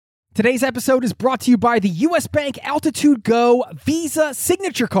Today's episode is brought to you by the U.S. Bank Altitude Go Visa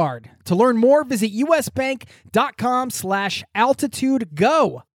Signature Card. To learn more, visit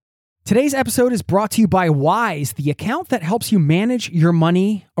usbank.com/altitudego. Today's episode is brought to you by Wise, the account that helps you manage your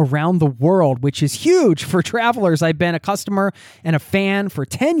money around the world, which is huge for travelers. I've been a customer and a fan for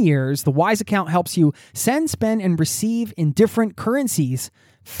 10 years. The Wise account helps you send, spend, and receive in different currencies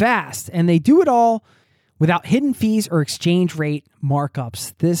fast, and they do it all without hidden fees or exchange rate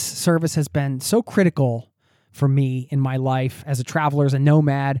markups. This service has been so critical for me in my life as a traveler, as a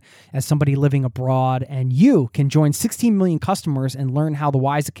nomad, as somebody living abroad. And you can join 16 million customers and learn how the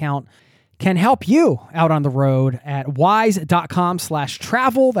Wise account can help you out on the road at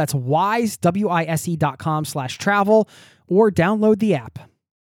wise.com/travel. That's wise, wise.com/travel, or download the app.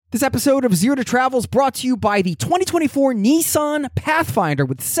 This episode of Zero to Travel is brought to you by the 2024 Nissan Pathfinder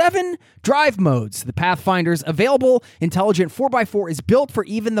with 7 drive modes. The Pathfinder's available intelligent 4x4 is built for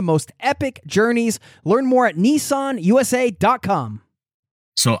even the most epic journeys. Learn more at nissanusa.com.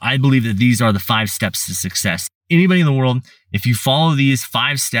 So I believe that these are the 5 steps to success. Anybody in the world, if you follow these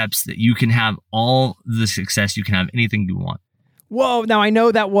 5 steps, that you can have all the success, you can have anything you want. Whoa, now I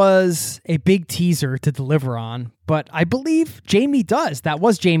know that was a big teaser to deliver on, but I believe Jamie does. That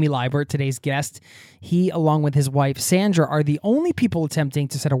was Jamie Liebert, today's guest. He, along with his wife, Sandra, are the only people attempting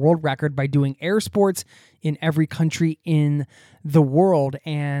to set a world record by doing air sports in every country in the world.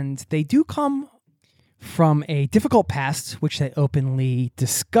 And they do come from a difficult past, which they openly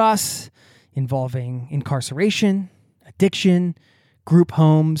discuss, involving incarceration, addiction, group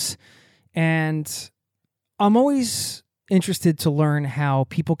homes. And I'm always interested to learn how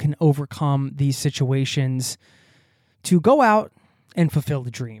people can overcome these situations to go out and fulfill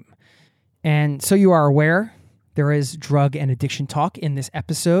the dream. And so you are aware, there is drug and addiction talk in this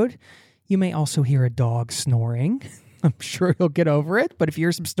episode. You may also hear a dog snoring. I'm sure you'll get over it. But if you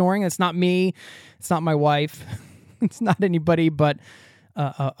hear some snoring, it's not me. It's not my wife. It's not anybody but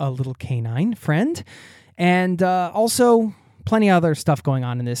a little canine friend. And also plenty of other stuff going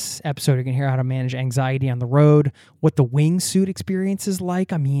on in this episode. You're going to hear how to manage anxiety on the road, what the wingsuit experience is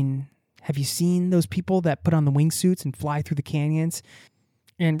like. I mean, have you seen those people that put on the wingsuits and fly through the canyons?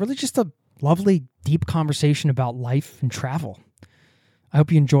 And really just a lovely, deep conversation about life and travel. I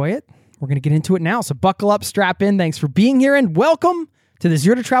hope you enjoy it. We're going to get into it now. So buckle up, strap in. Thanks for being here, and welcome to the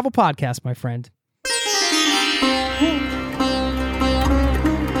Zero to Travel podcast, my friend.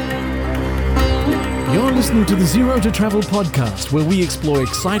 You're listening to the Zero to Travel podcast, where we explore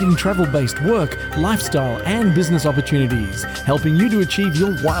exciting travel-based work, lifestyle, and business opportunities, helping you to achieve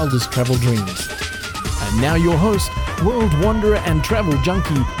your wildest travel dreams. And now your host, world wanderer and travel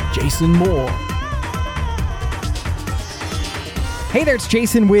junkie, Jason Moore. Hey there, it's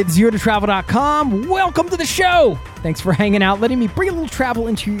Jason with ZeroToTravel.com. Welcome to the show. Thanks for hanging out, letting me bring a little travel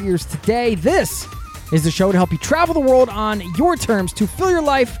into your ears today. This is the show to help you travel the world on your terms to fill your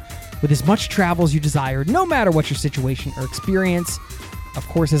life with as much travel as you desire, no matter what your situation or experience. Of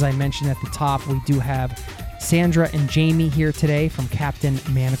course, as I mentioned at the top, we do have Sandra and Jamie here today from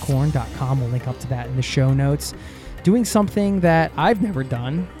CaptainManicorn.com. We'll link up to that in the show notes. Doing something that I've never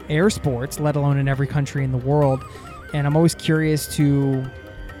done, air sports, let alone in every country in the world. And I'm always curious to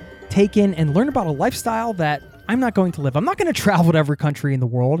take in and learn about a lifestyle that I'm not going to live. I'm not going to travel to every country in the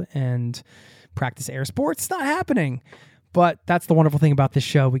world and practice air sports. It's not happening. But that's the wonderful thing about this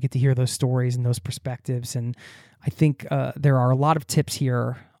show. We get to hear those stories and those perspectives. And I think there are a lot of tips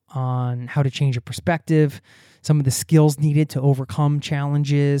here on how to change your perspective, some of the skills needed to overcome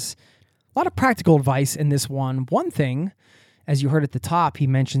challenges, a lot of practical advice in this one. One thing, as you heard at the top, he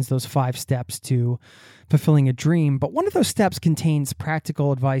mentions those 5 steps to fulfilling a dream. But one of those steps contains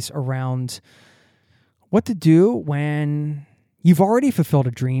practical advice around what to do when you've already fulfilled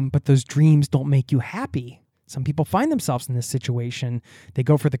a dream, but those dreams don't make you happy. Some people find themselves in this situation. They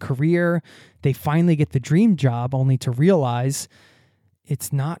go for the career, they finally get the dream job, only to realize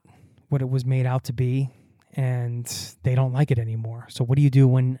it's not what it was made out to be, and they don't like it anymore. So what do you do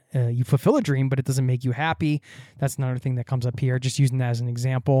when you fulfill a dream, but it doesn't make you happy? That's another thing that comes up here, just using that as an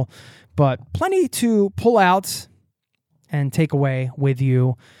example. But plenty to pull out and take away with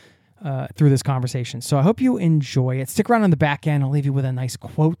you through this conversation. So I hope you enjoy it. Stick around on the back end. I'll leave you with a nice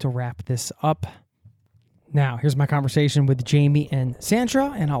quote to wrap this up. Now, here's my conversation with Jamie and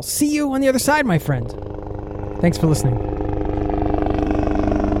Sandra, and I'll see you on the other side, my friend. Thanks for listening.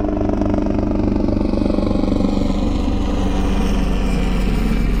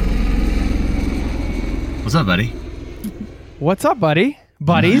 What's up, buddy? What's up, buddy?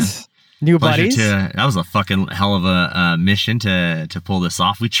 Buddies? New buddies. That was a fucking hell of a mission to pull this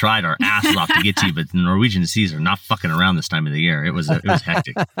off. We tried our asses off to get to you, but the Norwegian seas are not fucking around this time of the year. It was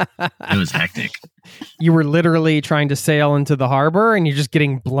hectic. It was hectic. You were literally trying to sail into the harbor and you're just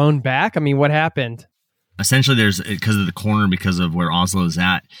getting blown back. I mean, what happened? Essentially, because of the corner, because of where Oslo is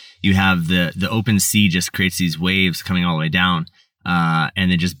at, you have the open sea just creates these waves coming all the way down,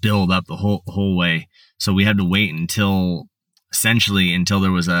 and they just build up the whole way. So we had to wait until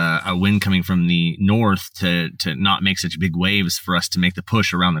there was a wind coming from the north to not make such big waves for us to make the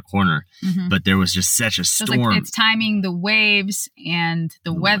push around the corner. Mm-hmm. But there was just such a storm. It's timing the waves and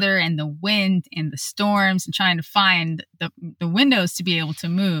the weather and the wind and the storms and trying to find the windows to be able to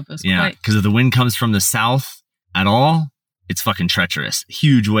move. Because if the wind comes from the south at all, it's fucking treacherous.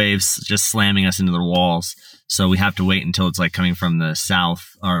 Huge waves just slamming us into the walls. So we have to wait until it's like coming from the south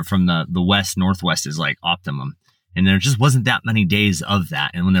or from the west, northwest is like optimum. And there just wasn't that many days of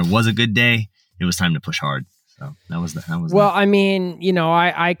that. And when there was a good day, it was time to push hard. So that was I mean,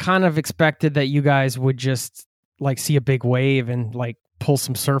 I kind of expected that you guys would just like see a big wave and like pull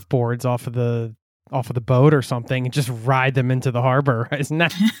some surfboards off of the boat or something and just ride them into the harbor. Isn't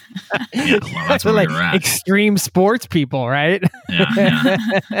that? Yeah, well, that's where like we were at. Extreme sports people, right? Yeah.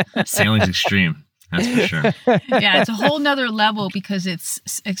 Sailing's extreme. That's for sure. Yeah, it's a whole nother level because it's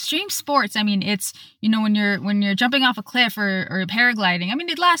extreme sports. I mean, it's, when you're jumping off a cliff or paragliding, I mean,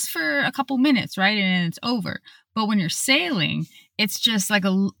 it lasts for a couple minutes, right? And it's over. But when you're sailing, it's just like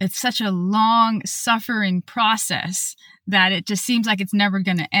it's such a long suffering process that it just seems like it's never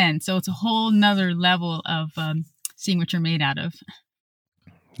going to end. So it's a whole nother level of seeing what you're made out of.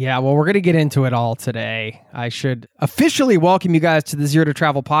 Yeah, well, we're going to get into it all today. I should officially welcome you guys to the Zero to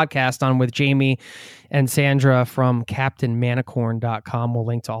Travel podcast on with Jamie and Sandra from CaptainManicorn.com. We'll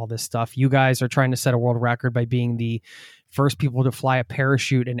link to all this stuff. You guys are trying to set a world record by being the first people to fly a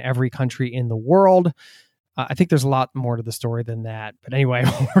parachute in every country in the world. I think there's a lot more to the story than that. But anyway,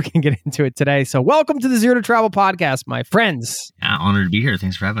 we're going to get into it today. So welcome to the Zero to Travel podcast, my friends. Yeah, honored to be here.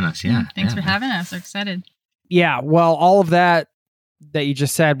 Thanks for having us. Yeah. Thanks for having us. We're excited. Yeah, well, all of that you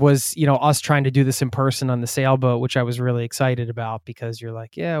just said was, us trying to do this in person on the sailboat, which I was really excited about because you're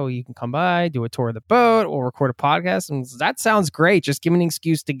like, yeah, well, you can come by, do a tour of the boat, we'll record a podcast. And that sounds great. Just give me an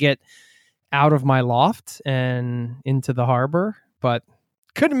excuse to get out of my loft and into the harbor, but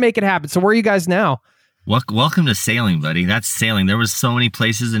couldn't make it happen. So where are you guys now? Welcome to sailing, buddy. That's sailing. There was so many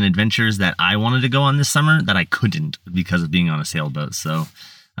places and adventures that I wanted to go on this summer that I couldn't because of being on a sailboat. So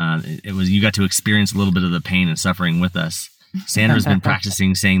you got to experience a little bit of the pain and suffering with us. Sandra's been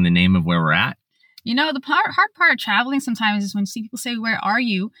practicing saying the name of where we're at. The hard part of traveling sometimes is when people say, "Where are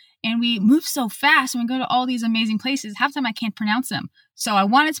you?" And we move so fast and we go to all these amazing places. Half the time I can't pronounce them. So I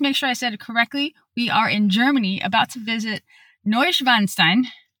wanted to make sure I said it correctly. We are in Germany about to visit Neuschwanstein.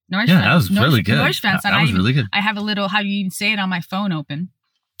 That was really good. Neuschwanstein. That was really good. I have a little, how do you even say it on my phone open?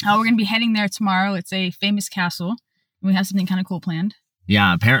 We're going to be heading there tomorrow. It's a famous castle. We have something kind of cool planned.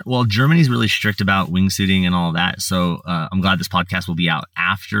 Yeah, Germany's really strict about wingsuiting and all that. So I'm glad this podcast will be out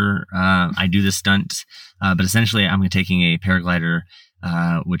after I do this stunt. But essentially, I'm taking a paraglider,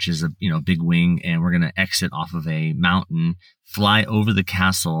 which is a big wing, and we're going to exit off of a mountain, fly over the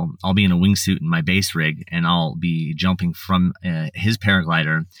castle. I'll be in a wingsuit in my base rig, and I'll be jumping from his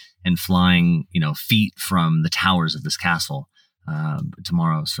paraglider and flying, feet from the towers of this castle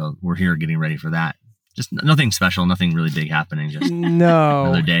tomorrow. So we're here getting ready for that. Just nothing special, nothing really big happening. Just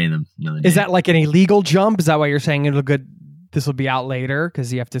another day. Is that like an illegal jump? Is that why you're saying this will be out later?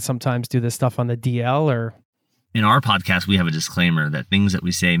 Because you have to sometimes do this stuff on the DL or... In our podcast, we have a disclaimer that things that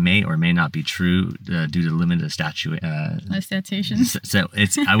we say may or may not be true due to limited limitations. So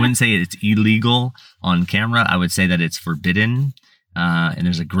I wouldn't say it's illegal on camera. I would say that it's forbidden. And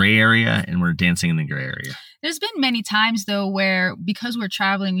there's a gray area, and we're dancing in the gray area. There's been many times, though, where because we're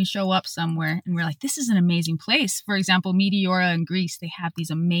traveling, we show up somewhere and we're like, this is an amazing place. For example, Meteora in Greece, they have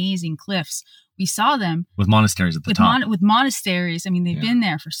these amazing cliffs. We saw them. With monasteries at the top. With monasteries. I mean, they've been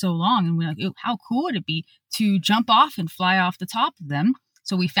there for so long. And we're like, how cool would it be to jump off and fly off the top of them?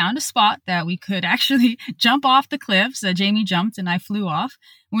 So we found a spot that we could actually jump off the cliffs. Jamie jumped and I flew off.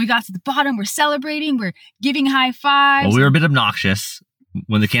 When we got to the bottom, we're celebrating. We're giving high fives. Well, we were a bit obnoxious.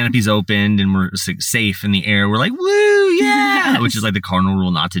 When the canopies opened and we're safe in the air, we're like, woo, yeah, which is like the cardinal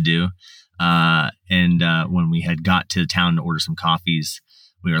rule not to do. And when we had got to town to order some coffees,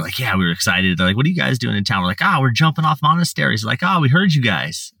 we were like, yeah, we were excited. They're like, what are you guys doing in town? We're like, we're jumping off monasteries. They're like, we heard you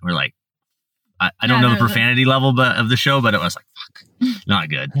guys. We're like, I don't know the profanity level of the show, but it was like, fuck, not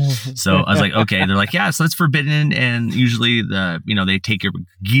good. So I was like, okay. They're like, yeah, so it's forbidden. And usually they take your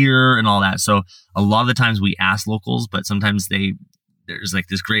gear and all that. So a lot of the times we ask locals, but sometimes they there's like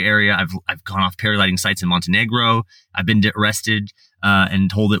this gray area. I've gone off paragliding sites in Montenegro. I've been arrested and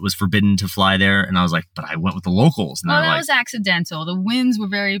told it was forbidden to fly there. And I was like, but I went with the locals. And that was accidental. The winds were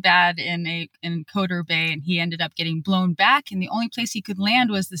very bad in Coder Bay, and he ended up getting blown back. And the only place he could land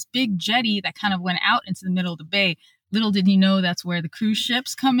was this big jetty that kind of went out into the middle of the bay. Little did he know that's where the cruise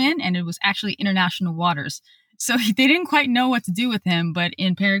ships come in, and it was actually international waters. So they didn't quite know what to do with him. But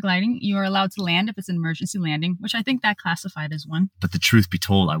in paragliding, you are allowed to land if it's an emergency landing, which I think that classified as one. But the truth be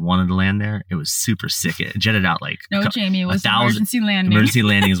told, I wanted to land there. It was super sick. It jetted out like Jamie, it was emergency landing. Emergency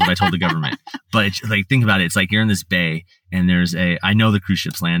landing is what I told the government. But like, think about it. It's like you're in this bay, and I know the cruise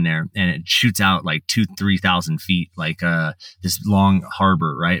ships land there, and it shoots out like 2,000-3,000 feet, like this long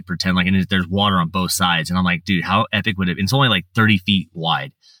harbor, right? Pretend like, and there's water on both sides. And I'm like, dude, how epic would it be? It's only like 30 feet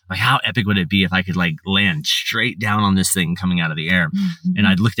wide. Like, how epic would it be if I could like land straight down on this thing coming out of the air? Mm-hmm. And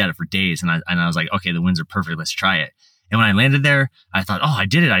I'd looked at it for days, and I was like, okay, the winds are perfect. Let's try it. And when I landed there, I thought, oh, I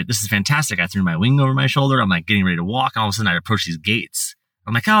did it. This is fantastic. I threw my wing over my shoulder. I'm like getting ready to walk. And all of a sudden I approach these gates.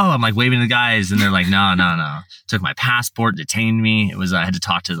 I'm like waving to the guys, and they're like, no. Took my passport, detained me. It was, I had to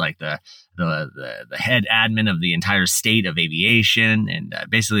talk to like the head admin of the entire state of aviation. And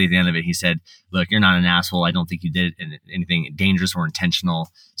basically at the end of it, he said, look, you're not an asshole. I don't think you did anything dangerous or intentional.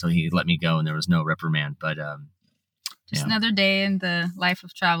 So he let me go, and there was no reprimand. But, just another day in the life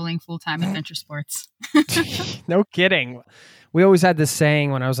of traveling full-time adventure sports. No kidding. We always had this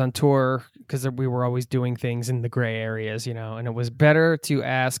saying when I was on tour, because we were always doing things in the gray areas, and it was better to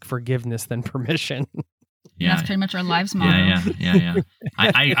ask forgiveness than permission. Yeah, that's pretty much our lives motto. Yeah.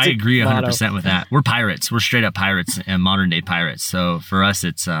 I agree 100% with that. We're pirates. We're straight up pirates and modern day pirates. So for us,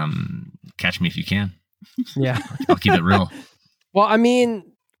 it's catch me if you can. Yeah. I'll keep it real. Well, I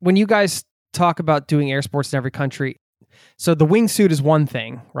mean, when you guys talk about doing air sports in every country, so the wingsuit is one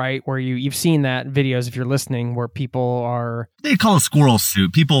thing, right? Where you've seen that videos, if you're listening, where people are... They call it squirrel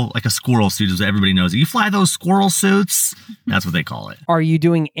suit. People like a squirrel suit is what everybody knows. You fly those squirrel suits, that's what they call it. Are you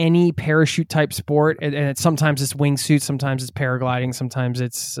doing any parachute type sport? And sometimes it's wingsuit, sometimes it's paragliding, sometimes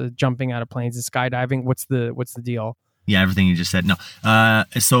it's jumping out of planes and skydiving. What's the deal? Yeah, everything you just said. No.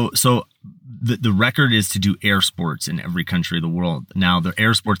 So the record is to do air sports in every country of the world. Now, the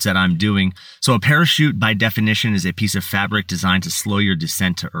air sports that I'm doing, so a parachute by definition is a piece of fabric designed to slow your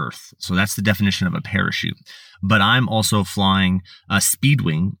descent to Earth. So that's the definition of a parachute. But I'm also flying a speed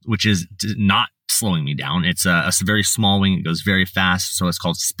wing, which is not slowing me down. It's a very small wing. It goes very fast. So it's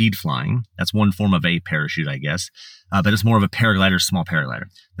called speed flying. That's one form of a parachute, I guess. But it's more of a paraglider, small paraglider.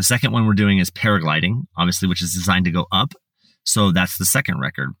 The second one we're doing is paragliding, obviously, which is designed to go up. So that's the second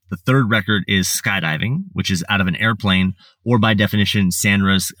record. The third record is skydiving, which is out of an airplane, or by definition,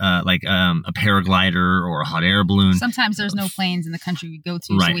 Sandra's like a paraglider or a hot air balloon. Sometimes there's no planes in the country we go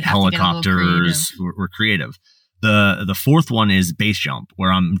to, right? So we have Helicopters. To get a little creative. We're creative. The fourth one is base jump,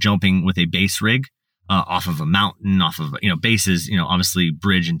 where I'm jumping with a base rig off of a mountain, off of bases. Obviously,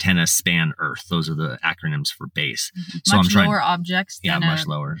 bridge and tennis span Earth. Those are the acronyms for base. Mm-hmm. So much lower objects. Much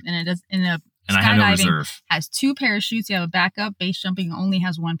lower. And it does in a. And I have no reserve. Has 2 parachutes. You have a backup. Base jumping only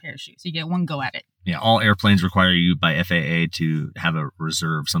has 1 parachute. So you get 1 go at it. Yeah, all airplanes require you by FAA to have a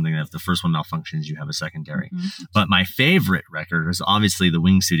reserve, something that if the first one malfunctions, you have a secondary. Mm-hmm. But my favorite record is obviously the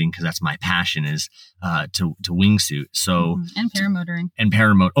wingsuiting, because that's my passion, is to wingsuit. So and paramotoring. And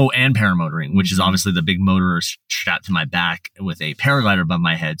paramotoring, which is obviously the big motor strapped to my back with a paraglider above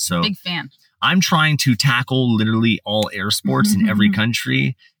my head. So big fan. I'm trying to tackle literally all air sports in every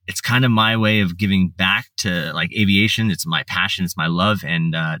country. It's kind of my way of giving back to like aviation. It's my passion. It's my love.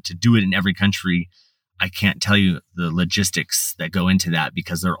 And to do it in every country, I can't tell you the logistics that go into that,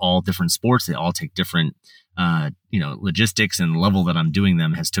 because they're all different sports. They all take different, logistics, and the level that I'm doing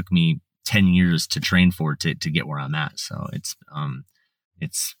them has took me 10 years to train for to get where I'm at. So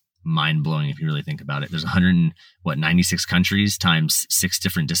it's mind blowing if you really think about it. There's 96 countries times 6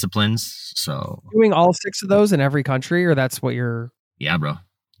 different disciplines. So doing all 6 of those in every country, or that's what you're... Yeah, bro.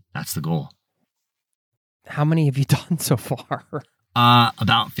 That's the goal. How many have you done so far?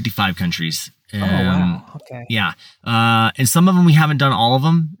 About 55 countries. Oh, wow. Okay. Yeah. And some of them, we haven't done all of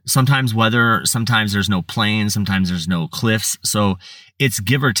them. Sometimes weather, sometimes there's no plains, sometimes there's no cliffs. So it's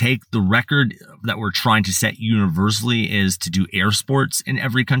give or take. The record that we're trying to set universally is to do air sports in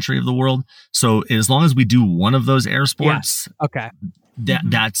every country of the world. So as long as we do one of those air sports, okay,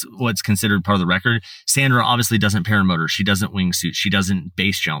 that's what's considered part of the record. Sandra obviously doesn't paramotor. She doesn't wingsuit. She doesn't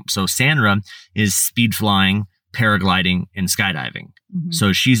base jump. So Sandra is speed flying, paragliding, and skydiving. Mm-hmm.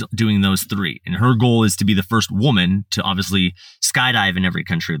 So she's doing those 3. And her goal is to be the first woman to obviously skydive in every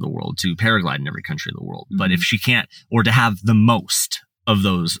country of the world, to paraglide in every country of the world. Mm-hmm. But if she can't, or to have the most of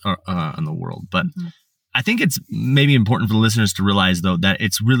those in the world. But I think it's maybe important for the listeners to realize, though, that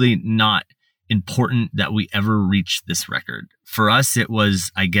it's really not important that we ever reach this record. For us, it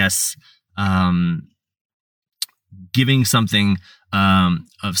was, I guess, giving something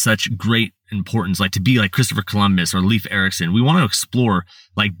of such great importance, like to be like Christopher Columbus or Leif Erikson. We want to explore,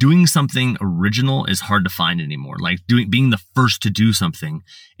 like, doing something original is hard to find anymore. Like being the first to do something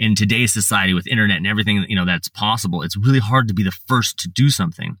in today's society with internet and everything, that's possible. It's really hard to be the first to do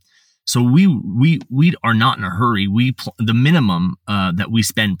something. So we are not in a hurry. The minimum that we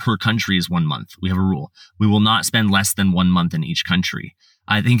spend per country is 1 month. We have a rule. We will not spend less than 1 month in each country.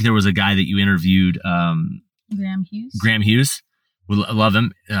 I think there was a guy that you interviewed, Graham Hughes. We love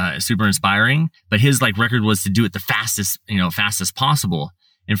him. Super inspiring. But his record was to do it the fastest possible.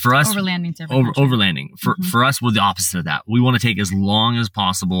 And for us, overlanding. For us, we're the opposite of that. We want to take as long as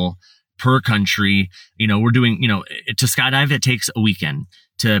possible per country. We're doing, to skydive, it takes a weekend.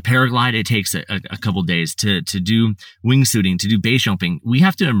 To paraglide, it takes a couple days. To do wingsuiting, to do base jumping, we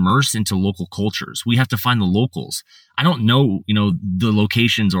have to immerse into local cultures. We have to find the locals. I don't know, the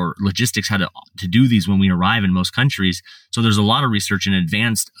locations or logistics how to do these when we arrive in most countries. So there's a lot of research in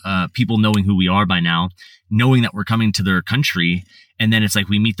advanced people knowing who we are by now, knowing that we're coming to their country. And then it's like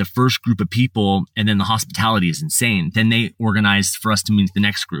we meet the first group of people, and then the hospitality is insane. Then they organize for us to meet the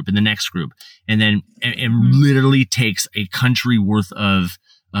next group and the next group. And then it literally takes a country worth of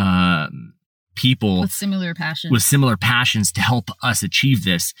people with similar passions to help us achieve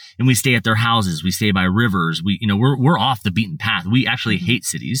this. And we stay at their houses. We stay by rivers. We're off the beaten path. We actually hate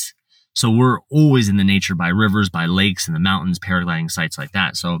cities. So we're always in the nature, by rivers, by lakes and the mountains, paragliding sites like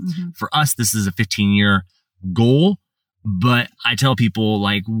that. So for us, this is a 15-year goal. But I tell people,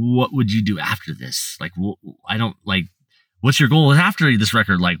 what would you do after this? What's your goal after this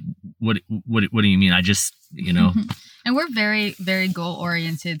record? What do you mean? I just, And we're very, very goal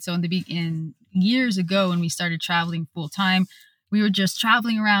oriented. So in years ago, when we started traveling full time, we were just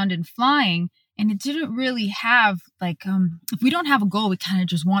traveling around and flying, and it didn't really have if we don't have a goal, we kind of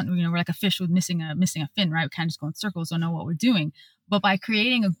just want, we're like a fish with missing a fin, right? We kind of just go in circles, don't know what we're doing. But by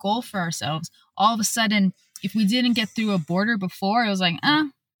creating a goal for ourselves, all of a sudden, if we didn't get through a border before, it was like,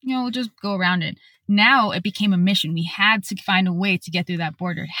 we'll just go around it. Now it became a mission. We had to find a way to get through that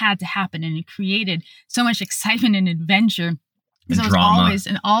border. It had to happen. And it created so much excitement and adventure. So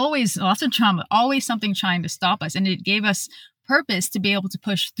always lots of trauma, always something trying to stop us. And it gave us purpose to be able to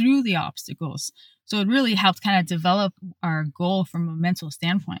push through the obstacles. So it really helped kind of develop our goal from a mental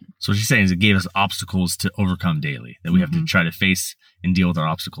standpoint. So what she's saying is it gave us obstacles to overcome daily, that we have to try to face and deal with our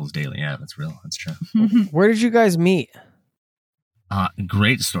obstacles daily. Yeah, that's real. That's true. Where did you guys meet?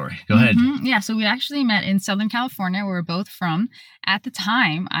 Great story. Go ahead. Yeah, so we actually met in Southern California, where we're both from. At the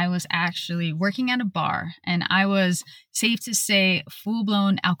time, I was actually working at a bar, and I was, safe to say,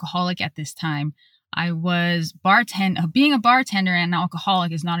 full-blown alcoholic at this time. I was being a bartender and an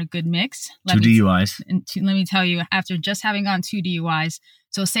alcoholic is not a good mix. Two DUIs. Let me tell you, after just having gone 2 DUIs,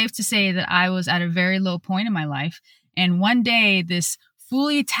 so safe to say that I was at a very low point in my life. And one day, this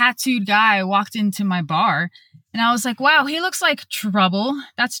fully tattooed guy walked into my bar, and I was like, wow, he looks like trouble.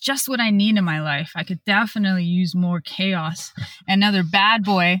 That's just what I need in my life. I could definitely use more chaos. Another bad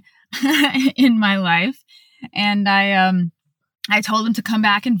boy in my life. And I told him to come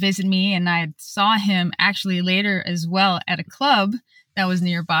back and visit me, and I saw him actually later as well at a club that was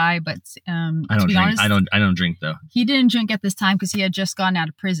nearby. But to be honest, I don't drink though. He didn't drink at this time because he had just gotten out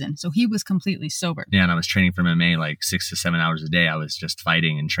of prison, so he was completely sober. Yeah, and I was training for MMA 6 to 7 hours a day. I was just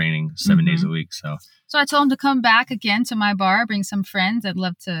fighting and training 7 days a week. So I told him to come back again to my bar, bring some friends. I'd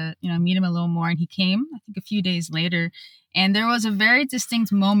love to meet him a little more, and he came. I think a few days later, and there was a very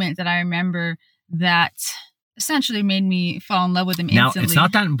distinct moment that I remember that essentially made me fall in love with him instantly. Now, it's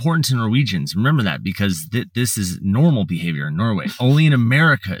not that important to Norwegians. Remember that, because this is normal behavior in Norway. Only in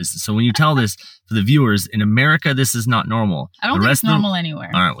America is. So when you tell this for the viewers, in America, this is not normal. I don't think it's normal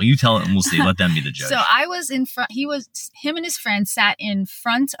anywhere. All right, well, you tell it and we'll see. Let them be the judge. So I was in front. Him and his friend sat in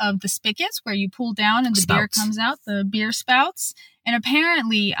front of the spigots where you pull down and the beer comes out, the beer spouts. And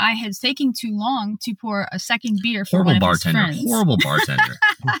apparently I had taken too long to pour a second beer for one of his friends. Horrible bartender.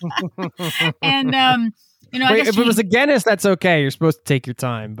 And, wait, if it was a Guinness, that's okay. You're supposed to take your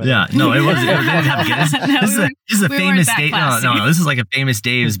time. But yeah, no, it wasn't. It didn't have Guinness. This is a famous Dave. No. This is like a famous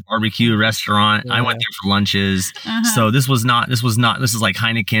Dave's barbecue restaurant. Yeah. I went there for lunches. So this was not. This is like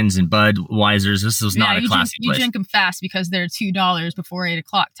Heineken's and Budweiser's. This was not a classy place. You drink them fast because they're $2 before 8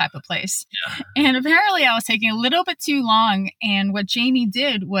 o'clock type of place. Yeah. And apparently, I was taking a little bit too long. And what Jamie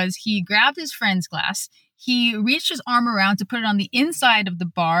did was he grabbed his friend's glass. He reached his arm around to put it on the inside of the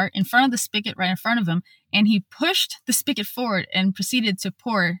bar in front of the spigot right in front of him. And he pushed the spigot forward and proceeded to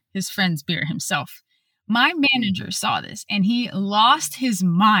pour his friend's beer himself. My manager saw this and he lost his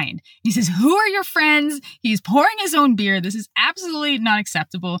mind. He says, "Who are your friends?" He's pouring his own beer. This is absolutely not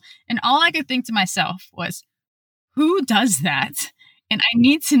acceptable. And all I could think to myself was, who does that? And I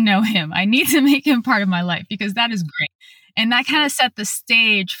need to know him. I need to make him part of my life because that is great. And that kind of set the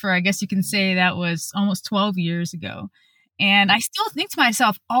stage for, I guess you can say that was almost 12 years ago. And I still think to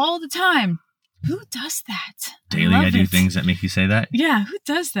myself all the time, who does that? Daily, I do things that make you say that. Yeah, who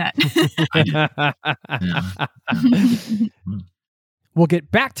does that? I do. Yeah. We'll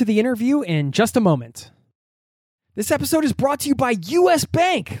get back to the interview in just a moment. This episode is brought to you by US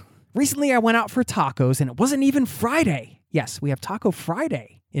Bank. Recently, I went out for tacos and it wasn't even Friday. Yes, we have Taco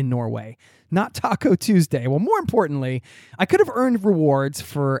Friday in Norway, not Taco Tuesday. Well, more importantly, I could have earned rewards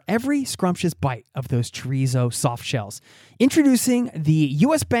for every scrumptious bite of those chorizo soft shells. Introducing the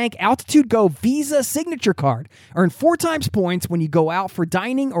US Bank Altitude Go Visa Signature Card. Earn 4 times points when you go out for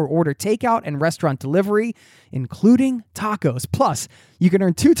dining or order takeout and restaurant delivery, including tacos. Plus, you can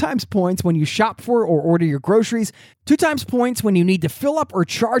earn 2 times points when you shop for or order your groceries, 2 times points when you need to fill up or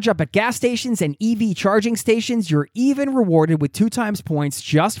charge up at gas stations and EV charging stations. You're even rewarded with 2 times points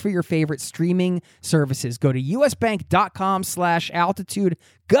just for your favorite streaming services. Go to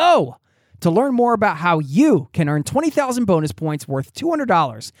usbank.com/altitude-go to learn more about how you can earn 20,000 bonus points worth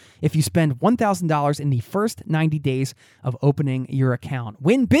 $200 if you spend $1,000 in the first 90 days of opening your account.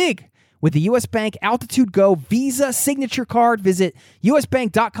 Win big with the US Bank Altitude Go Visa Signature Card. Visit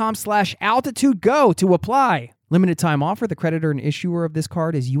usbank.com/altitude-go to apply. Limited time offer. The creditor and issuer of this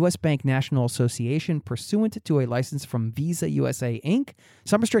card is US Bank National Association, pursuant to a license from Visa USA Inc.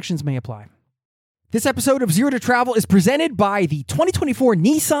 Some restrictions may apply. This episode of Zero to Travel is presented by the 2024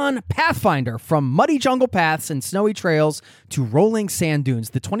 Nissan Pathfinder. From muddy jungle paths and snowy trails to rolling sand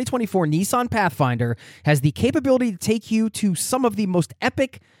dunes, the 2024 Nissan Pathfinder has the capability to take you to some of the most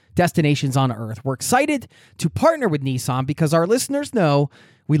epic destinations on Earth. We're excited to partner with Nissan because our listeners know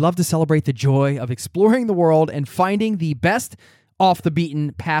we love to celebrate the joy of exploring the world and finding the best off the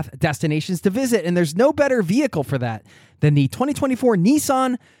beaten path destinations to visit. And there's no better vehicle for that than the 2024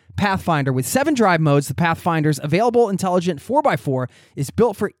 Nissan Pathfinder. With 7 drive modes, the Pathfinder's available intelligent 4x4 is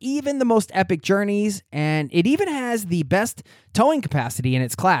built for even the most epic journeys, and it even has the best towing capacity in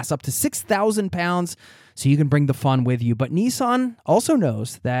its class, up to 6,000 pounds, so you can bring the fun with you. But Nissan also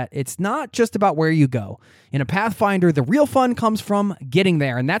knows that it's not just about where you go. In a Pathfinder, the real fun comes from getting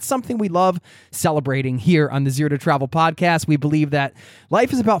there, and that's something we love celebrating here on the Zero to Travel podcast. We believe that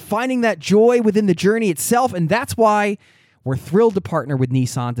life is about finding that joy within the journey itself, and that's why we're thrilled to partner with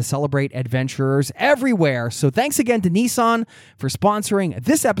Nissan to celebrate adventurers everywhere. So thanks again to Nissan for sponsoring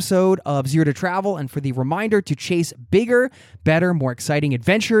this episode of Zero to Travel and for the reminder to chase bigger, better, more exciting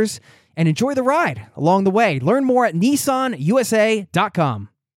adventures and enjoy the ride along the way. Learn more at nissanusa.com.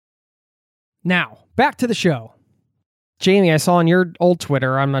 Now, back to the show. Jamie, I saw on your old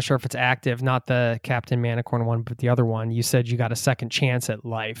Twitter, I'm not sure if it's active, not the Captain Manicorn one, but the other one, you said you got a second chance at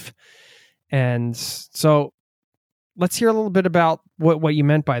life. And so let's hear a little bit about what you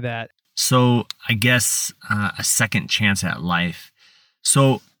meant by that. So I guess a second chance at life.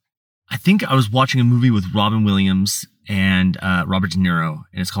 So I think I was watching a movie with Robin Williams and Robert De Niro,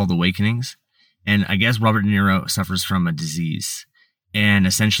 and it's called Awakenings. And I guess Robert De Niro suffers from a disease. And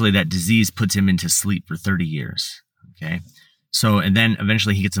essentially that disease puts him into sleep for 30 years. Okay. So, and then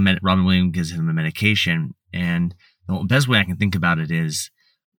eventually he gets Robin Williams gives him a medication. And the best way I can think about it is,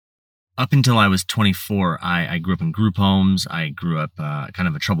 up until I was 24, I grew up in group homes. I grew up kind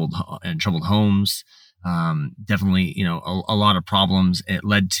of troubled homes. Definitely, a lot of problems. It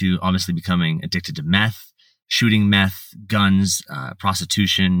led to obviously becoming addicted to meth, shooting meth, guns,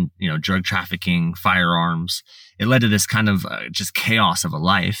 prostitution, drug trafficking, firearms. It led to this kind of just chaos of a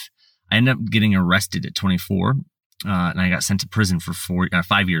life. I ended up getting arrested at 24, and I got sent to prison for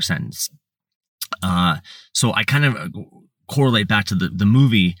 5-year sentence. So I kind of correlate back to the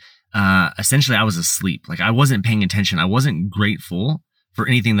movie. Essentially I was asleep. Like, I wasn't paying attention. I wasn't grateful for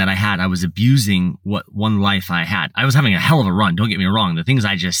anything that I had. I was abusing what one life I had. I was having a hell of a run. Don't get me wrong. The things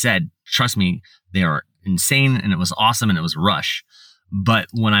I just said, trust me, they are insane, and it was awesome, and it was a rush. But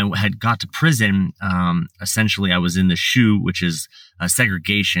when I had got to prison, essentially I was in the SHU, which is a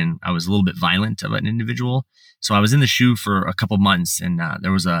segregation. I was a little bit violent of an individual. So I was in the SHU for a couple months, and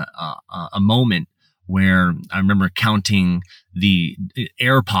there was a moment where I remember counting the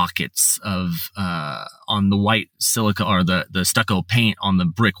air pockets of on the white silica or the stucco paint on the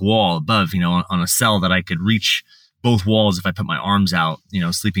brick wall above, on a cell that I could reach both walls if I put my arms out,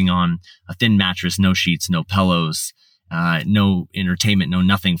 sleeping on a thin mattress, no sheets, no pillows, no entertainment, no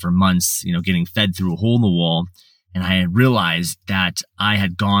nothing for months, getting fed through a hole in the wall. And I had realized that I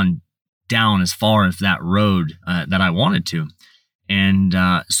had gone down as far as that road that I wanted to. And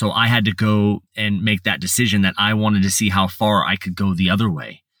so I had to go and make that decision that I wanted to see how far I could go the other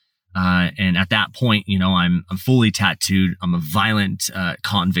way. And at that point, I'm fully tattooed. I'm a violent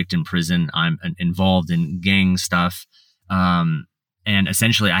convict in prison. I'm involved in gang stuff. And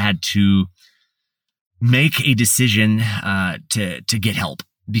essentially I had to make a decision to get help,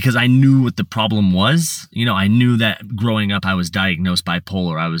 because I knew what the problem was. I knew that growing up, I was diagnosed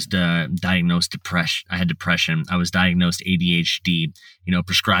bipolar. I was diagnosed depression. I had depression. I was diagnosed ADHD,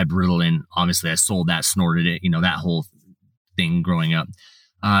 prescribed Ritalin. Obviously I sold that, snorted it, that whole thing growing up.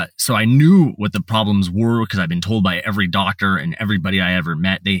 So I knew what the problems were, because I've been told by every doctor and everybody I ever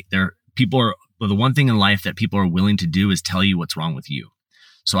met. The one thing in life that people are willing to do is tell you what's wrong with you.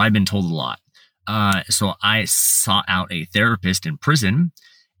 So I've been told a lot. So I sought out a therapist in prison,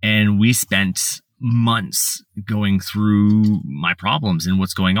 and we spent months going through my problems and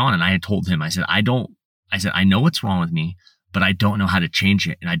what's going on. And I had told him, I said, I know what's wrong with me, but I don't know how to change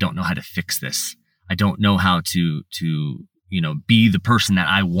it. And I don't know how to fix this. I don't know how to be the person that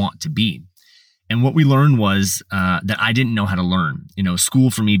I want to be. And what we learned was that I didn't know how to learn. School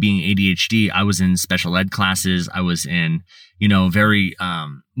for me being ADHD, I was in special ed classes. I was in, very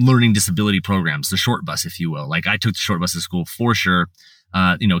learning disability programs, the short bus, if you will. Like I took the short bus to school for sure.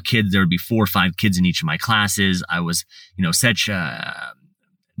 Kids, there would be 4 or 5 kids in each of my classes. I was, such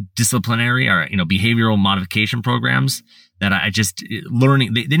disciplinary or, behavioral modification programs that I just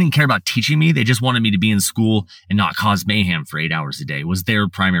learning. They didn't care about teaching me. They just wanted me to be in school and not cause mayhem for 8 hours a day was their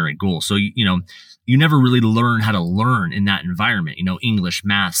primary goal. So, you never really learn how to learn in that environment, English,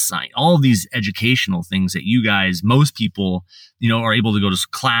 math, science, all of these educational things that you guys, most people, are able to go to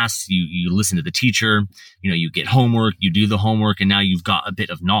class. You listen to the teacher, you get homework, you do the homework, and now you've got a bit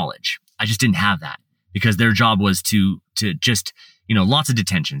of knowledge. I just didn't have that, because their job was to just, lots of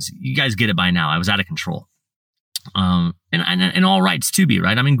detentions. You guys get it by now. I was out of control. And all rights to be,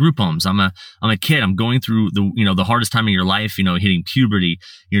 right? I'm in group homes. I'm a kid. I'm going through the hardest time of your life, hitting puberty.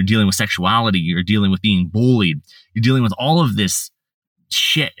 You're dealing with sexuality. You're dealing with being bullied. You're dealing with all of this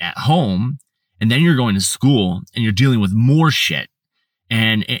shit at home. And then you're going to school and you're dealing with more shit.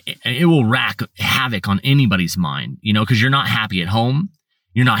 And it will rack havoc on anybody's mind, because you're not happy at home.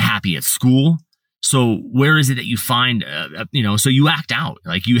 You're not happy at school. So where is it that you find, so you act out,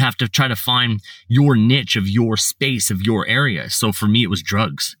 like you have to try to find your niche of your space, of your area. So for me, it was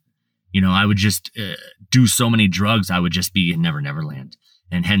drugs. I would just do so many drugs. I would just be in Neverland,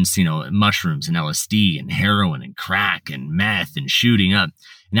 and hence, mushrooms and LSD and heroin and crack and meth and shooting up.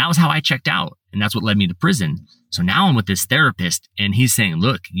 And that was how I checked out. And that's what led me to prison. So now I'm with this therapist, and he's saying,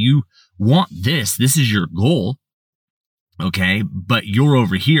 look, you want this. This is your goal. Okay, but you're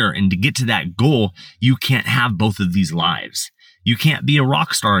over here, and to get to that goal, you can't have both of these lives. You can't be a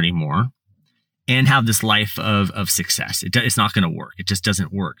rock star anymore and have this life of success. It's not going to work. It just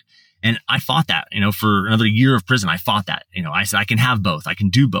doesn't work. And I fought that, for another year of prison. I fought that. I said, I can have both. I can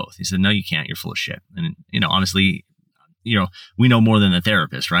do both. He said, no, you can't. You're full of shit. And, honestly, we know more than the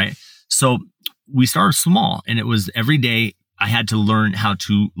therapist, right? So we started small, and it was every day I had to learn how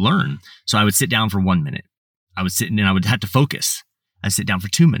to learn. So I would sit down for 1 minute. I would sit and I would have to focus. I'd sit down for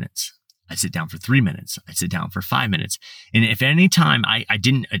 2 minutes. I'd sit down for 3 minutes. I'd sit down for 5 minutes. And if at any time I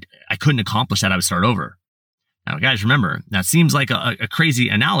couldn't accomplish that, I would start over. Now, guys, remember, that seems like a crazy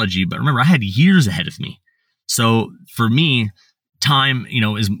analogy, but remember, I had years ahead of me. So for me, time,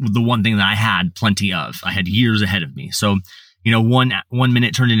 is the one thing that I had plenty of. I had years ahead of me. So, 1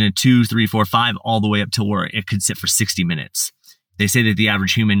 minute turned into 2, 3, 4, 5, all the way up till where it could sit for 60 minutes. They say that the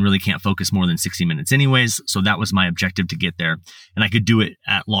average human really can't focus more than 60 minutes anyways. So that was my objective, to get there. And I could do it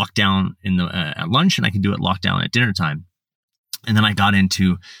at lockdown at lunch, and I could do it lockdown at dinner time. And then I got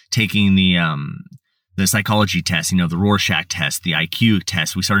into taking the psychology test, the Rorschach test, the IQ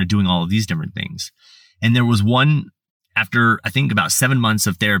test. We started doing all of these different things. And there was one after, I think, about 7 months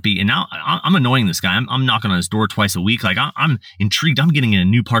of therapy. And now I'm annoying this guy. I'm knocking on his door twice a week. Like I'm intrigued. I'm getting into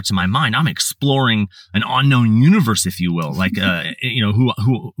new parts of my mind. I'm exploring an unknown universe, if you will, like,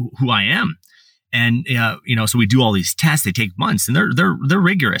 who I am. And, so we do all these tests. They take months, and they're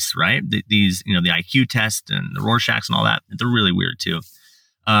rigorous, right? These, the IQ test and the Rorschachs and all that, they're really weird too.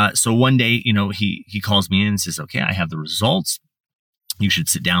 So one day, he calls me in and says, okay, I have the results. You should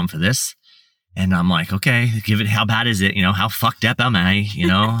sit down for this. And I'm like, okay, how bad is it? How fucked up am I?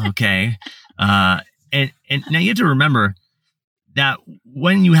 Okay. And now you have to remember that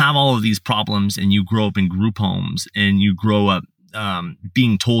when you have all of these problems and you grow up in group homes and you grow up,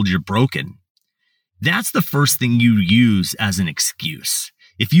 being told you're broken, that's the first thing you use as an excuse.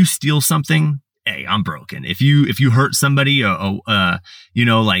 If you steal something, hey, I'm broken. If you hurt somebody, you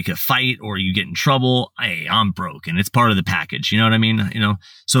know, like a fight or you get in trouble, hey, I'm broken. It's part of the package. You know what I mean? You know,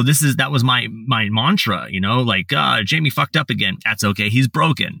 so that was my mantra, you know, like, Jamie fucked up again. That's okay. He's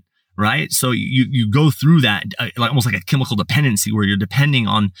broken. Right. So you go through that like almost like a chemical dependency where you're depending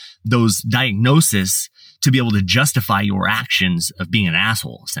on those diagnoses to be able to justify your actions of being an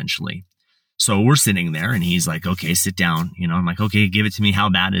asshole, essentially. So we're sitting there and he's like, okay, sit down. You know, I'm like, okay, give it to me. How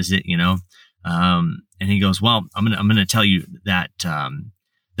bad is it? You know? And he goes, well, I'm going to tell you that,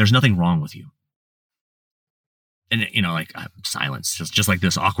 there's nothing wrong with you. And, you know, like silence, just like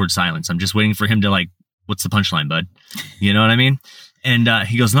this awkward silence. I'm just waiting for him to like, what's the punchline, bud? You know what I mean? And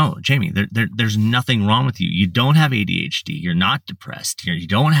he goes, no, Jamie, there's nothing wrong with you. You don't have ADHD. You're not depressed. You're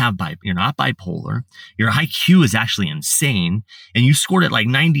not bipolar. Your IQ is actually insane. And you scored at like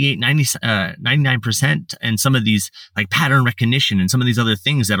 99%. And some of these like pattern recognition and some of these other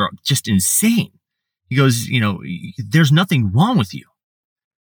things that are just insane. He goes, you know, there's nothing wrong with you.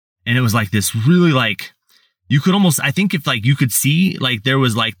 And it was like this really like, you could almost, I think if like you could see, like there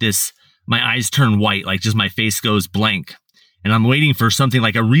was like this, my eyes turn white, like just my face goes blank. And I'm waiting for something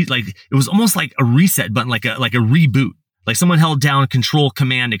like it was almost like a reset button, like a reboot, like someone held down Control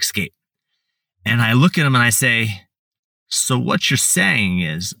Command Escape. And I look at him and I say, so what you're saying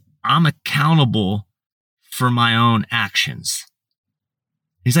is I'm accountable for my own actions.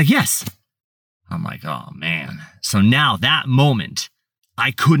 He's like, yes. I'm like, oh man. So now that moment,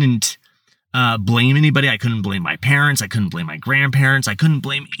 I couldn't blame anybody. I couldn't blame my parents. I couldn't blame my grandparents. I couldn't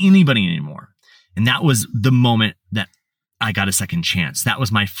blame anybody anymore. And that was the moment that I got a second chance. That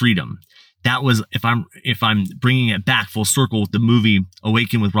was my freedom. That was, if I'm bringing it back full circle with the movie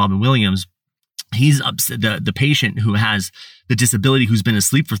Awaken with Robin Williams, he's upset. The patient who has the disability, who's been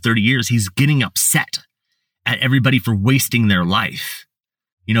asleep for 30 years, he's getting upset at everybody for wasting their life.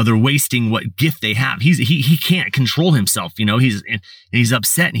 You know, they're wasting what gift they have. He can't control himself. You know, he's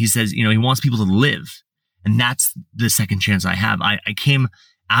upset and he says, you know, he wants people to live. And that's the second chance I have. I came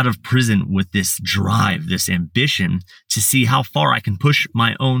out of prison with this drive, this ambition to see how far I can push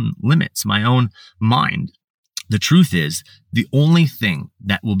my own limits, my own mind. The truth is, the only thing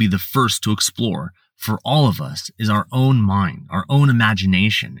that will be the first to explore for all of us is our own mind, our own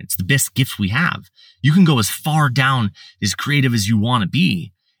imagination. It's the best gift we have. You can go as far down, as creative as you want to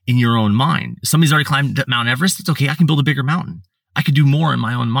be in your own mind. If somebody's already climbed Mount Everest, it's okay. I can build a bigger mountain. I can do more in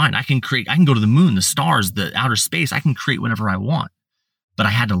my own mind. I can go to the moon, the stars, the outer space. I can create whatever I want. But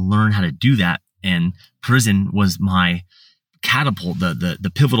I had to learn how to do that. And prison was my catapult,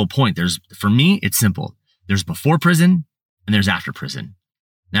 the pivotal point. For me, it's simple. There's before prison and there's after prison.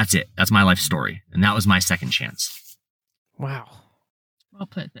 That's it. That's my life story. And that was my second chance. Wow. Well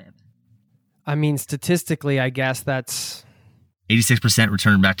put, babe. I mean, statistically, I guess that's 86%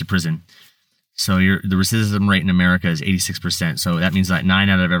 return back to prison. So the recidivism rate in America is 86%. So that means like 9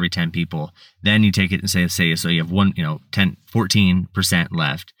 out of every 10 people. Then you take it and say, so you have 14%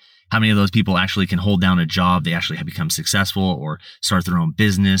 left. How many of those people actually can hold down a job? They actually have become successful or start their own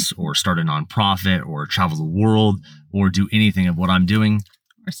business or start a nonprofit or travel the world or do anything of what I'm doing.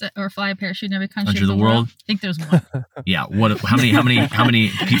 Or fly a parachute in every country of the world. I think there's one. Yeah. How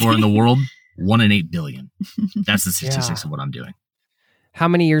many people are in the world? 1 in 8 billion. That's the statistics of what I'm doing. How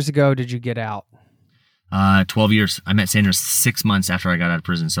many years ago did you get out? 12 years. I met Sandra 6 months after I got out of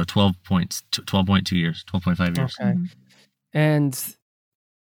prison. So 12.2 years, 12.5 years. Okay. And,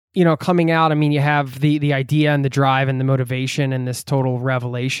 you know, coming out, I mean, you have the idea and the drive and the motivation and this total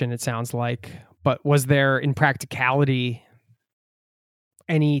revelation, it sounds like. But was there, in practicality,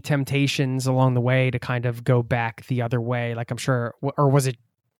 any temptations along the way to kind of go back the other way? Like, I'm sure, or was it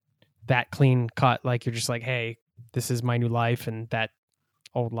that clean cut? Like, you're just like, hey, this is my new life and that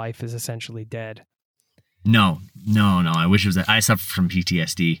old life is essentially dead. No. I wish it was that. I suffer from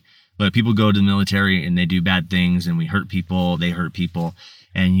PTSD, but people go to the military and they do bad things and we hurt people, they hurt people,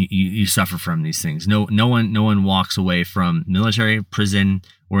 and you suffer from these things. No one walks away from military, prison,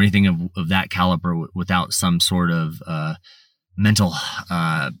 or anything of that caliber without some sort of mental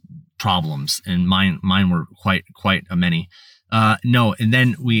problems. And mine were quite a many. No. And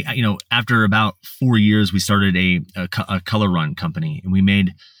then we, after about 4 years, we started a color run company and we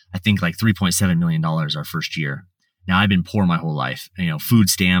made, I think like $3.7 million our first year. Now I've been poor my whole life, food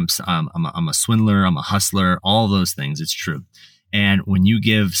stamps. I'm a swindler. I'm a hustler, all those things. It's true. And when you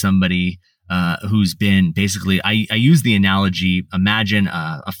give somebody, who's been basically, I use the analogy, imagine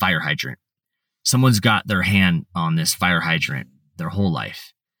a fire hydrant. Someone's got their hand on this fire hydrant their whole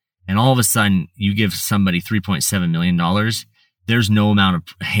life. And all of a sudden you give somebody $3.7 million. There's no amount of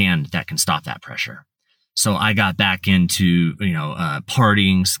hand that can stop that pressure. So I got back into,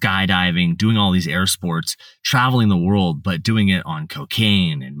 partying, skydiving, doing all these air sports, traveling the world, but doing it on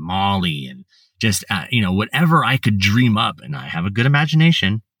cocaine and Molly and just, whatever I could dream up. And I have a good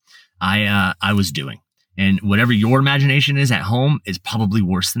imagination. I was doing. And whatever your imagination is at home is probably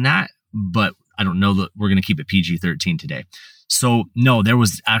worse than that. But I don't know that we're going to keep it PG-13 today. So no, there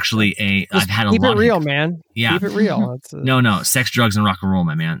was actually I've had a lot. Keep it real, man. Yeah. Keep it real. No, sex, drugs, and rock and roll,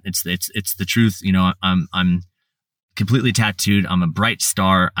 my man. It's the truth. I'm completely tattooed. I'm a bright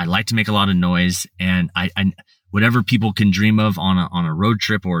star. I like to make a lot of noise, and I whatever people can dream of on a road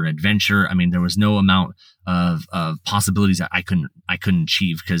trip or an adventure. I mean, there was no amount of possibilities that I couldn't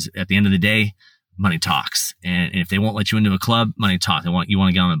achieve, because at the end of the day, money talks. And if they won't let you into a club, money talks. You want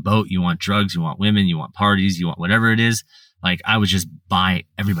to get on a boat, you want drugs, you want women, you want parties, you want whatever it is. Like, I would just buy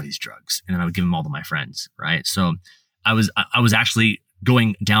everybo's drugs and then I would give them all to my friends. Right. So I was actually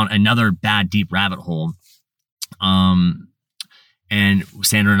going down another bad, deep rabbit hole. And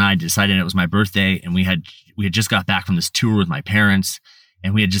Sandra and I decided it was my birthday, and we had just got back from this tour with my parents,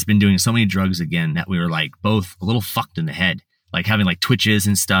 and we had just been doing so many drugs again that we were like both a little fucked in the head, like having like twitches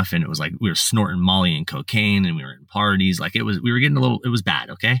and stuff. And it was like, we were snorting Molly and cocaine, and we were in parties. Like, we were getting it was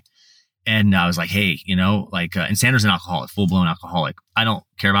bad. Okay. And I was like, hey, and Sandra's an alcoholic, full blown alcoholic. I don't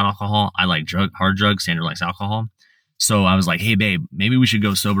care about alcohol. I like hard drugs. Sandra likes alcohol. So I was like, hey babe, maybe we should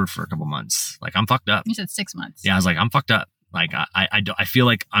go sober for a couple months. Like, I'm fucked up. You said 6 months. Yeah. I was like, I'm fucked up. Like, I feel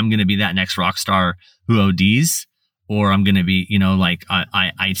like I'm going to be that next rock star who ODs, or I'm going to be,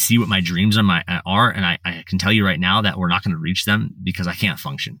 I see what my dreams are. And I can tell you right now that we're not going to reach them because I can't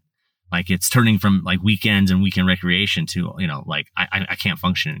function. Like, it's turning from like weekends and weekend recreation to, I can't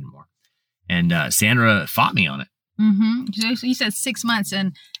function anymore. And Sandra fought me on it. Mm-hmm. So you said 6 months,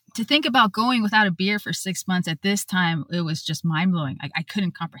 and to think about going without a beer for 6 months at this time, it was just mind blowing. I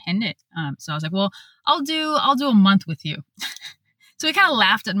couldn't comprehend it. So I was like, well, I'll do a month with you. So he kind of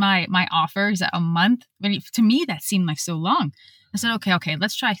laughed at my offer. He's like, a month? But to me, that seemed like so long. I said, okay,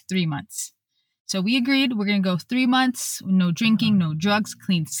 let's try 3 months. So we agreed we're going to go 3 months, no drinking, no drugs,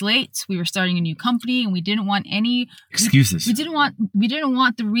 clean slate. We were starting a new company, and we didn't want any excuses. We didn't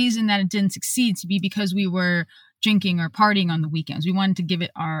want the reason that it didn't succeed to be because we were drinking or partying on the weekends. We wanted to give it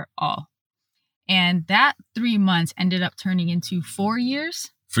our all. And that 3 months ended up turning into 4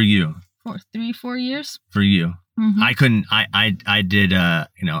 years. For you. 4 years. For you. Mm-hmm. I did,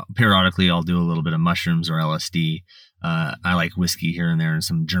 periodically I'll do a little bit of mushrooms or LSD. I like whiskey here and there and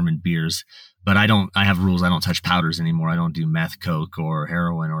some German beers, but I have rules. I don't touch powders anymore. I don't do meth, coke, or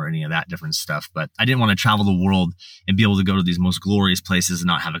heroin or any of that different stuff. But I didn't want to travel the world and be able to go to these most glorious places and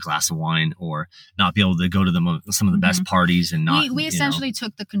not have a glass of wine, or not be able to go to some of the best parties and not. We essentially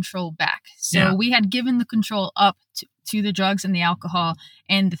took the control back. So we had given the control up to the drugs and the alcohol,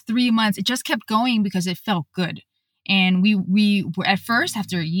 and the 3 months, it just kept going because it felt good. And we were at first,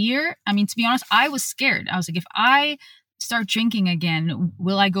 after a year, I mean, to be honest, I was scared. I was like, if I start drinking again,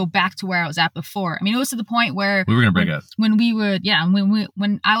 will I go back to where I was at before? I mean, it was to the point where we were going to break up.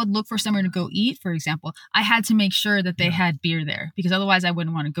 When I would look for somewhere to go eat, for example, I had to make sure that they had beer there, because otherwise I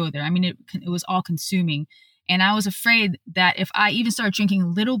wouldn't want to go there. I mean, it was all consuming. And I was afraid that if I even started drinking a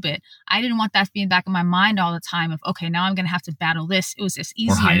little bit, I didn't want that to be in the back of my mind all the time of, okay, now I'm going to have to battle this. It was just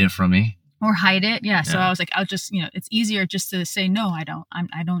easier. Or hide it from me. Or hide it. Yeah. So I was like, I'll just, it's easier just to say, no, I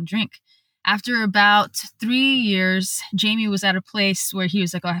don't drink. After about 3 years, Jamie was at a place where he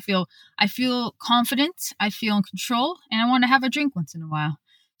was like, oh, I feel confident. I feel in control, and I want to have a drink once in a while.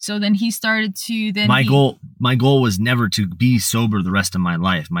 So then he started to my goal was never to be sober the rest of my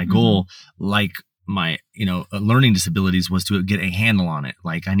life. My goal, like my, learning disabilities, was to get a handle on it.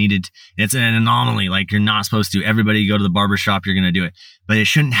 Like, it's an anomaly. Like, you're not supposed to. Everybody, you go to the barbershop, you're going to do it, but it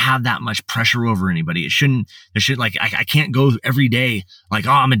shouldn't have that much pressure over anybody. I can't go every day like,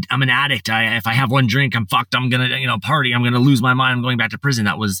 oh, I'm an addict. If I have one drink, I'm fucked. I'm going to, party. I'm going to lose my mind. I'm going back to prison.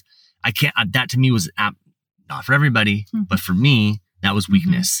 That to me was not for everybody, but for me, that was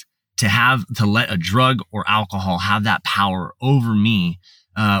weakness. To let a drug or alcohol have that power over me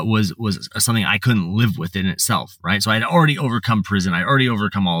was something I couldn't live with in itself, right? So I'd already overcome prison. I already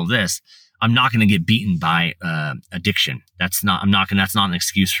overcome all of this. I'm not going to get beaten by addiction. That's not an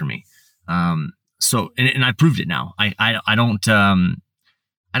excuse for me. So I proved it now. I don't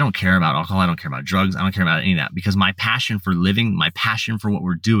care about alcohol. I don't care about drugs. I don't care about any of that, because my passion for living, my passion for what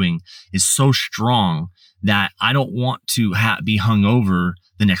we're doing is so strong that I don't want to be hungover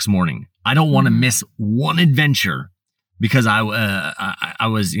the next morning. I don't want to miss one adventure because I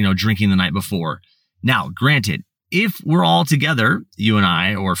was, drinking the night before. Now, granted, if we're all together, you and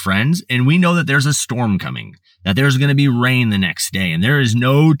I or friends, and we know that there's a storm coming, that there's going to be rain the next day, and there is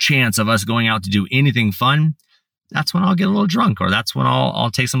no chance of us going out to do anything fun, that's when I'll get a little drunk, or that's when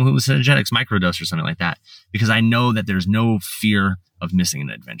I'll take some hallucinogenics, microdose or something like that, because I know that there's no fear of missing an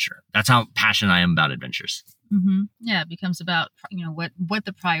adventure. That's how passionate I am about adventures. Mm-hmm. Yeah, it becomes about, what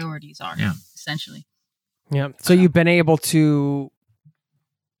the priorities are, essentially. Yeah. So you've been able to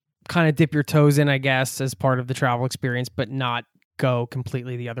kind of dip your toes in, I guess, as part of the travel experience, but not go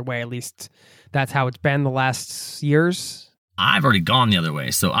completely the other way. At least that's how it's been the last years. I've already gone the other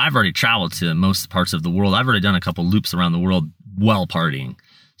way. So I've already traveled to most parts of the world. I've already done a couple loops around the world while partying.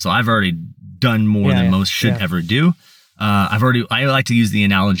 So I've already done more than most should ever do. I like to use the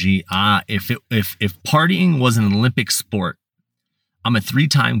analogy. If partying was an Olympic sport, I'm a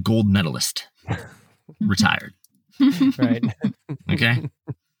 3-time gold medalist, retired. Right. Okay.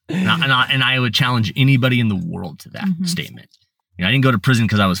 And I would challenge anybody in the world to that statement. I didn't go to prison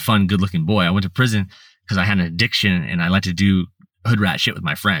because I was a fun, good looking boy. I went to prison because I had an addiction and I like to do hood rat shit with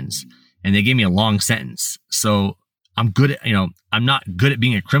my friends. And they gave me a long sentence. So I'm good at, I'm not good at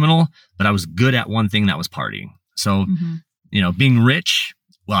being a criminal, but I was good at one thing, that was partying. So, being rich,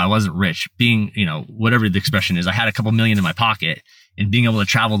 well, I wasn't rich. Being, whatever the expression is, I had a couple million in my pocket, and being able to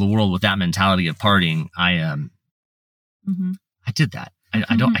travel the world with that mentality of partying, I did that.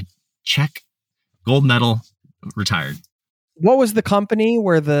 I check, gold medal, retired. What was the company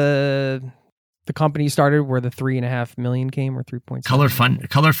where the company started, where the 3.5 million came, or 3.7?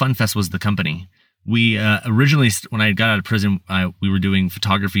 Color Fun Fest was the company. We originally, when I got out of prison, we were doing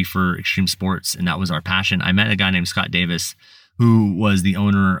photography for extreme sports, and that was our passion. I met a guy named Scott Davis, who was the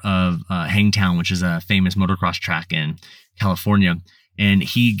owner of Hangtown, which is a famous motocross track in California. And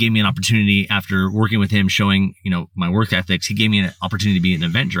he gave me an opportunity, after working with him, showing, my work ethics. He gave me an opportunity to be an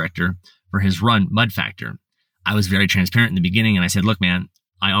event director for his run, Mud Factor. I was very transparent in the beginning, and I said, look, man,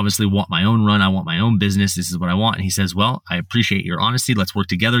 I obviously want my own run. I want my own business. This is what I want. And he says, well, I appreciate your honesty. Let's work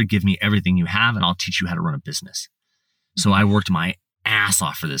together. Give me everything you have, and I'll teach you how to run a business. So I worked my ass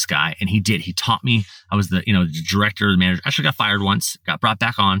off for this guy, and he did. He taught me. I was the director, the manager. Actually got fired once, got brought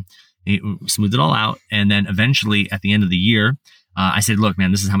back on. He smoothed it all out. And then eventually at the end of the year, I said, look,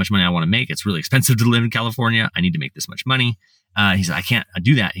 man, this is how much money I want to make. It's really expensive to live in California. I need to make this much money. He said, I can't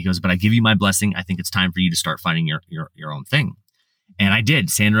do that. He goes, but I give you my blessing. I think it's time for you to start finding your own thing. And I did.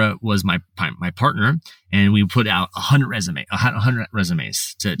 Sandra was my partner, and we put out 100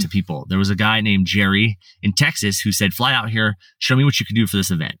 resumes to people. There was a guy named Jerry in Texas who said, fly out here, show me what you can do for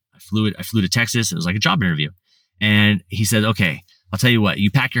this event. I flew to Texas. It was like a job interview. And he said, okay, I'll tell you what, you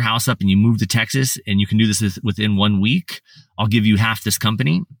pack your house up and you move to Texas, and you can do this within 1 week. I'll give you half this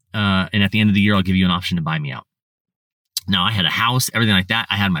company. And at the end of the year, I'll give you an option to buy me out. Now, I had a house, everything like that.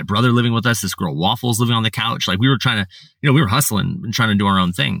 I had my brother living with us. This girl, Waffles, living on the couch. Like, we were trying to, we were hustling and trying to do our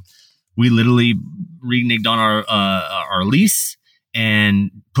own thing. We literally reneged on our lease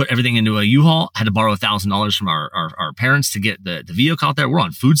and put everything into a U-Haul. Had to borrow $1,000 from our parents to get the vehicle out there. We're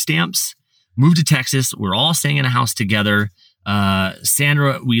on food stamps. Moved to Texas. We're all staying in a house together.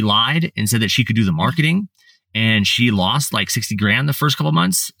 Sandra, we lied and said that she could do the marketing, and she lost like $60,000 the first couple of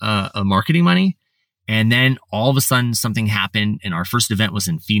months of marketing money. And then all of a sudden something happened, and our first event was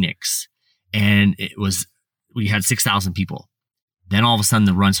in Phoenix, and we had 6,000 people. Then all of a sudden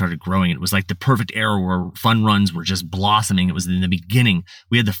the run started growing. It was like the perfect era where fun runs were just blossoming. It was in the beginning.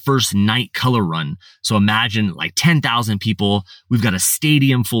 We had the first night color run. So imagine like 10,000 people. We've got a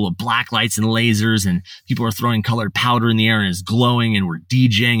stadium full of black lights and lasers, and people are throwing colored powder in the air, and it's glowing, and we're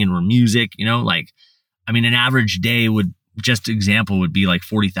DJing, and we're music, an average day would be like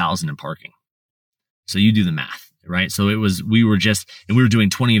 40,000 in parking. So you do the math, right? So we were doing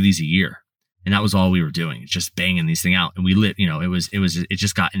 20 of these a year, and that was all we were doing, just banging these things out. And we lit, it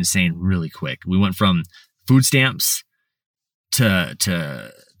just got insane really quick. We went from food stamps to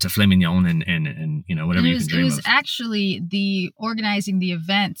filet mignon and whatever you can dream of. It was actually the organizing the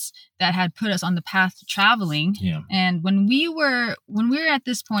events that had put us on the path to traveling. Yeah. And when we were at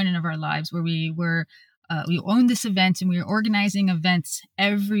this point in our lives where we owned this event and we were organizing events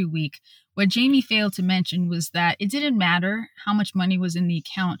every week, what Jamie failed to mention was that it didn't matter how much money was in the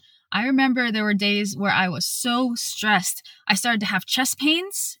account. I remember there were days where I was so stressed. I started to have chest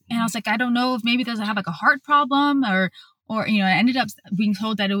pains, and I was like, I don't know if maybe I have like a heart problem or I ended up being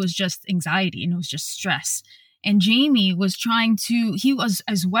told that it was just anxiety and it was just stress. And Jamie was he was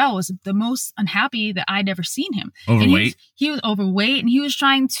the most unhappy that I'd ever seen him. Overweight. He was overweight, and he was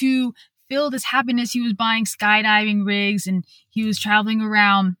trying to feel this happiness. He was buying skydiving rigs, and he was traveling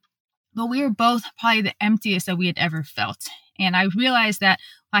around. But we were both probably the emptiest that we had ever felt. And I realized that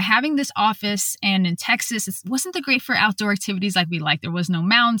by having this office, and in Texas, it wasn't that great for outdoor activities like we like. There was no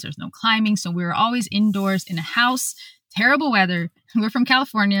mountains, there's no climbing. So we were always indoors in a house, terrible weather. We're from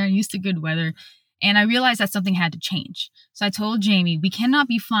California, used to good weather. And I realized that something had to change. So I told Jamie, we cannot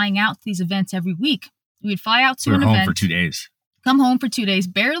be flying out to these events every week. We'd fly out to an event. Home for 2 days. Come home for 2 days,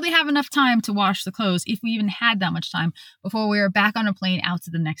 barely have enough time to wash the clothes, if we even had that much time, before we were back on a plane out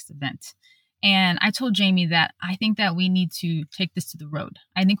to the next event. And I told Jamie that I think that we need to take this to the road.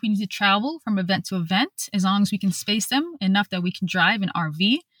 I think we need to travel from event to event as long as we can space them enough that we can drive an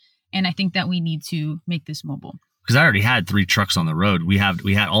RV. And I think that we need to make this mobile. Because I already had 3 trucks on the road. We had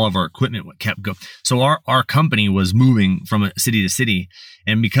all of our equipment kept go. So our company was moving from city to city,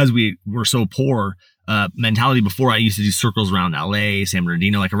 and because we were so poor, mentality before, I used to do circles around LA, San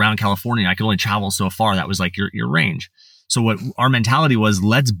Bernardino, like around California. I could only travel so far. That was like your range. So what our mentality was,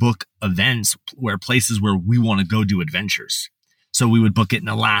 let's book events places where we want to go do adventures. So we would book it in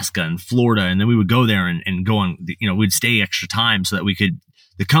Alaska and Florida, and then we would go there and go on, we'd stay extra time so that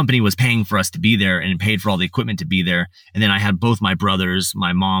the company was paying for us to be there and paid for all the equipment to be there. And then I had both my brothers,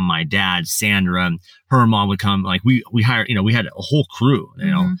 my mom, my dad, Sandra, her mom would come. Like we hired, we had a whole crew,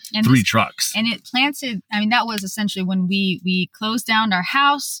 and 3 trucks. And it planted, that was essentially when we closed down our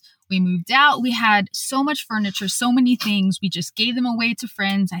house. We moved out. We had so much furniture, so many things. We just gave them away to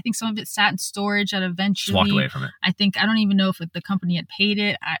friends. I think some of it sat in storage that eventually. Just walked away from it. I don't even know if the company had paid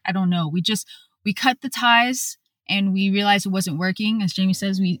it. I don't know. We cut the ties and we realized it wasn't working. As Jamie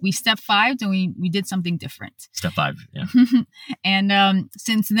says, we step 5'd and we did something different. Step 5, yeah. And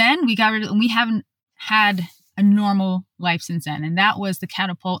since then, we got rid of, and we haven't had a normal life since then. And that was the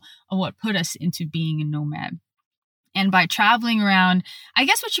catapult of what put us into being a nomad. And by traveling around, I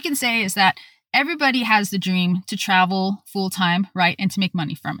guess what you can say is that everybody has the dream to travel full time, right? And to make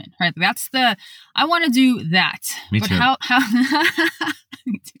money from it, right? I want to do that. Me too. How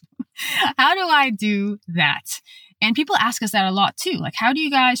how do I do that? And people ask us that a lot too. Like, how do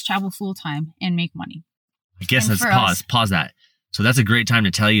you guys travel full time and make money? I guess let's pause that. So that's a great time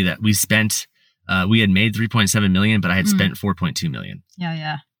to tell you that we spent, we had made 3.7 million, but I had spent 4.2 million.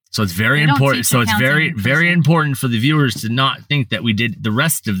 Yeah. So it's very important. So it's very important for the viewers to not think that we did the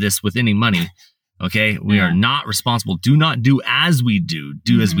rest of this with any money. Okay. We are not responsible. Do not do as we do.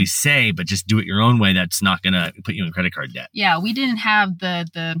 Do as we say, but just do it your own way. That's not going to put you in credit card debt. Yeah. We didn't have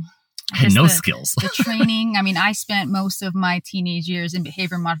the skills. The training. I mean, I spent most of my teenage years in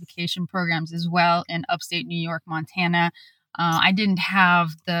behavior modification programs as well in upstate New York, Montana. I didn't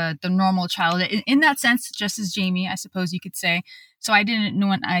have the normal childhood in that sense, just as Jamie, I suppose you could say. So I didn't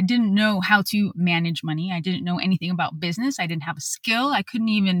know how to manage money. I didn't know anything about business. I didn't have a skill. I couldn't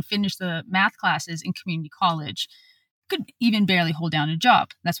even finish the math classes in community college. Could even barely hold down a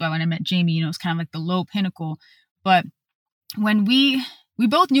job. That's why when I met Jamie, it's kind of like the low pinnacle. But when we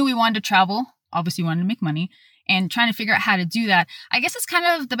both knew we wanted to travel, obviously wanted to make money, and trying to figure out how to do that. I guess it's kind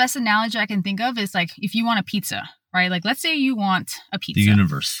of the best analogy I can think of is like if you want a pizza, right? Like let's say you want a pizza. The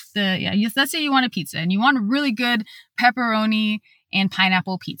universe. Let's say you want a pizza and you want a really good pepperoni and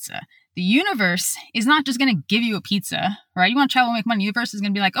pineapple pizza. The universe is not just going to give you a pizza, right? You want to travel and make money. The universe is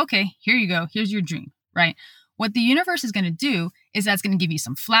going to be like, okay, here you go. Here's your dream, right? What the universe is going to do is that's going to give you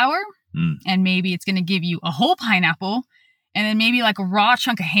some flour and maybe it's going to give you a whole pineapple and then maybe like a raw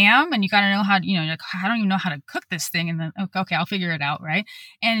chunk of ham, and you got to know how to, like, I don't even know how to cook this thing. And then, okay, I'll figure it out, right?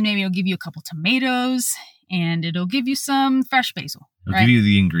 And maybe it'll give you a couple tomatoes, and it'll give you some fresh basil. It'll give you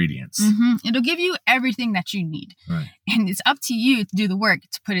the ingredients. It'll give you everything that you need. Right. And it's up to you to do the work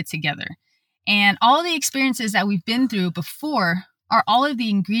to put it together. And all the experiences that we've been through before are all of the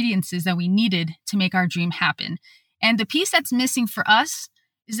ingredients that we needed to make our dream happen. And the piece that's missing for us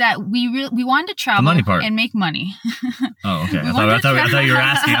is that we wanted to travel and make money. Oh, okay. I thought you were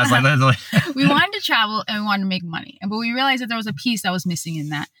asking. I was like, we wanted to travel and we wanted to make money. But we realized that there was a piece that was missing in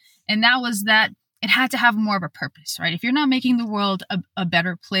that. And that was that it had to have more of a purpose, right? If you're not making the world a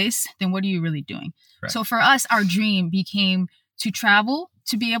better place, then what are you really doing? Right. So for us, our dream became to travel,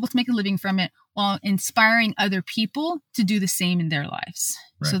 to be able to make a living from it while inspiring other people to do the same in their lives.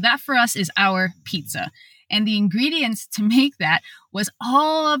 Right. So that for us is our pizza. And the ingredients to make that was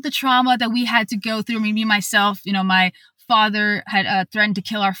all of the trauma that we had to go through. Me, myself, my father had threatened to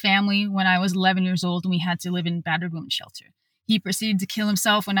kill our family when I was 11 years old, and we had to live in battered women's shelter. He proceeded to kill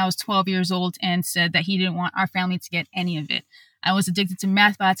himself when I was 12 years old and said that he didn't want our family to get any of it. I was addicted to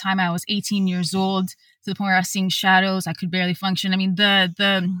meth by the time I was 18 years old, to the point where I was seeing shadows. I could barely function. I mean,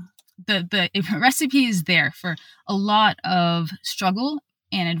 the recipe is there for a lot of struggle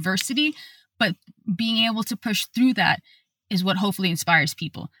and adversity, but being able to push through that is what hopefully inspires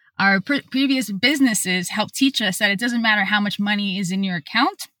people. our previous businesses help teach us that it doesn't matter how much money is in your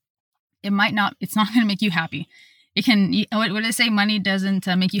account. It's not going to make you happy. It can, what did I say? Money doesn't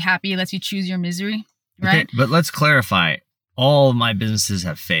make you happy. It lets you choose your misery, right? Okay, but let's clarify. All of my businesses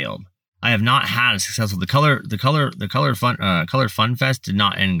have failed. I have not had a successful. The Color Fun Fest did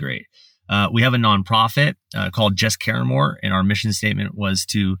not end great. We have a nonprofit called Just Care More, and our mission statement was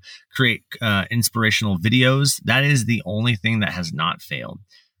to create inspirational videos. That is the only thing that has not failed.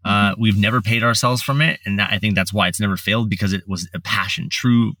 We've never paid ourselves from it, and I think that's why it's never failed, because it was a passion.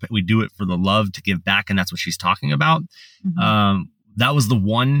 True, we do it for the love to give back, and that's what she's talking about. That was the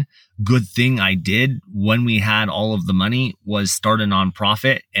one good thing I did when we had all of the money, was start a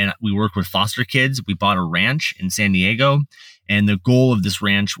nonprofit, and we worked with foster kids. We bought a ranch in San Diego, and the goal of this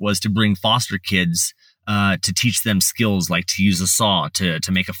ranch was to bring foster kids to teach them skills like to use a saw,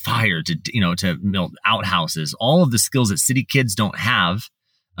 to make a fire, to build outhouses, all of the skills that city kids don't have.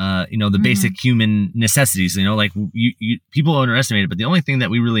 The basic human necessities, like people underestimate it, but the only thing that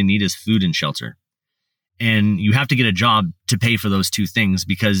we really need is food and shelter. And you have to get a job to pay for those two things,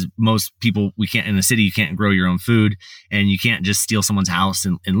 because most people, we can't, in the city, you can't grow your own food, and you can't just steal someone's house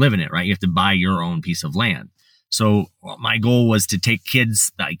and live in it, right? You have to buy your own piece of land. So my goal was to take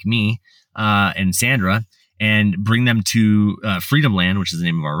kids like me and Sandra and bring them to Freedom Land, which is the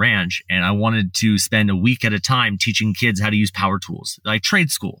name of our ranch. And I wanted to spend a week at a time teaching kids how to use power tools, like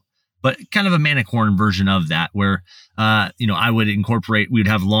trade school, but kind of a Manicorn version of that, where, I would incorporate, we would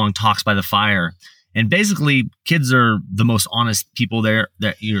have long talks by the fire. And basically, kids are the most honest people there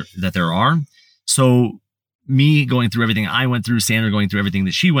that there are. So me going through everything I went through, Sandra going through everything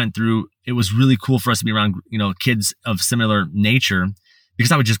that she went through, it was really cool for us to be around, kids of similar nature,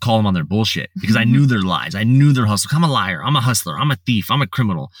 because I would just call them on their bullshit, because I knew their lies. I knew their hustle. I'm a liar. I'm a hustler. I'm a thief. I'm a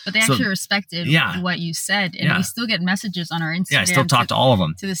criminal. But they actually respected what you said. And we still get messages on our Instagram. Yeah, I still talk to all of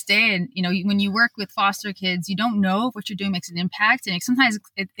them to this day. And, when you work with foster kids, you don't know if what you're doing makes an impact. And sometimes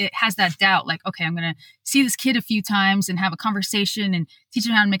it has that doubt, like, okay, I'm going to see this kid a few times and have a conversation and teach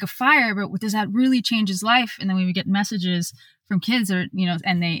him how to make a fire. But does that really change his life? And then when we get messages from kids, and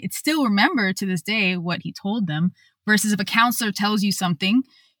it still remember to this day what he told them. Versus if a counselor tells you something,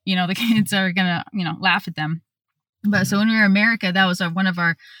 the kids are gonna, laugh at them. But so when we were in America, that was one of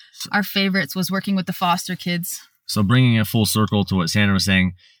our favorites, was working with the foster kids. So bringing it full circle to what Sandra was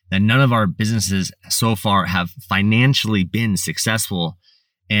saying, that none of our businesses so far have financially been successful.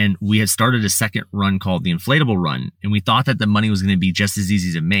 And we had started a second run called the Inflatable Run. And we thought that the money was going to be just as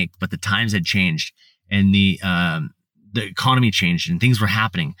easy to make, but the times had changed, and the economy changed and things were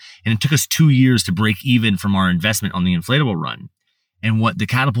happening. And it took us 2 years to break even from our investment on the Inflatable Run. And what the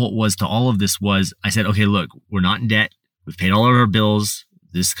catapult was to all of this was, I said, okay, look, we're not in debt. We've paid all of our bills.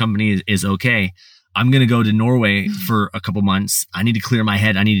 This company is okay. I'm going to go to Norway for a couple months. I need to clear my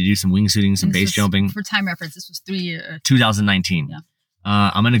head. I need to do some wingsuiting, some base jumping. For time reference, this was 3 years. 2019. Yeah.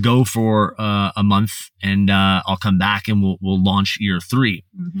 I'm going to go for a month, and I'll come back and we'll launch year 3.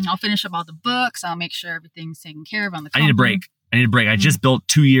 I'll finish up all the books. I'll make sure everything's taken care of on the company. I need a break. I just built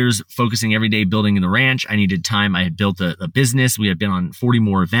 2 years focusing every day building in the ranch. I needed time. I had built a business. We had been on 40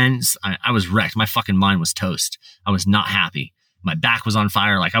 more events. I was wrecked. My fucking mind was toast. I was not happy. My back was on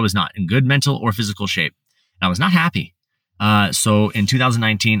fire. Like, I was not in good mental or physical shape. And I was not happy. So in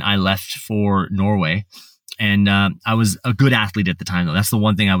 2019, I left for Norway. And I was a good athlete at the time, though. That's the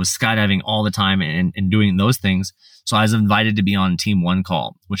one thing. I was skydiving all the time and doing those things. So I was invited to be on Team One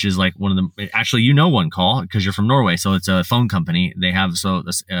Call, which is like one of the, actually, One Call because you're from Norway. So it's a phone company. They have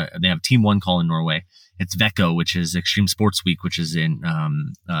Team One Call in Norway. It's VECO, which is Extreme Sports Week, which is in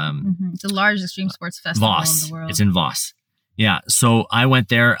it's the largest extreme sports festival Voss. in the world. It's in Voss. Yeah. So I went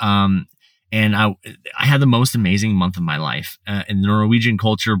there. And I had the most amazing month of my life. And the Norwegian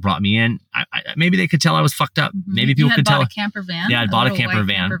culture brought me in. Maybe they could tell I was fucked up. Maybe people could tell. You had bought a camper van. Yeah, I bought a camper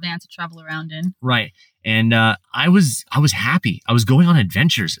van to travel around in. Right. And I was happy. I was going on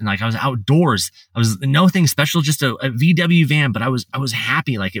adventures, and like I was outdoors. I was nothing special, just a VW van, but I was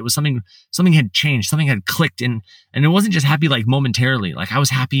happy. Like it was something had changed, something had clicked, and it wasn't just happy like momentarily. Like I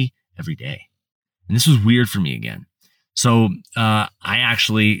was happy every day. And this was weird for me again. So I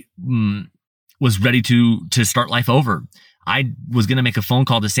actually was ready to start life over. I was going to make a phone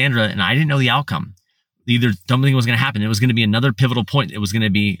call to Sandra, and I didn't know the outcome. Either something was going to happen. It was going to be another pivotal point. It was going to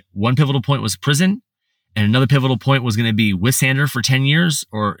be one pivotal point was prison, and another pivotal point was going to be with Sandra for 10 years,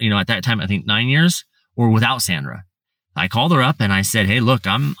 or, at that time, I think 9 years, or without Sandra. I called her up and I said, hey, look,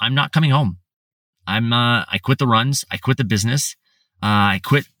 I'm not coming home. I quit the runs. I quit the business. I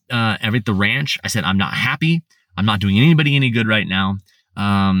quit the ranch. I said, I'm not happy. I'm not doing anybody any good right now.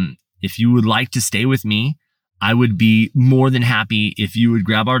 If you would like to stay with me, I would be more than happy if you would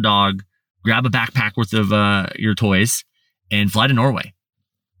grab our dog, grab a backpack worth of your toys, and fly to Norway.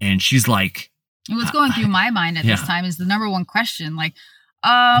 And she's like, and what's going through my mind at this time is the number one question, like,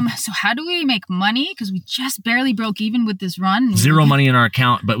 so how do we make money? Because we just barely broke even with this run. Zero money in our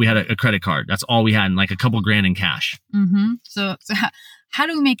account, but we had a credit card. That's all we had, and like a couple grand in cash. Mm-hmm. So how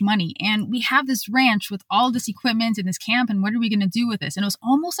do we make money? And we have this ranch with all this equipment in this camp, and what are we going to do with this? And it was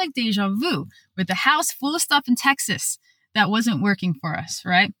almost like deja vu with the house full of stuff in Texas that wasn't working for us,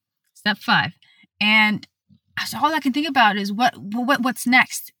 right? Step 5. And so all I can think about is what's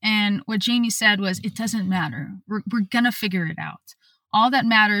next. And what Jamie said was, it doesn't matter. We're going to figure it out. All that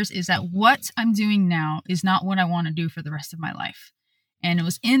matters is that what I'm doing now is not what I want to do for the rest of my life. And it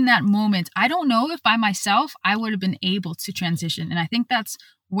was in that moment, I don't know if by myself, I would have been able to transition. And I think that's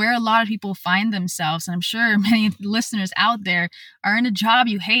where a lot of people find themselves. And I'm sure many listeners out there are in a job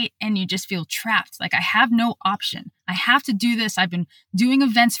you hate and you just feel trapped. Like, I have no option. I have to do this. I've been doing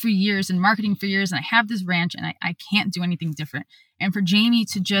events for years and marketing for years, and I have this ranch, and I can't do anything different. And for Jamie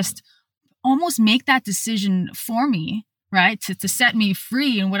to just almost make that decision for me, right? To set me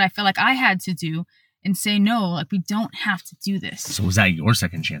free in what I felt like I had to do, and say, no, like, we don't have to do this. So was that your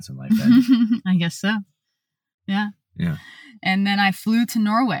second chance in life then? I guess so. Yeah. Yeah. And then I flew to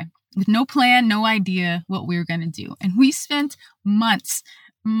Norway with no plan, no idea what we were going to do. And we spent months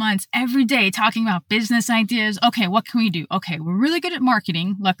every day talking about business ideas. Okay, what can we do? Okay, we're really good at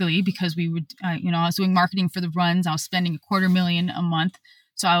marketing, luckily, because we would, I was doing marketing for the runs. I was spending $250,000 a month.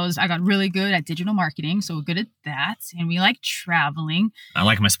 So I got really good at digital marketing. So we're good at that. And we like traveling. I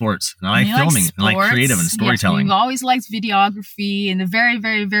like my sports. And I like filming. And I like creative and storytelling. Yes, we've always liked videography. In the very,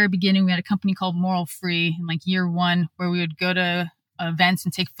 very, very beginning, we had a company called Moral Free in like year 1, where we would go to events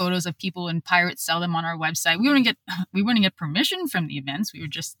and take photos of people and pirate sell them on our website. We wouldn't get permission from the events. We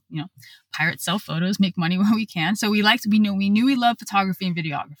would just, pirate sell photos, make money where we can. So we knew we loved photography and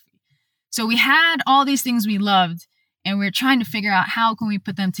videography. So we had all these things we loved. And we're trying to figure out how can we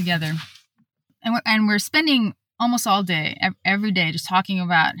put them together. And we're spending almost all day, every day, just talking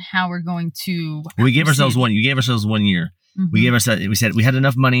about how we're going to. We gave ourselves you gave ourselves 1 year. Mm-hmm. We said we had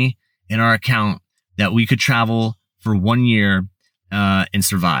enough money in our account that we could travel for 1 year and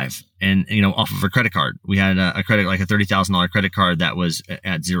survive. And, off of a credit card, we had a credit, like a $30,000 credit card that was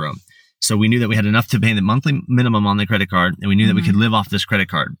at zero. So we knew that we had enough to pay the monthly minimum on the credit card. And we knew that we could live off this credit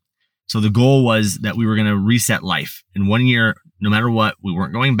card. So the goal was that we were going to reset life in 1 year. No matter what, we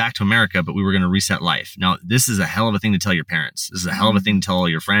weren't going back to America, but we were going to reset life. Now, this is a hell of a thing to tell your parents. This is a hell of a thing to tell all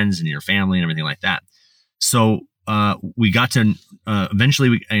your friends and your family and everything like that. So we got to eventually,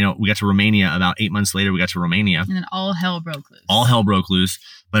 we got to Romania. About 8 months later, we got to Romania, and then all hell broke loose.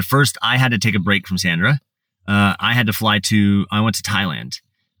 But first, I had to take a break from Sandra. I went to Thailand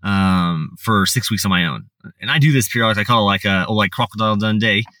for 6 weeks on my own, and I do this periodically. I call it like Crocodile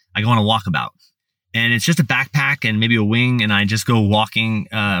Dundee. I go on a walkabout, and it's just a backpack and maybe a wing, and I just go walking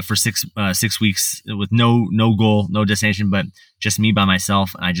for 6 weeks with no goal, no destination, but just me by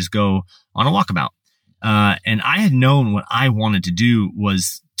myself. And I just go on a walkabout. And I had known what I wanted to do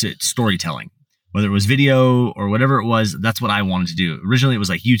was storytelling, whether it was video or whatever it was. That's what I wanted to do. Originally, it was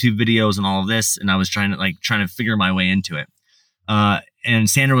like YouTube videos and all of this, and I was trying to figure my way into it. And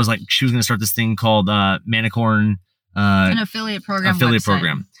Sandra was like, she was going to start this thing called Manicorn, an affiliate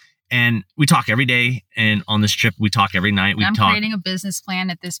program. And we talk every day. And on this trip, we talk every night. I'm creating a business plan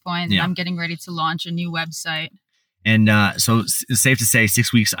at this point, and I'm getting ready to launch a new website. And so it's safe to say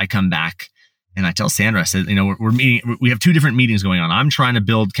 6 weeks, I come back and I tell Sandra, I said, we're meeting. We have 2 different meetings going on. I'm trying to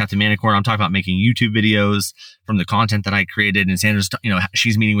build Captain Manicorn. I'm talking about making YouTube videos from the content that I created. And Sandra's,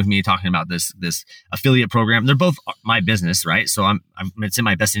 she's meeting with me talking about this affiliate program. They're both my business, right? So it's in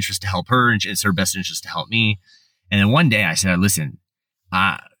my best interest to help her, and it's her best interest to help me. And then one day I said, listen,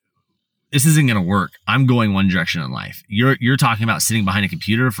 this isn't going to work. I'm going one direction in life. You're talking about sitting behind a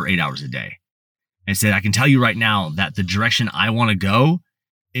computer for 8 hours a day. And said, I can tell you right now that the direction I want to go,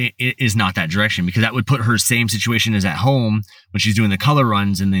 it is not that direction, because that would put her same situation as at home when she's doing the color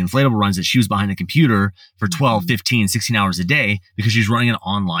runs and the inflatable runs, that she was behind a computer for 12, 15, 16 hours a day because she's running an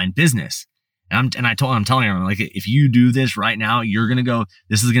online business. I'm telling her, I'm like, if you do this right now,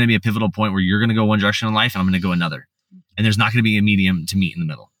 this is going to be a pivotal point where you're going to go one direction in life and I'm going to go another. And there's not going to be a medium to meet in the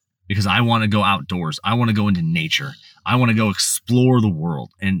middle, because I want to go outdoors. I want to go into nature. I want to go explore the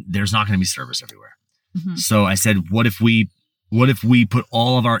world, and there's not going to be service everywhere. Mm-hmm. So I said, what if we put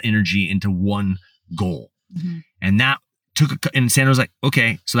all of our energy into one goal? Mm-hmm. And that and Sandra was like,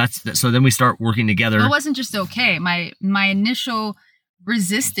 okay. So so then we start working together. It wasn't just okay. My initial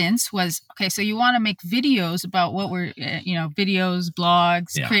resistance was, okay, so you want to make videos about what we're, videos,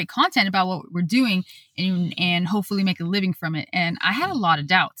 blogs, create content about what we're doing and hopefully make a living from it. And I had a lot of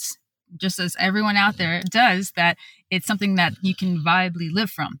doubts, just as everyone out there does, that it's something that you can viably live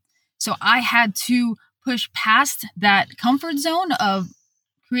from. So I had to push past that comfort zone of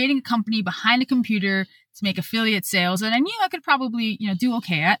creating a company behind a computer to make affiliate sales that I knew I could probably, do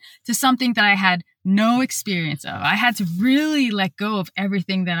okay at, to something that I had no experience of. I had to really let go of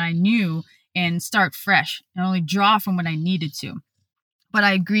everything that I knew and start fresh and only draw from what I needed to. But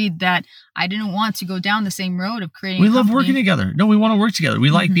I agreed that I didn't want to go down the same road of creating. We love working together. No, we want to work together.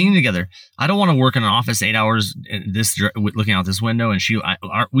 We like being together. I don't want to work in an office 8 hours looking out this window. And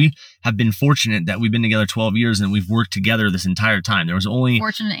we have been fortunate that we've been together 12 years and we've worked together this entire time. There was only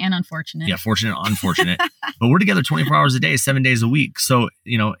fortunate and unfortunate. Yeah, fortunate, unfortunate. But we're together 24 hours a day, 7 days a week. So,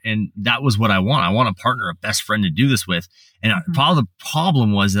 and that was what I want. I want a partner, a best friend to do this with. And the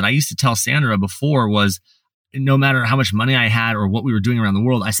problem was that I used to tell Sandra before was, no matter how much money I had or what we were doing around the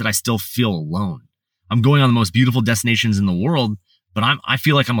world, I said, I still feel alone. I'm going on the most beautiful destinations in the world, but I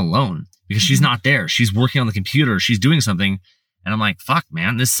feel like I'm alone because she's not there. She's working on the computer. She's doing something. And I'm like, fuck,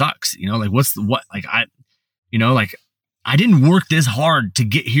 man, this sucks. I didn't work this hard to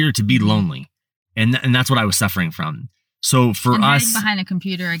get here to be lonely. And that's what I was suffering from. So for us, hiding behind a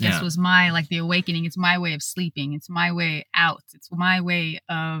computer, I guess, was my, the awakening. It's my way of sleeping. It's my way out. It's my way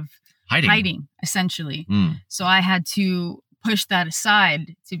of hiding essentially. So I had to push that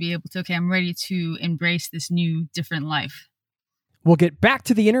aside to be able to, okay, I'm ready to embrace this new, different life. We'll get back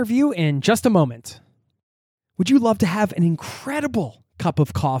to the interview in just a moment. Would you love to have an incredible cup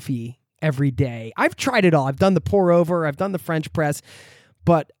of coffee every day? I've tried it all. I've done the pour over, I've done the French press,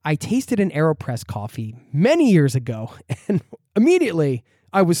 but I tasted an AeroPress coffee many years ago and immediately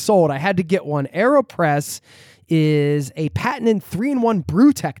I was sold. I had to get one. AeroPress is a patented 3-in-1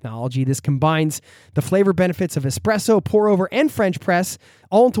 brew technology. This combines the flavor benefits of espresso, pour over, and French press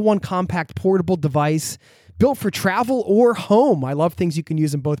all into one compact portable device built for travel or home. I love things you can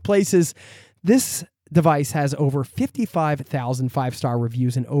use in both places. This device has over 55,000 five-star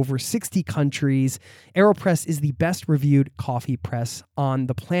reviews in over 60 countries. AeroPress is the best reviewed coffee press on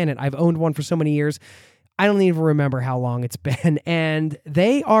the planet. I've owned one for so many years. I don't even remember how long it's been. And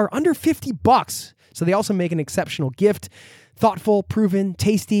they are under $50. So they also make an exceptional gift. Thoughtful, proven,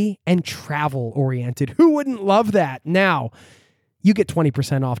 tasty, and travel-oriented. Who wouldn't love that? Now, you get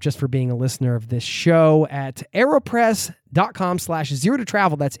 20% off just for being a listener of this show at aeropress.com/zero to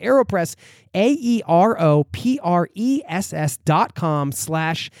travel. That's AeroPress,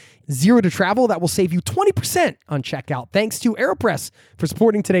 AeroPress.com/zero to travel. That will save you 20% on checkout. Thanks to AeroPress for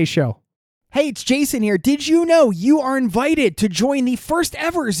supporting today's show. Hey, it's Jason here. Did you know you are invited to join the first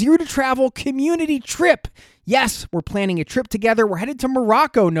ever Zero to Travel community trip? Yes, we're planning a trip together. We're headed to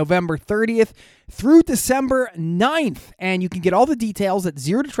Morocco November 30th through December 9th. And you can get all the details at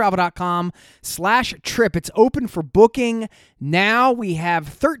zerototravel.com/trip. It's open for booking now. We have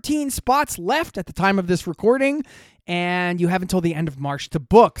 13 spots left at the time of this recording, and you have until the end of March to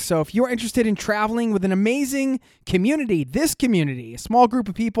book. So if you're interested in traveling with an amazing community, this community, a small group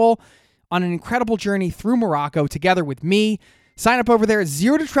of people on an incredible journey through Morocco together with me, sign up over there at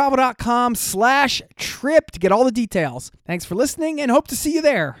zerototravel.com/trip to get all the details. Thanks for listening and hope to see you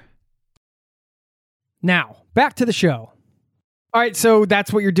there. Now, back to the show. All right, so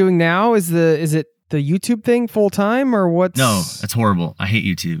that's what you're doing now? Is it the YouTube thing full time or what's... No, that's horrible. I hate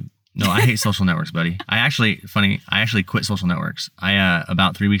YouTube. No, I hate social networks, buddy. I actually quit social networks.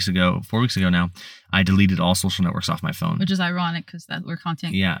 About 4 weeks ago now, I deleted all social networks off my phone. Which is ironic because we're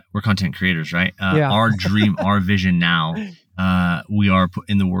content. Yeah, we're content creators, right? Our dream, our vision now, we are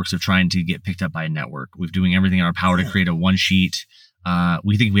in the works of trying to get picked up by a network. We're doing everything in our power to create a one sheet.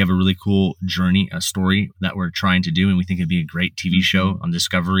 We think we have a really cool journey, a story that we're trying to do, and we think it'd be a great TV show on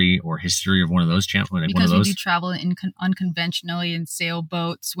Discovery or History or one of those channels. Because we do travel unconventionally in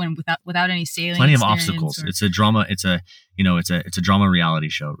sailboats without any sailing. Plenty of obstacles. It's a drama. It's a drama reality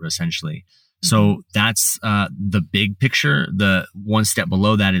show essentially. So that's the big picture. The one step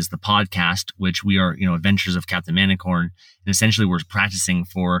below that is the podcast, which we are, Adventures of Captain Manicorn. And essentially we're practicing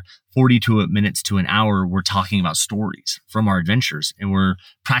for 42 minutes to an hour. We're talking about stories from our adventures, and we're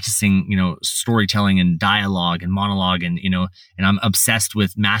practicing, storytelling and dialogue and monologue. And I'm obsessed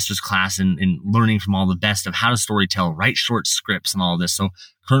with master's class and learning from all the best of how to storytell, write short scripts and all this. So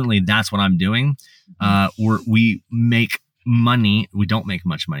currently that's what I'm doing. We make money. We don't make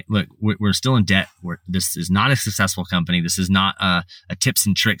much money. Look, we're still in debt. This is not a successful company. This is not a tips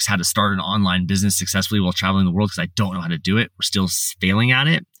and tricks how to start an online business successfully while traveling the world, because I don't know how to do it. We're still failing at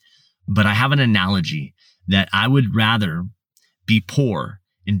it. But I have an analogy that I would rather be poor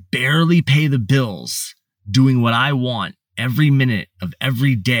and barely pay the bills doing what I want every minute of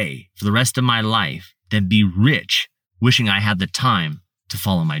every day for the rest of my life than be rich wishing I had the time to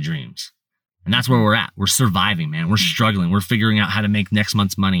follow my dreams. And that's where we're at. We're surviving, man. We're struggling. We're figuring out how to make next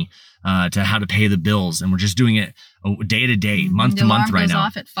month's money, to how to pay the bills. And we're just doing it day to day, month to month right now. The alarm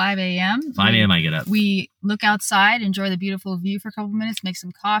goes off at 5 a.m. 5 a.m. I get up. We look outside, enjoy the beautiful view for a couple of minutes, make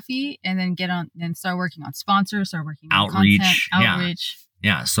some coffee, and then start working on sponsors, start working on outreach. Outreach.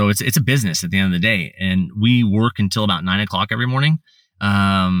 Yeah. So it's a business at the end of the day. And we work until about 9 o'clock every morning.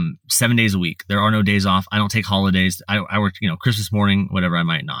 7 days a week. There are no days off. I don't take holidays. I work, Christmas morning, whatever. I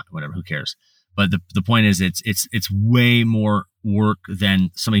might not, whatever, who cares? But the point is it's way more work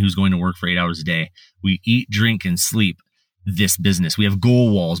than somebody who's going to work for 8 hours a day. We eat, drink, and sleep this business. We have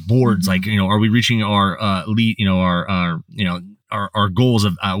goal walls, boards, like, are we reaching our, our goals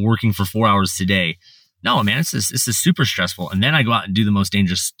of working for 4 hours today? No, man, it's super stressful. And then I go out and do the most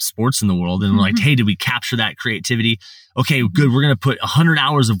dangerous sports in the world. And we're like, hey, did we capture that creativity? Okay, good. We're going to put 100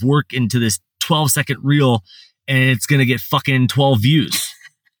 hours of work into this 12-second reel and it's going to get fucking 12 views.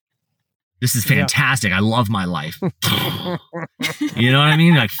 This is fantastic. Yeah. I love my life. You know what I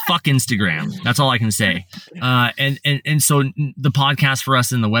mean? Like, fuck Instagram. That's all I can say. And so the podcast for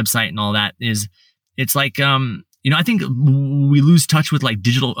us and the website and all that it's like, I think we lose touch with like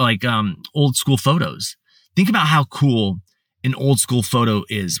digital, like old school photos. Think about how cool an old school photo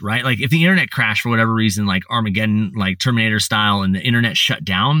is, right? Like if the internet crashed for whatever reason, like Armageddon, like Terminator style, and the internet shut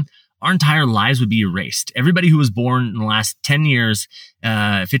down, our entire lives would be erased. Everybody who was born in the last 10 years,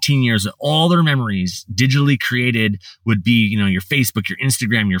 15 years, all their memories digitally created would be, your Facebook, your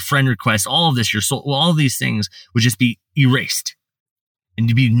Instagram, your friend requests, all of this, all of these things would just be erased and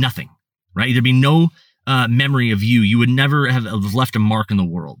to be nothing, right? There'd be no memory of you. You would never have left a mark in the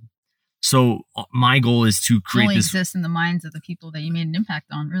world. So my goal is to create only this. Exists in the minds of the people that you made an impact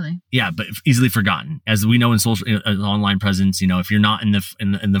on, really. Yeah, but easily forgotten. As we know in social, online presence, if you're not in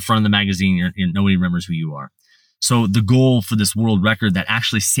the front of the magazine, nobody remembers who you are. So the goal for this world record that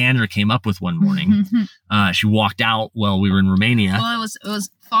actually Sandra came up with one morning, she walked out while we were in Romania. Well, it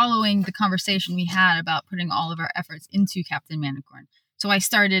was following the conversation we had about putting all of our efforts into Captain Manicorn. So I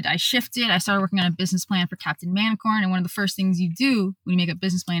started working on a business plan for Captain Manicorn. And one of the first things you do when you make a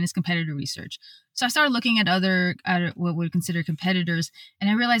business plan is competitor research. So I started looking at what we would consider competitors. And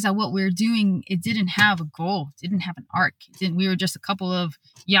I realized that what we were doing, it didn't have a goal, it didn't have an arc. We were just a couple of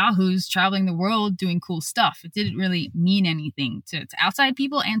yahoos traveling the world doing cool stuff. It didn't really mean anything to outside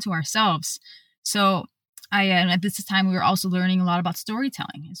people and to ourselves. So at this time, we were also learning a lot about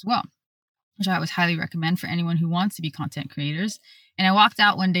storytelling as well, which I would highly recommend for anyone who wants to be content creators. And I walked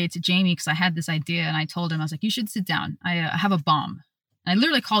out one day to Jamie because I had this idea and I told him, I was like, you should sit down. I have a bomb. And I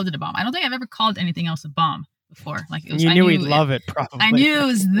literally called it a bomb. I don't think I've ever called anything else a bomb before. Like it was, you knew we'd love it, probably. I knew it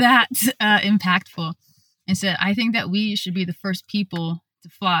was that impactful. And said, I think that we should be the first people to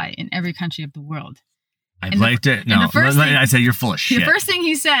fly in every country of the world. I'd like to. No, I said you're full of shit. The first thing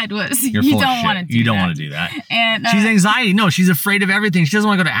he said was, you don't want to do that. You don't want to do that. And she's anxiety. No, she's afraid of everything. She doesn't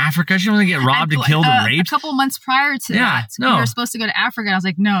want to go to Africa. She doesn't want to get robbed and killed and raped. A couple months prior to that, we were supposed to go to Africa. And I was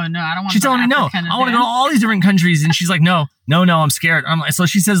like, no, I don't want to go to Africa. She's telling me no. I want to go to all these different countries. And she's like, no, I'm scared. I'm like, so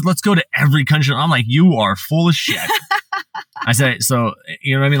she says, let's go to every country. I'm like, you are full of shit. I said, so,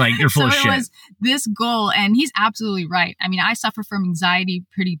 you know what I mean? Like, you're full of shit. So it was this goal, and he's absolutely right. I mean, I suffer from anxiety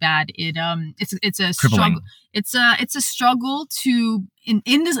pretty bad. It's a crippling. Struggle. It's a struggle to,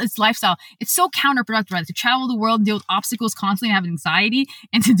 in this lifestyle, it's so counterproductive, right? To travel the world, deal with obstacles constantly, and have anxiety,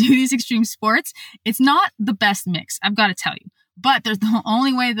 and to do these extreme sports. It's not the best mix, I've got to tell you. But there's the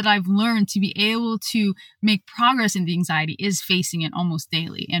only way that I've learned to be able to make progress in the anxiety is facing it almost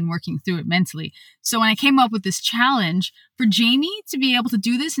daily and working through it mentally. So when I came up with this challenge for Jamie to be able to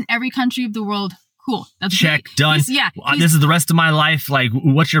do this in every country of the world, cool. That's check. great. Done. This is the rest of my life. Like,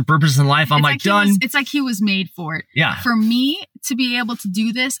 what's your purpose in life? I'm like done. It's like he was made for it. Yeah. For me to be able to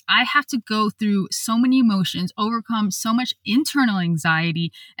do this, I have to go through so many emotions, overcome so much internal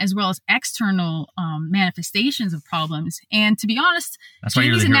anxiety, as well as external manifestations of problems. And to be honest,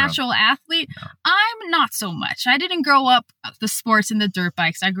 Jamie's a natural athlete. No. I'm not so much. I didn't grow up the sports and the dirt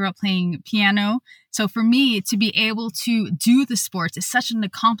bikes. I grew up playing piano. So for me to be able to do the sports is such an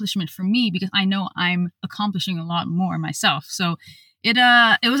accomplishment for me because I know I'm accomplishing a lot more myself. So it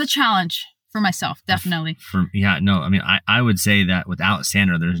was a challenge for myself, definitely. I mean, I would say that without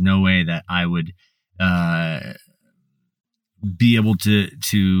Sandra, there's no way that I would be able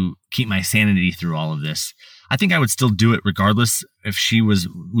to keep my sanity through all of this. I think I would still do it regardless if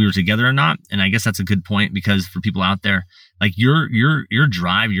we were together or not. And I guess that's a good point because for people out there, like your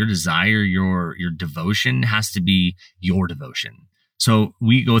drive, your desire, your devotion has to be your devotion. So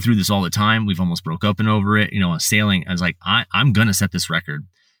we go through this all the time. We've almost broke up and over it. Sailing, I was like, I'm going to set this record.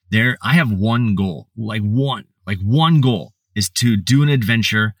 I have one goal, one goal is to do an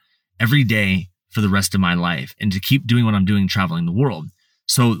adventure every day for the rest of my life and to keep doing what I'm doing, traveling the world.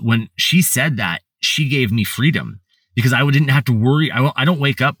 So when she said that, she gave me freedom because I didn't have to worry. I don't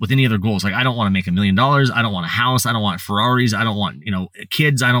wake up with any other goals. Like, I don't want to make $1 million. I don't want a house. I don't want Ferraris. I don't want,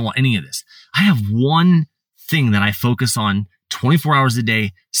 kids. I don't want any of this. I have one thing that I focus on 24 hours a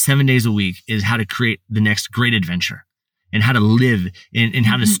day, 7 days a week, is how to create the next great adventure and how to live and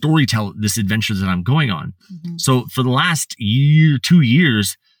how to storytell this adventure that I'm going on. So for the last 2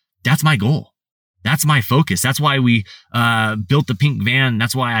 years, that's my goal. That's my focus. That's why we built the pink van.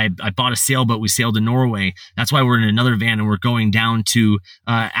 That's why I bought a sailboat. We sailed to Norway. That's why we're in another van and we're going down to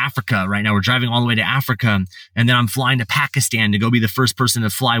Africa right now. We're driving all the way to Africa. And then I'm flying to Pakistan to go be the first person to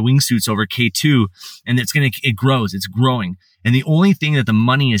fly wingsuits over K2. And it grows. It's growing. And the only thing that the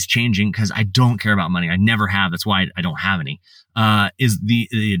money is changing, because I don't care about money. I never have. That's why I don't have any, is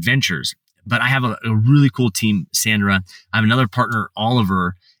the adventures. But I have a really cool team, Sandra. I have another partner,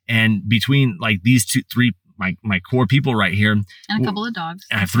 Oliver. And between like these three, my core people right here, and a couple of dogs.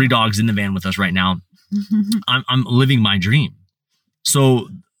 I have 3 dogs in the van with us right now. I'm living my dream. So,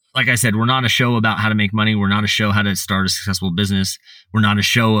 like I said, we're not a show about how to make money. We're not a show how to start a successful business. We're not a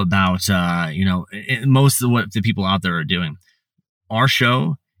show about most of what the people out there are doing. Our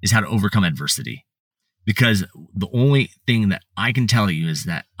show is how to overcome adversity, because the only thing that I can tell you is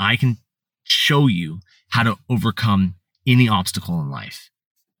that I can show you how to overcome any obstacle in life.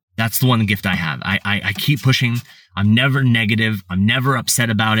 That's the one gift I have. I keep pushing. I'm never negative. I'm never upset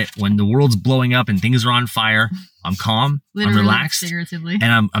about it. When the world's blowing up and things are on fire, I'm calm. Literally, I'm relaxed. Figuratively.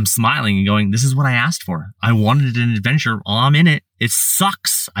 And I'm smiling and going, this is what I asked for. I wanted an adventure. Well, I'm in it. It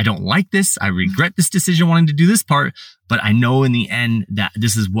sucks. I don't like this. I regret this decision wanting to do this part. But I know in the end that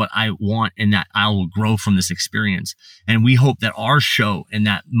this is what I want and that I will grow from this experience. And we hope that our show and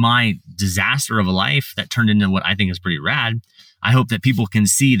that my disaster of a life that turned into what I think is pretty rad, I hope that people can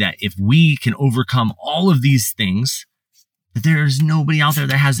see that if we can overcome all of these things, that there's nobody out there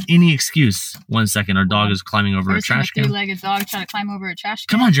that has any excuse. 1 second, our dog is climbing over a trash can. A 3-legged dog trying to climb over a trash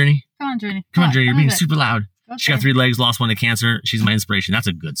can. Come on, Journey. Come on, Journey. Come on, Journey. You're being super loud. Okay. She got 3 legs, lost one to cancer. She's my inspiration. That's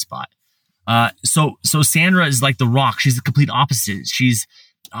a good spot. So Sandra is like the rock. She's the complete opposite.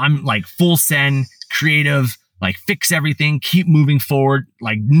 I'm like full send, creative, like fix everything, keep moving forward,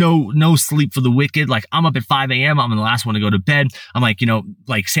 like no sleep for the wicked. Like I'm up at 5 a.m. I'm the last one to go to bed. I'm like,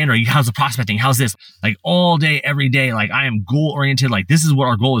 like Sandra, how's the prospecting? How's this? Like all day, every day, like I am goal oriented. Like this is what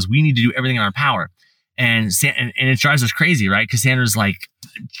our goal is. We need to do everything in our power. And it drives us crazy, right? Because Sandra's like,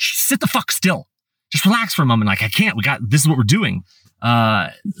 sit the fuck still. Just relax for a moment. Like this is what we're doing.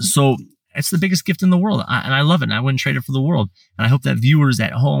 So it's the biggest gift in the world. And I love it. And I wouldn't trade it for the world. And I hope that viewers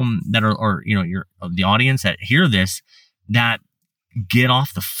at home that are the audience that hear this, that get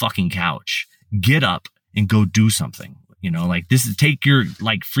off the fucking couch, get up and go do something. Like this is take your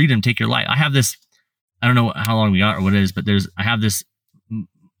like freedom, take your life. I have this, I don't know how long we got or what it is, but I have this,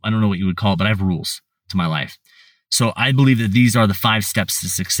 I don't know what you would call it, but I have rules to my life. So I believe that these are the 5 steps to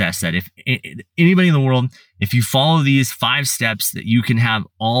success, that if anybody in the world, if you follow these 5 steps, that you can have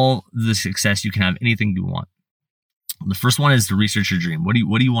all the success, you can have anything you want. The first one is to research your dream. What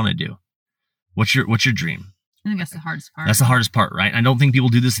do you want to do? What's your dream? I think that's the hardest part. That's the hardest part, right? I don't think people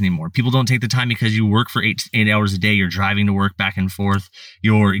do this anymore. People don't take the time because you work for 8 hours a day. You're driving to work back and forth.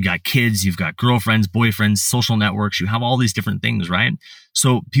 You got kids, you've got girlfriends, boyfriends, social networks. You have all these different things, right?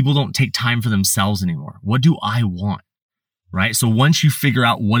 So people don't take time for themselves anymore. What do I want, right? So once you figure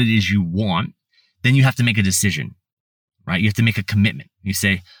out what it is you want, then you have to make a decision, right? You have to make a commitment. You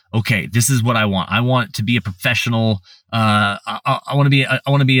say, okay, this is what I want. I want to be a professional. I want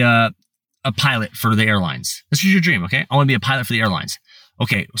to be a pilot for the airlines. This is your dream, okay? I want to be a pilot for the airlines.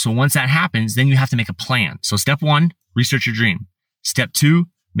 Okay, so once that happens, then you have to make a plan. So step 1, research your dream. Step 2,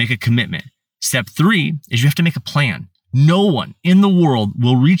 make a commitment. Step 3 is you have to make a plan. No one in the world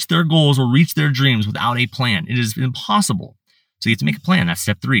will reach their goals or reach their dreams without a plan. It is impossible. So you have to make a plan. That's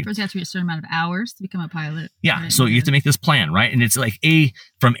step 3. First, you have to be a certain amount of hours to become a pilot. Yeah. Right? So you have to make this plan, right? And it's like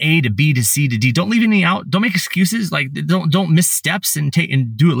from A to B to C to D. Don't leave any out. Don't make excuses. Like don't miss steps and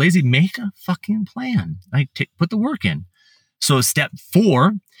do it lazy. Make a fucking plan. Like put the work in. So step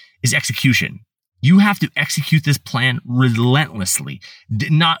 4 is execution. You have to execute this plan relentlessly. I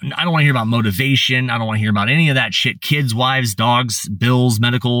don't want to hear about motivation. I don't want to hear about any of that shit. Kids, wives, dogs, bills,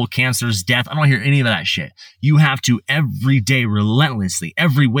 medical, cancers, death. I don't want to hear any of that shit. You have to every day, relentlessly,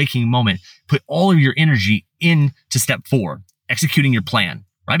 every waking moment, put all of your energy into step 4, executing your plan,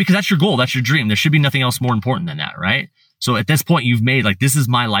 right? Because that's your goal. That's your dream. There should be nothing else more important than that, right? So at this point, you've made like, this is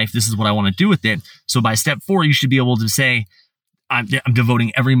my life. This is what I want to do with it. So by step 4, you should be able to say, I'm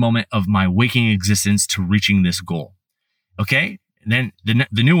devoting every moment of my waking existence to reaching this goal. Okay. And then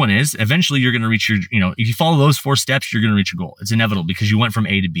the new one is eventually you're going to reach your, if you follow those 4 steps, you're going to reach your goal. It's inevitable because you went from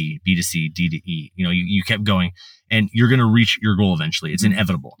A to B, B to C, D to E. You kept going and you're going to reach your goal eventually. It's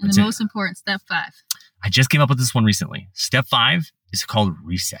inevitable. And the most important, step 5. I just came up with this one recently. Step 5 is called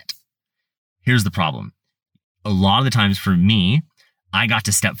reset. Here's the problem. A lot of the times for me, I got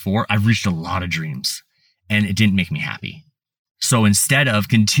to step 4. I've reached a lot of dreams and it didn't make me happy. So instead of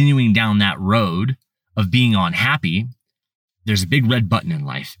continuing down that road of being unhappy, there's a big red button in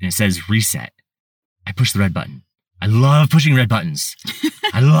life and it says reset. I push the red button. I love pushing red buttons.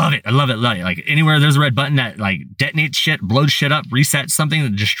 I love it. I love it. Like anywhere there's a red button that like detonates shit, blows shit up, resets something,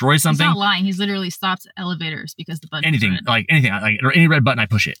 that destroys something. He's not lying. He's literally stops elevators because the button. Anything, or any red button, I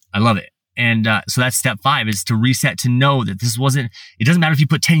push it. I love it. And so that's step 5 is to reset, to know that it doesn't matter if you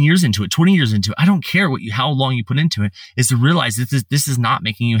put 10 years into it, 20 years into it. I don't care how long you put into it, is to realize that this is not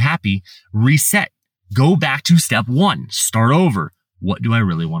making you happy. Reset. Go back to step 1. Start over. What do I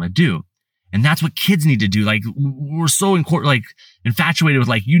really want to do? And that's what kids need to do. Like we're so infatuated with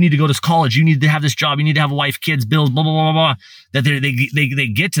like, you need to go to college. You need to have this job. You need to have a wife, kids, bills, blah, blah, blah, blah, that they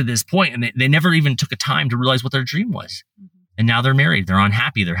get to this point and they never even took a time to realize what their dream was. And now they're married. They're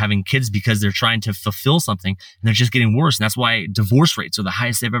unhappy. They're having kids because they're trying to fulfill something and they're just getting worse. And that's why divorce rates are the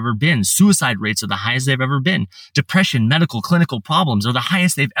highest they've ever been. Suicide rates are the highest they've ever been. Depression, medical, clinical problems are the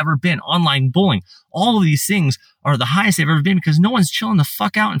highest they've ever been. Online bullying. All of these things are the highest they've ever been because no one's chilling the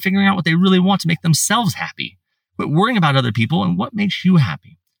fuck out and figuring out what they really want to make themselves happy. Quit worrying about other people and what makes you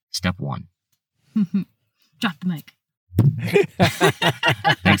happy. Step 1. Drop the mic.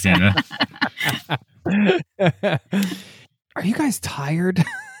 Thanks, Sandra. Are you guys tired?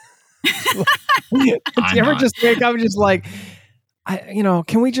 Do you ever just wake up and just like,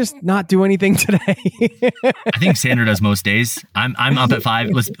 can we just not do anything today? I think Sandra does most days. I'm up at 5.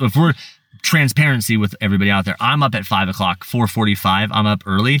 If we're transparency with everybody out there, I'm up at 5 o'clock, 4:45. I'm up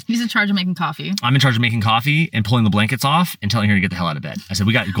early. He's in charge of making coffee. I'm in charge of making coffee and pulling the blankets off and telling her to get the hell out of bed. I said,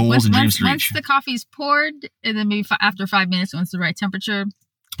 we got goals and dreams to reach. Once the coffee's poured, and then maybe after 5 minutes, when it's the right temperature,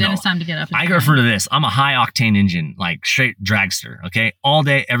 then it's time to get up. I refer to this. I'm a high octane engine, like straight dragster. Okay. All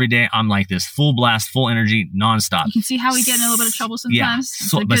day, every day. I'm like this full blast, full energy, nonstop. You can see how we get in a little bit of trouble sometimes.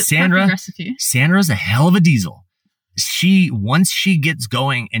 Yeah. But Sandra's a hell of a diesel. Once she gets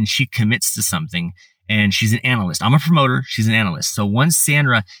going and she commits to something, and she's an analyst. I'm a promoter. She's an analyst. So once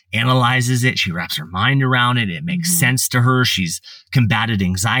Sandra analyzes it, she wraps her mind around it. It makes sense to her. She's combated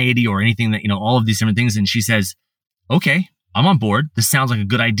anxiety or anything that, all of these different things. And she says, okay, I'm on board. This sounds like a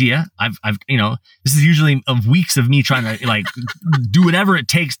good idea. I've this is usually of weeks of me trying to like do whatever it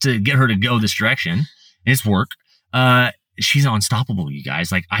takes to get her to go this direction. And it's work. She's unstoppable, you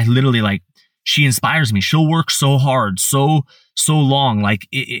guys. Like I literally she inspires me. She'll work so hard, so long. Like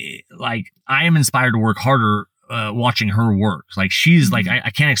I am inspired to work harder, watching her work. Like she's like, I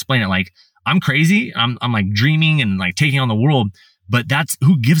can't explain it. Like I'm crazy. I'm like dreaming and like taking on the world, but that's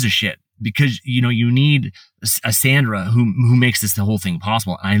who gives a shit. Because, you need a Sandra who makes the whole thing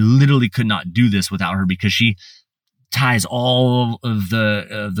possible. And I literally could not do this without her because she ties all of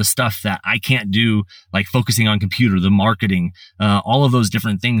the stuff that I can't do, like focusing on computer, the marketing, all of those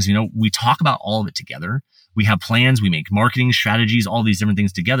different things. We talk about all of it together. We have plans. We make marketing strategies, all these different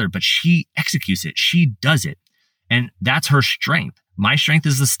things together, but she executes it. She does it. And that's her strength. My strength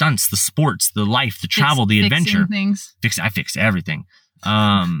is the stunts, the sports, the life, the travel, the adventure. Things. I fix everything.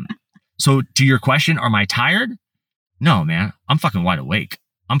 So to your question, am I tired? No, man. I'm fucking wide awake.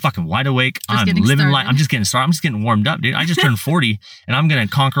 I'm living life. I'm just getting started. I'm just getting warmed up, dude. I just turned 40 and I'm going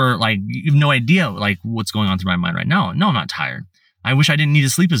to conquer, like, you have no idea, like, what's going on through my mind right now. No, I'm not tired. I wish I didn't need to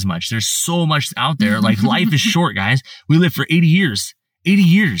sleep as much. There's so much out there. Like, life is short, guys. We live for 80 years. 80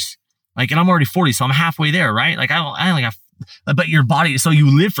 years. Like, and I'm already 40, so I'm halfway there, right? Like, but your body, so you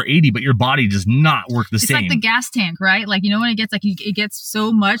live for 80, but your body does not work the same. It's like the gas tank, right? Like, when it gets it gets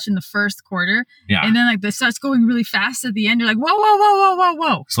so much in the first quarter. Yeah. And then like this starts going really fast at the end. You're like,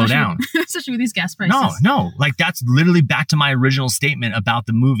 whoa. Slow down. Especially with these gas prices. No. Like that's literally back to my original statement about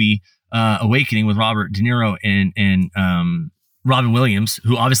the movie, Awakening with Robert De Niro and Robin Williams,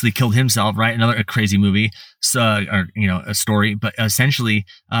 who obviously killed himself, right? a crazy movie. So, a story, but essentially,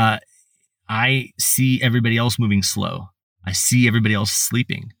 I see everybody else moving slow. I see everybody else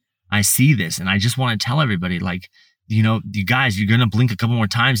sleeping. I see this. And I just want to tell everybody, like, you guys, you're going to blink a couple more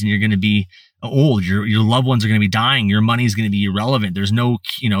times and you're going to be old. Your loved ones are going to be dying. Your money's going to be irrelevant. There's no,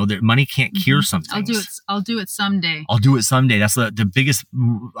 money can't cure something. I'll do it someday. I'll do it someday. That's the biggest.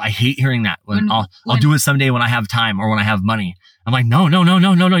 I hate hearing that. I'll do it someday when I have time or when I have money. I'm like, no. You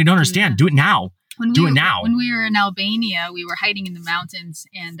don't understand. Do it now. Do it now. When we were in Albania, we were hiding in the mountains,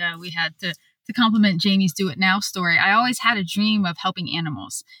 and we had to compliment Jamie's Do It Now story. I always had a dream of helping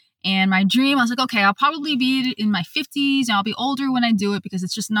animals. And my dream, I was like, okay, I'll probably be in my 50s and I'll be older when I do it because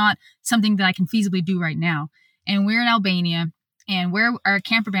it's just not something that I can feasibly do right now. And we're in Albania, and where our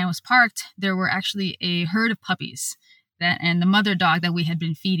camper van was parked, there were actually a herd of puppies and the mother dog that we had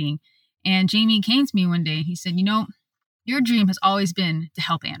been feeding. And Jamie came to me one day and he said, your dream has always been to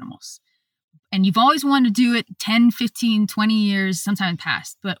help animals. And you've always wanted to do it 10, 15, 20 years, sometime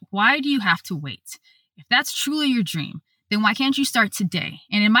past. But why do you have to wait? If that's truly your dream, then why can't you start today?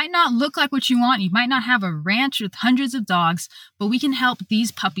 And it might not look like what you want. You might not have a ranch with hundreds of dogs, but we can help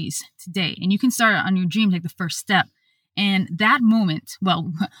these puppies today. And you can start on your dream, take the first step. And that moment,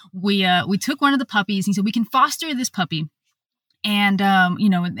 we took one of the puppies and he said, we can foster this puppy. And,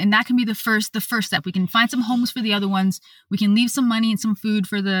 and that can be the first step. We can find some homes for the other ones. We can leave some money and some food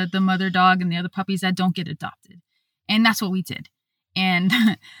for the mother dog and the other puppies that don't get adopted. And that's what we did. And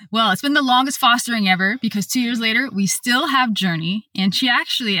it's been the longest fostering ever because 2 years later, we still have Journey. And she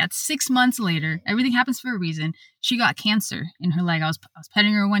actually, at 6 months later, everything happens for a reason. She got cancer in her leg. I was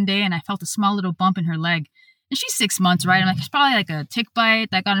petting her one day and I felt a small little bump in her leg. And she's 6 months, right? I'm like, it's probably like a tick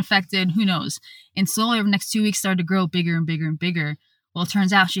bite that got infected. Who knows? And slowly over the next 2 weeks started to grow bigger and bigger and bigger. Well, it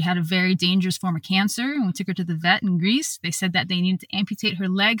turns out she had a very dangerous form of cancer. And we took her to the vet in Greece. They said that they needed to amputate her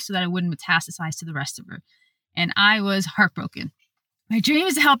leg so that it wouldn't metastasize to the rest of her. And I was heartbroken. My dream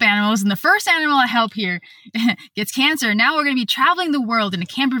is to help animals. And the first animal I help here gets cancer. Now we're going to be traveling the world in a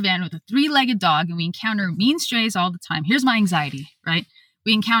camper van with a 3-legged dog. And we encounter mean strays all the time. Here's my anxiety, right?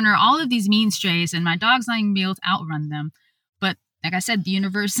 We encounter all of these mean strays and my dog's not going to be able to outrun them. But like I said, the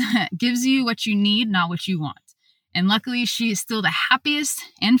universe gives you what you need, not what you want. And luckily, she is still the happiest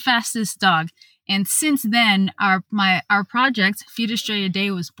and fastest dog. And since then, our project, Feed a Stray a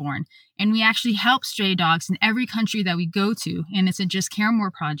Day, was born. And we actually help stray dogs in every country that we go to. And it's a Just Care More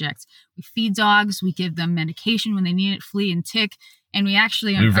project. We feed dogs. We give them medication when they need it, flea and tick. And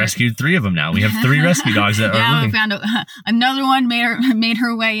we've rescued 3 of them now. We have 3 rescue dogs that are living. We found another one made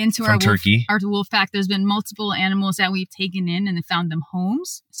her way into our Turkey. Our wolf pack. There's been multiple animals that we've taken in and found them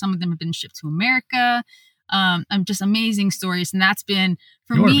homes. Some of them have been shipped to America. Just amazing stories. And that's been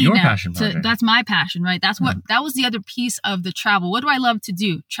your passion project. That's my passion, right? That was the other piece of the travel. What do I love to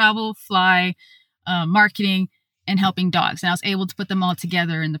do? Travel, fly, marketing, and helping dogs. And I was able to put them all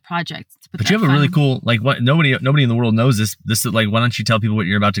together in the project. But you have a really cool, what nobody in the world knows this. This is why don't you tell people what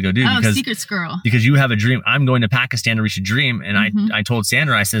you're about to go do? Because, secret squirrel. Because you have a dream. I'm going to Pakistan to reach a dream. And I told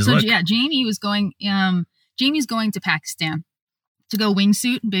Sandra, I says, look. Yeah, Jamie's going to Pakistan to go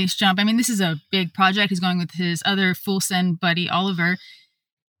wingsuit, base jump. I mean, this is a big project. He's going with his other full send buddy, Oliver.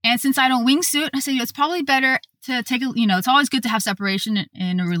 And since I don't wingsuit, I said, it's probably better to take it's always good to have separation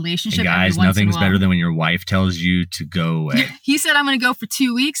in a relationship. And guys, nothing's better than when your wife tells you to go away. He said, I'm going to go for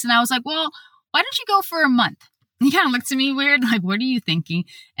 2 weeks. And I was like, well, why don't you go for a month? And he kind of looked at me weird, like, what are you thinking?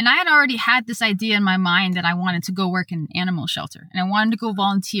 And I had already had this idea in my mind that I wanted to go work in an animal shelter. And I wanted to go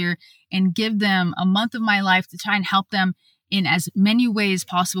volunteer and give them a month of my life to try and help them in as many ways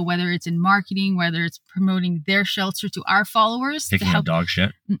possible, whether it's in marketing, whether it's promoting their shelter to our followers. Picking up dog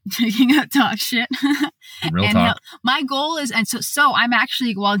shit. Picking up dog shit. Real talk. My goal is, and so I'm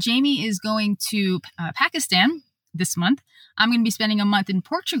actually, while Jamie is going to Pakistan this month, I'm going to be spending a month in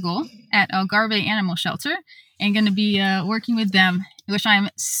Portugal at Algarve Animal Shelter and going to be working with them, which I'm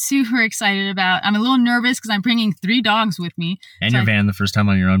super excited about. I'm a little nervous because I'm bringing 3 dogs with me. And your van the first time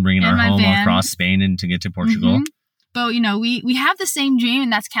on your own, bringing our home across Spain and to get to Portugal. Mm-hmm. But, we have the same dream, and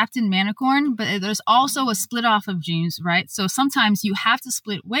that's Captain Manicorn, but there's also a split off of dreams, right? So sometimes you have to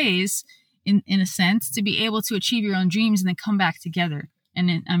split ways, in a sense, to be able to achieve your own dreams and then come back together.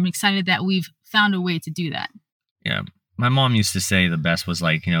 And I'm excited that we've found a way to do that. Yeah. My mom used to say the best was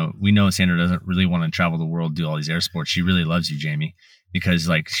we know Sandra doesn't really want to travel the world, do all these air sports. She really loves you, Jamie, because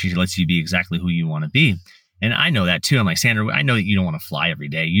she lets you be exactly who you want to be. And I know that too. I'm like, Sandra, I know that you don't want to fly every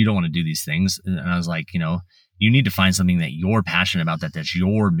day. You don't want to do these things. And I was like, you need to find something that you're passionate about, that's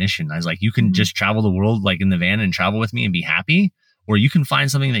your mission. I was like, you can just travel the world in the van and travel with me and be happy, or you can find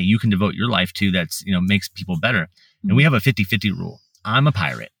something that you can devote your life to that's, makes people better. And we have a 50-50 rule. I'm a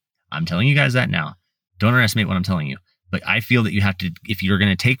pirate. I'm telling you guys that now. Don't underestimate what I'm telling you. But I feel that you have to, if you're going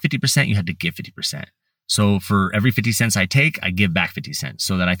to take 50%, you have to give 50%. So for every 50 cents I take, I give back 50 cents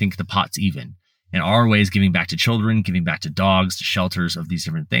so that I think the pot's even. And our way is giving back to children, giving back to dogs, to shelters, of these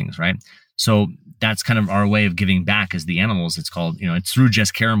different things, right? So that's kind of our way of giving back as the animals. It's called, it's through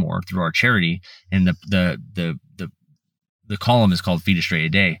Jess Caramore, through our charity. And the column is called Feed a Stray a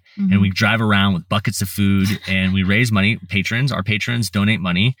Day. Mm-hmm. And we drive around with buckets of food and we raise money. Our patrons donate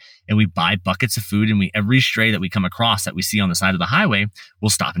money, and we buy buckets of food. And every stray that we come across that we see on the side of the highway, we'll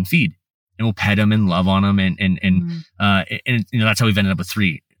stop and feed, and we'll pet them and love on them. And that's how we've ended up with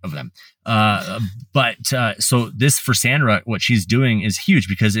 3 of them. So this, for Sandra, what she's doing is huge,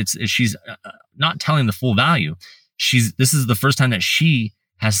 because she's not telling the full value. This is the first time that she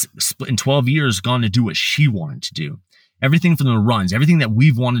has split in 12 years gone to do what she wanted to do. Everything from the runs, everything that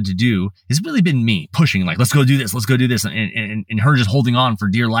we've wanted to do has really been me pushing, like, let's go do this. And her just holding on for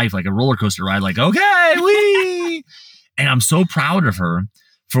dear life, like a roller coaster ride, like, okay, wee. And I'm so proud of her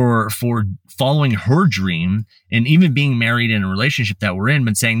for following her dream, and even being married in a relationship that we're in,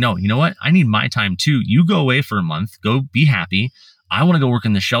 but saying, no, you know what? I need my time too. You go away for a month, go be happy. I want to go work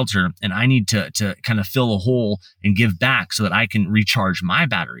in the shelter, and I need to kind of fill a hole and give back so that I can recharge my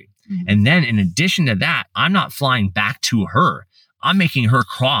battery. Mm-hmm. And then in addition to that, I'm not flying back to her. I'm making her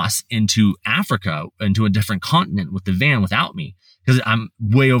cross into Africa, into a different continent with the van without me, because I'm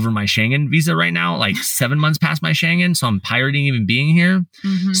way over my Schengen visa right now, like 7 months past my Schengen. So I'm pirating even being here.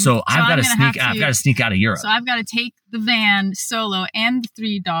 Mm-hmm. So I've got to sneak out of Europe. So I've got to take the van solo and the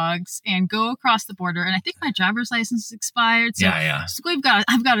 3 dogs and go across the border. And I think my driver's license is expired. So, so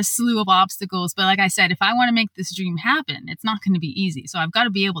I've got a slew of obstacles. But like I said, if I want to make this dream happen, it's not going to be easy. So I've got to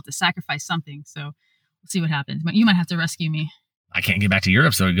be able to sacrifice something. So we'll see what happens. But you might have to rescue me. I can't get back to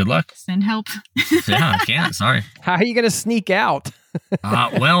Europe, so good luck. Send help. Yeah, I can't. Sorry. How are you going to sneak out?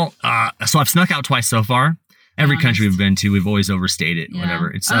 So I've snuck out twice so far. Every country we've been to, we've always overstayed it. Yeah.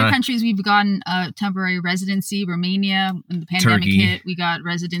 Whatever. It's other countries we've gotten temporary residency. Romania, when the pandemic hit, we got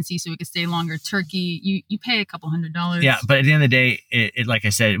residency so we could stay longer. Turkey, you pay a couple $100. Yeah, but at the end of the day, it like I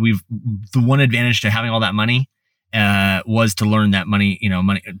said, the one advantage to having all that money was to learn that money.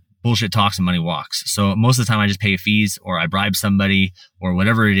 Bullshit talks and money walks. So most of the time I just pay fees, or I bribe somebody, or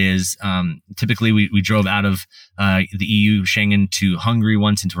whatever it is. Typically we drove out of the EU Schengen to Hungary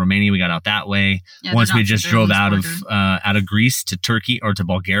once, into Romania. We got out that way. Yeah, once we just drove out of Greece to Turkey, or to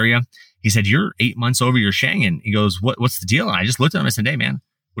Bulgaria. He said, "You're 8 months over your Schengen." He goes, "What's the deal?" And I just looked at him and I said, "Hey man,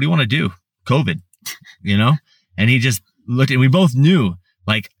 what do you want to do? COVID, And he just looked, and we both knew,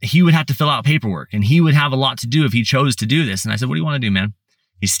 like, he would have to fill out paperwork, and he would have a lot to do if he chose to do this. And I said, "What do you want to do, man?"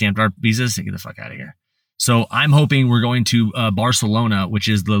 He stamped our visas and get the fuck out of here. So I'm hoping we're going to Barcelona, which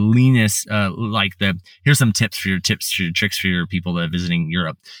is the leanest, here's some tricks for your people that are visiting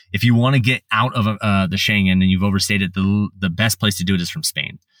Europe. If you want to get out of the Schengen and you've overstayed it, the best place to do it is from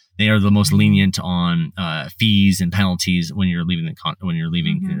Spain. They are the most lenient on fees and penalties when you're leaving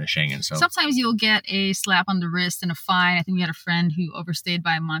the Schengen. So sometimes you'll get a slap on the wrist and a fine. I think we had a friend who overstayed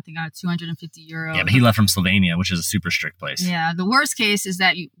by a month and got €250. Yeah, but he left from Slovenia, which is a super strict place. Yeah, the worst case is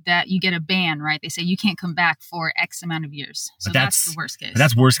that you get a ban, right? They say you can't come back for X amount of years. So that's the worst case.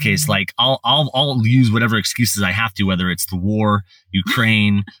 That's worst case. Like I'll use whatever excuses I have to, whether it's the war,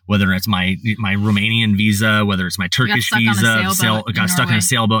 Ukraine, whether it's my Romanian visa, whether it's my Turkish visa, got stuck on a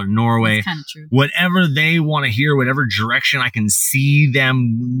sailboat in Norway. That's kind of true. Whatever they want to hear, whatever direction I can see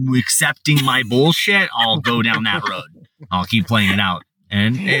them accepting my bullshit, I'll go down that road. I'll keep playing it out.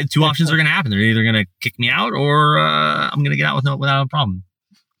 And 2 options are going to happen. They're either going to kick me out, or I'm going to get out without a problem.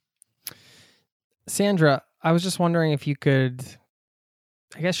 Sandra, I was just wondering if you could,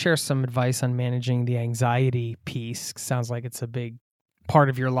 I guess, share some advice on managing the anxiety piece. Sounds like it's a big part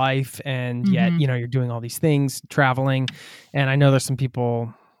of your life, and yet, you're doing all these things, traveling. And I know there's some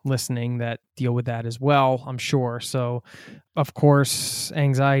people listening that deal with that as well, I'm sure. So, of course,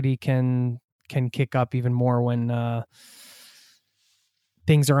 anxiety can kick up even more when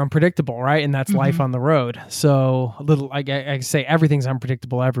things are unpredictable, right? And that's life on the road. So a little, I say everything's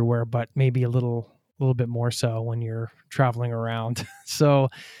unpredictable everywhere, but maybe a little bit more so when you're traveling around. So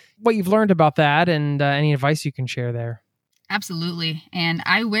what you've learned about that, and any advice you can share there. Absolutely. And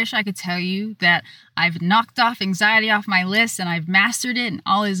I wish I could tell you that I've knocked off anxiety off my list and I've mastered it and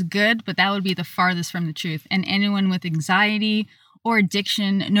all is good, but that would be the farthest from the truth. And anyone with anxiety or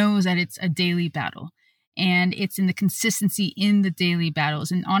addiction knows that it's a daily battle, and it's in the consistency in the daily battles.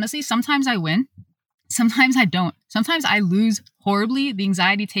 And honestly, sometimes I win, sometimes I don't. Sometimes I lose horribly. The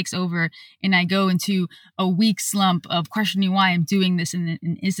anxiety takes over and I go into a weak slump of questioning why I'm doing this, and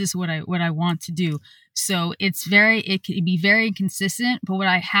is this what I want to do? So it can be very inconsistent. But what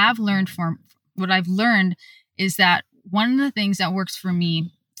I've learned is that one of the things that works for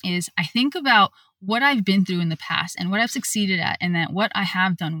me is I think about what I've been through in the past and what I've succeeded at and that what I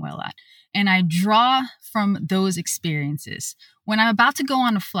have done well at. And I draw from those experiences. When I'm about to go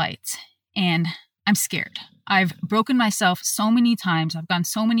on a flight and I'm scared, I've broken myself so many times. I've gotten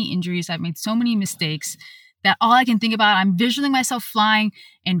so many injuries. I've made so many mistakes that all I can think about, I'm visualizing myself flying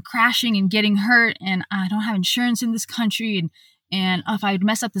and crashing and getting hurt. And I don't have insurance in this country. And if I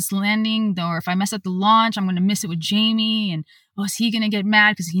mess up this landing or if I mess up the launch, I'm going to miss it with Jamie. And is he going to get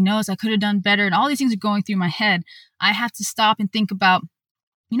mad because he knows I could have done better? And all these things are going through my head. I have to stop and think about,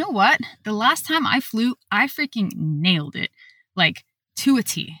 you know what? The last time I flew, I freaking nailed it, like to a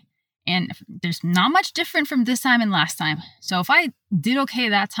T. And there's not much different from this time and last time. So if I did okay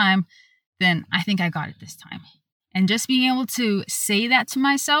that time, then I think I got it this time. And just being able to say that to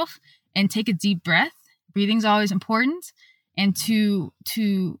myself and take a deep breath, breathing's always important, and to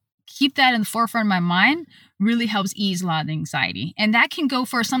keep that in the forefront of my mind really helps ease a lot of the anxiety. And that can go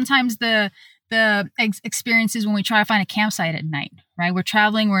for sometimes the experiences when we try to find a campsite at night, right? We're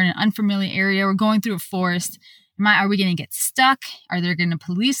traveling, we're in an unfamiliar area, we're going through a forest. Are we going to get stuck? Are there going to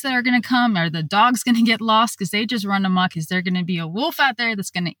police that are going to come? Are the dogs going to get lost because they just run amok? Is there going to be a wolf out there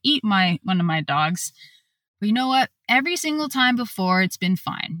that's going to eat one of my dogs? But you know what? Every single time before, it's been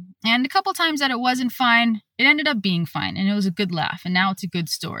fine. And a couple times that it wasn't fine, it ended up being fine. And it was a good laugh. And now it's a good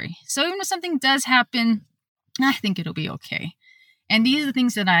story. So even if something does happen, I think it'll be okay. And these are the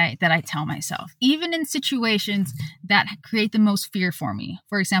things that I tell myself, even in situations that create the most fear for me.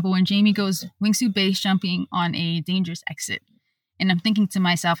 For example, when Jamie goes wingsuit base jumping on a dangerous exit, and I'm thinking to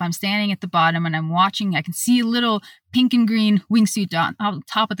myself, I'm standing at the bottom and I'm watching, I can see a little pink and green wingsuit on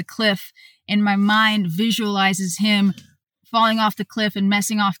top of the cliff, and my mind visualizes him falling off the cliff and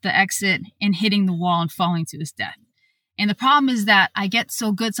messing off the exit and hitting the wall and falling to his death. And the problem is that I get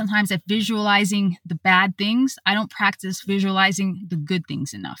so good sometimes at visualizing the bad things, I don't practice visualizing the good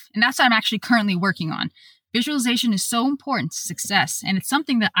things enough. And that's what I'm actually currently working on. Visualization is so important to success. And it's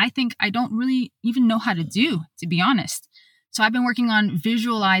something that I think I don't really even know how to do, to be honest. So I've been working on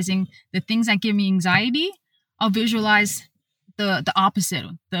visualizing the things that give me anxiety. I'll visualize the opposite,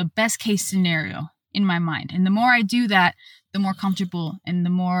 the best case scenario in my mind. And the more I do that, the more comfortable and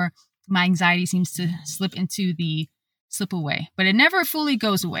the more my anxiety seems to slip away. But it never fully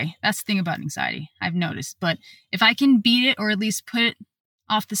goes away. That's the thing about anxiety, I've noticed. But if I can beat it or at least put it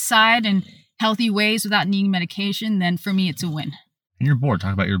off the side in healthy ways without needing medication, then for me, it's a win. And your board,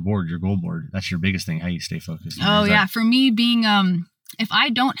 talk about your board, your goal board. That's your biggest thing, how you stay focused. Oh, yeah. For me, being, if I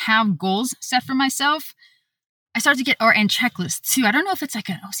don't have goals set for myself, I start to get, and checklists too. I don't know if it's like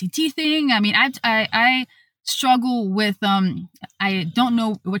an OCD thing. I mean, I struggle with, I don't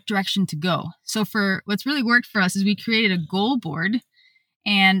know what direction to go. So for what's really worked for us is we created a goal board.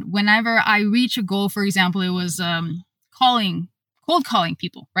 And whenever I reach a goal, for example, it was cold calling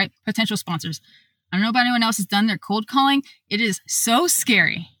people, right? Potential sponsors. I don't know if anyone else has done their cold calling. It is so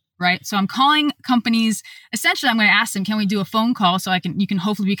scary, right? So I'm calling companies. Essentially, I'm going to ask them, can we do a phone call so you can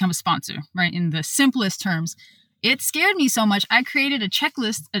hopefully become a sponsor, right? In the simplest terms. It scared me so much. I created a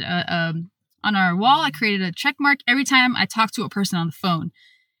checklist, on our wall. I created a check mark every time I talked to a person on the phone.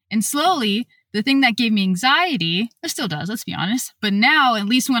 And slowly, the thing that gave me anxiety, it still does, let's be honest. But now, at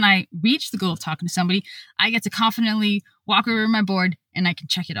least when I reach the goal of talking to somebody, I get to confidently walk over my board and I can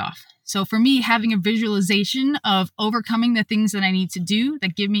check it off. So for me, having a visualization of overcoming the things that I need to do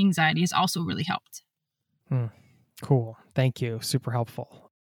that give me anxiety has also really helped. Cool. Thank you. Super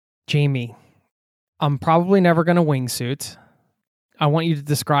helpful. Jamie, I'm probably never going to wingsuit. I want you to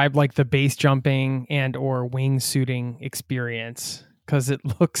describe like the base jumping and or wingsuiting experience because it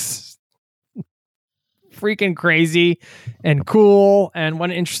looks freaking crazy and cool. And what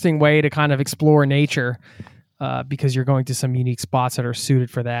an interesting way to kind of explore nature because you're going to some unique spots that are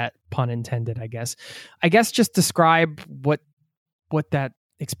suited for that, pun intended, I guess. Just describe what that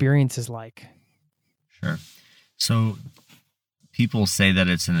experience is like. Sure. So people say that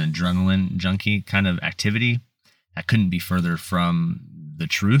it's an adrenaline junkie kind of activity. That couldn't be further from the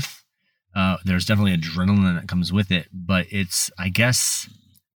truth. There's definitely adrenaline that comes with it, but it's, I guess,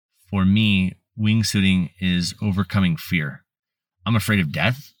 for me, wingsuiting is overcoming fear. I'm afraid of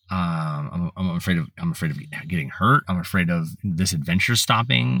death. I'm afraid of getting hurt. I'm afraid of this adventure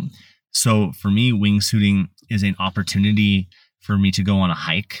stopping. So for me, wingsuiting is an opportunity for me to go on a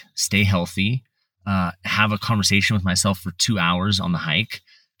hike, stay healthy, have a conversation with myself for 2 hours on the hike,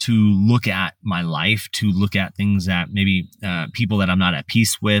 to look at my life, to look at things that maybe people that I'm not at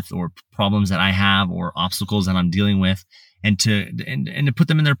peace with, or problems that I have, or obstacles that I'm dealing with, and to put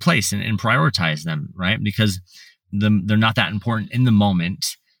them in their place and prioritize them, right? Because they're not that important in the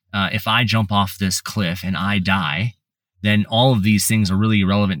moment. If I jump off this cliff and I die, then all of these things are really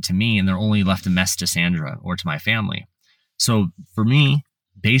irrelevant to me, and they're only left a mess to Sandra or to my family. So for me,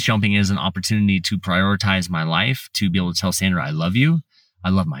 base jumping is an opportunity to prioritize my life, to be able to tell Sandra, I love you, I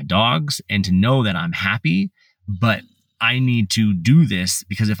love my dogs, and to know that I'm happy, but I need to do this,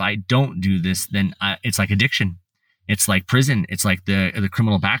 because if I don't do this, then it's like addiction. It's like prison. It's like the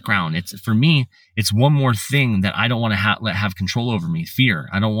criminal background. It's, for me, it's one more thing that I don't want to let have control over me. Fear.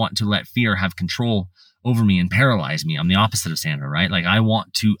 I don't want to let fear have control over me and paralyze me. I'm the opposite of Sandra, right? Like I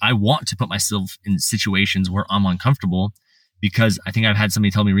want to put myself in situations where I'm uncomfortable, because I think I've had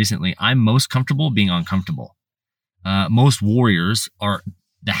somebody tell me recently, I'm most comfortable being uncomfortable. Most warriors are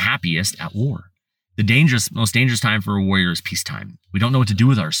the happiest at war. The most dangerous time for a warrior is peacetime. We don't know what to do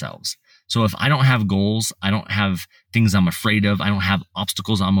with ourselves. So if I don't have goals, I don't have things I'm afraid of, I don't have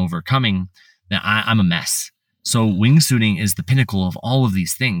obstacles I'm overcoming, then I'm a mess. So wingsuiting is the pinnacle of all of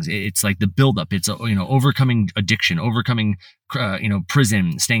these things. It's like the buildup. It's, overcoming addiction, overcoming,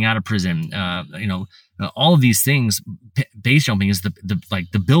 prison, staying out of prison, all of these things. Base jumping is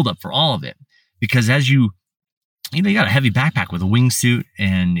the buildup for all of it. Because as you got a heavy backpack with a wingsuit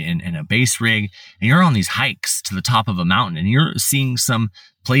and a base rig, and you're on these hikes to the top of a mountain, and you're seeing some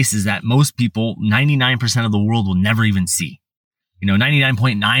places that most people, 99% of the world, will never even see.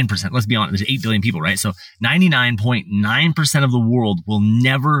 99.9%, let's be honest, there's 8 billion people, right? So 99.9% of the world will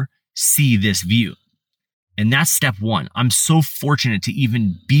never see this view. And that's step one. I'm so fortunate to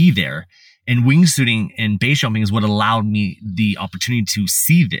even be there. And wingsuiting and base jumping is what allowed me the opportunity to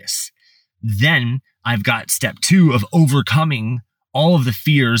see this. Then I've got step two of overcoming all of the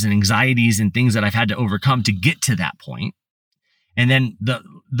fears and anxieties and things that I've had to overcome to get to that point. And then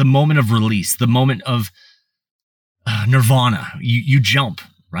the moment of release, the moment of nirvana, you jump,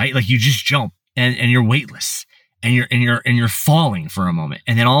 right? Like you just jump and you're weightless and you're falling for a moment.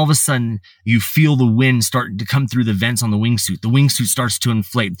 And then all of a sudden you feel the wind start to come through the vents on the wingsuit. The wingsuit starts to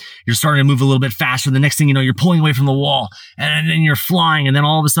inflate. You're starting to move a little bit faster. The next thing you know, you're pulling away from the wall and then you're flying. And then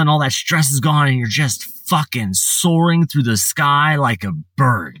all of a sudden all that stress is gone and you're just fucking soaring through the sky like a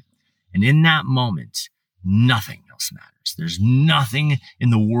bird. And in that moment, nothing else matters. There's nothing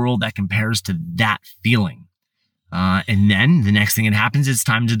in the world that compares to that feeling. And then the next thing that happens, it's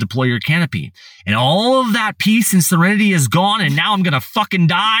time to deploy your canopy. And all of that peace and serenity is gone. And now I'm going to fucking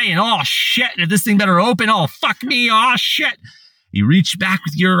die. And oh shit, this thing better open. Oh, fuck me. Oh shit. You reach back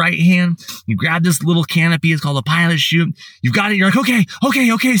with your right hand. You grab this little canopy. It's called a pilot chute. You've got it. You're like,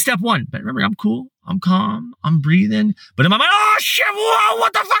 okay. Step one. But remember, I'm cool. I'm calm. I'm breathing. But in my mind, oh shit, whoa,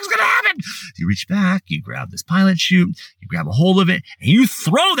 what the fuck's going to happen? You reach back. You grab this pilot chute. You grab a hold of it and you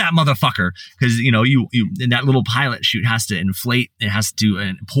throw that motherfucker. Cause you that little pilot chute has to inflate. It has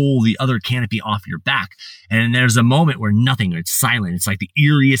to pull the other canopy off your back. And there's a moment where it's silent. It's like the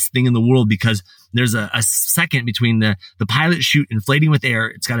eeriest thing in the world because there's a second between the pilot chute inflating with air.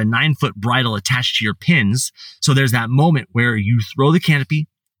 It's got a 9-foot bridle attached to your pins. So there's that moment where you throw the canopy,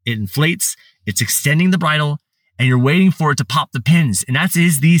 it inflates, it's extending the bridle, and you're waiting for it to pop the pins. And that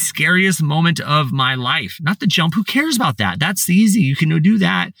is the scariest moment of my life. Not the jump. Who cares about that? That's easy. You can do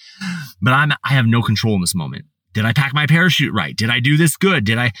that. But I have no control in this moment. Did I pack my parachute right? Did I do this good?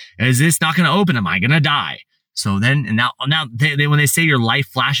 Is this not going to open? Am I going to die? So then, and now when they say your life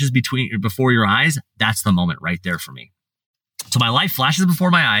flashes before your eyes, that's the moment right there for me. So my life flashes before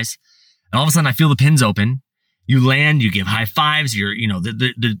my eyes, and all of a sudden I feel the pins open. You land, you give high fives.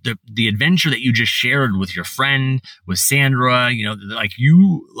 The adventure that you just shared with your friend, with Sandra,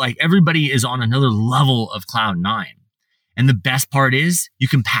 everybody is on another level of cloud nine. And the best part is you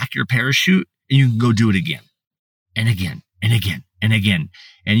can pack your parachute and you can go do it again and again and again and again.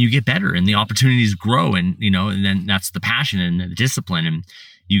 And you get better and the opportunities grow. And then that's the passion and the discipline. And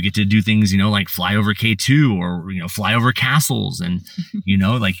you get to do things, like fly over K2 or, fly over castles. And,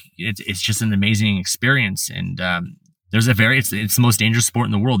 it's just an amazing experience. And, it's the most dangerous sport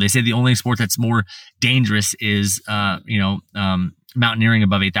in the world. They say the only sport that's more dangerous is, mountaineering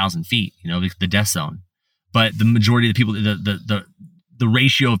above 8,000 feet, the death zone. But the majority of the people, the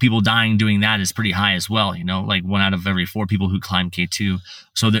ratio of people dying doing that is pretty high as well. 1 out of every 4 people who climb K2.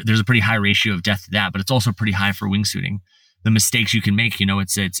 So there's a pretty high ratio of death to that, but it's also pretty high for wingsuiting. The mistakes you can make,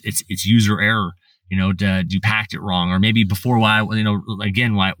 it's user error, you packed it wrong. Or maybe before one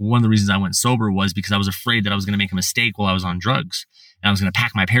of the reasons I went sober was because I was afraid that I was going to make a mistake while I was on drugs. And I was going to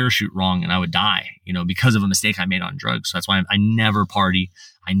pack my parachute wrong and I would die, because of a mistake I made on drugs. So that's why I never party.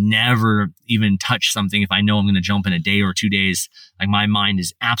 I never even touch something if I know I'm going to jump in a day or 2 days. Like my mind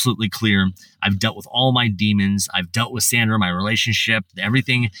is absolutely clear. I've dealt with all my demons. I've dealt with Sandra, my relationship,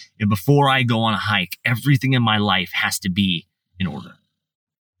 everything. And before I go on a hike, everything in my life has to be in order.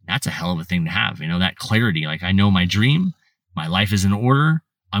 that's a hell of a thing to have. That clarity. Like, I know my dream, my life is in order.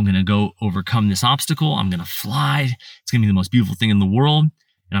 I'm going to go overcome this obstacle. I'm going to fly. It's going to be the most beautiful thing in the world.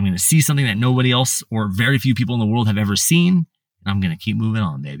 And I'm going to see something that nobody else or very few people in the world have ever seen. And I'm going to keep moving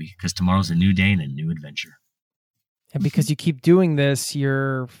on, baby, because tomorrow's a new day and a new adventure. And because you keep doing this,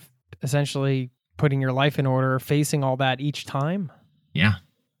 you're essentially putting your life in order, facing all that each time. Yeah,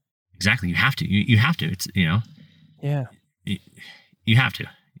 exactly. You have to. You have to. It's, Yeah. You have to.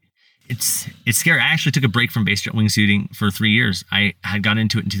 It's scary. I actually took a break from wingsuiting for 3 years. I had got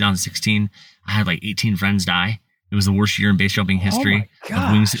into it in 2016. I had like 18 friends die. It was the worst year in base jumping history. Oh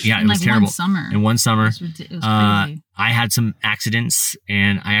my gosh. Yeah, it was terrible. In one summer. It was crazy. I had some accidents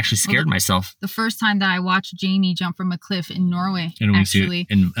and I actually scared myself. The first time that I watched Jamie jump from a cliff in Norway, In a wingsuit.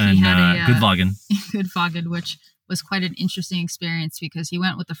 In Gudvangen. Gudvangen, which was quite an interesting experience because he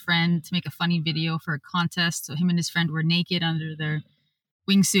went with a friend to make a funny video for a contest. So him and his friend were naked under their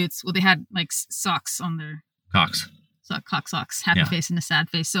wingsuits. Well, they had like socks on their cocks. Cock socks, happy face and a sad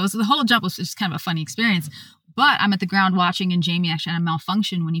face. So the whole jump was just kind of a funny experience. But I'm at the ground watching, and Jamie actually had a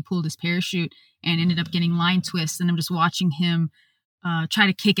malfunction when he pulled his parachute and ended up getting line twists. And I'm just watching him try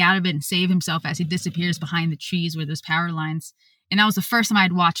to kick out of it and save himself as he disappears behind the trees where there's power lines. And that was the first time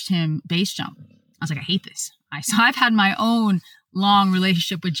I'd watched him base jump. I was like, I hate this. So I've had my own long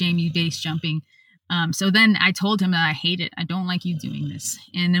relationship with Jamie base jumping. So then I told him that I hate it. I don't like you doing this.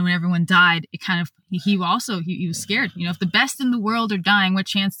 And then when everyone died, it kind of, he was scared. If the best in the world are dying, what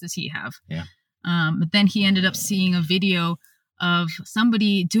chance does he have? Yeah. But then he ended up seeing a video of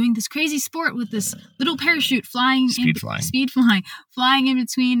somebody doing this crazy sport with this little parachute speed flying in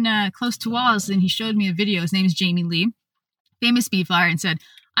between close to walls. And he showed me a video. His name is Jamie Lee, famous speed flyer, and said,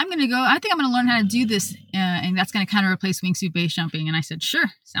 I think I'm going to learn how to do this. And that's going to kind of replace wingsuit base jumping. And I said, sure,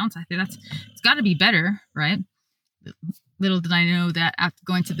 sounds like it. It's got to be better, right? Little did I know that after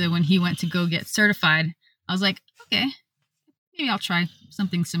going to when he went to go get certified, I was like, okay, maybe I'll try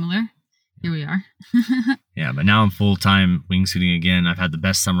something similar. Here we are. Yeah, but now I'm full-time wingsuiting again. I've had the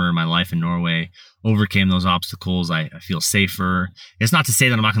best summer of my life in Norway, overcame those obstacles. I feel safer. It's not to say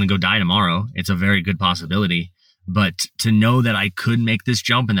that I'm not going to go die tomorrow. It's a very good possibility. But to know that I could make this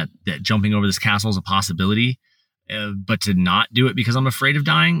jump and that jumping over this castle is a possibility, but to not do it because I'm afraid of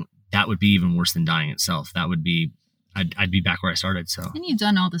dying, that would be even worse than dying itself. That would be, I'd be back where I started. So. And you've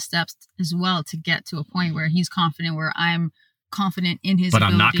done all the steps as well to get to a point where he's confident, where I'm confident in his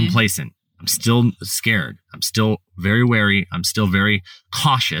ability. I'm not complacent. I'm still scared. I'm still very wary. I'm still very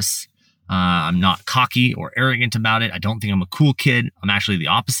cautious. I'm not cocky or arrogant about it. I don't think I'm a cool kid. I'm actually the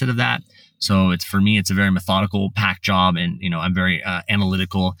opposite of that. So for me, it's a very methodical pack job. And, I'm very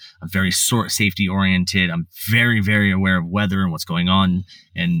analytical. I'm very safety oriented. I'm very, very aware of weather and what's going on.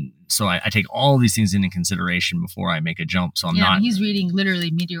 And so I take all these things into consideration before I make a jump. So he's reading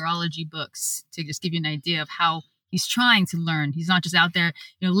literally meteorology books to just give you an idea of how he's trying to learn. He's not just out there,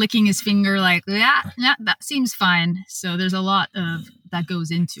 licking his finger like, yeah, that seems fine. So there's a lot of that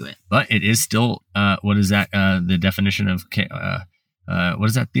goes into it. But it is still, what is that? The definition of, what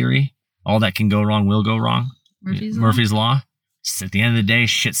is that theory? All that can go wrong will go wrong. Murphy's Law. At the end of the day,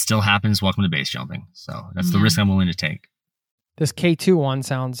 shit still happens. Welcome to base jumping. So that's the risk I'm willing to take. This K2 one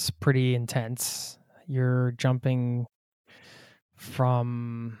sounds pretty intense. You're jumping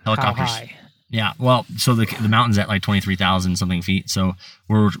from helicopters. How high? Yeah, well, so the mountain's at like 23,000 something feet. So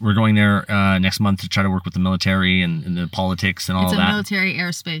we're going there next month to try to work with the military and the politics and all that. It's a military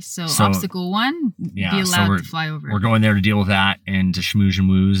airspace. So obstacle one, be allowed to fly over. We're going there to deal with that and to schmooze and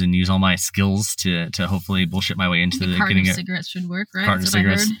wooze and use all my skills to hopefully bullshit my way into getting it. Cigarettes should work, right? Carton of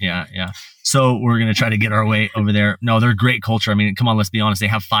cigarettes. Yeah. So we're going to try to get our way over there. No, they're a great culture. I mean, come on, let's be honest. They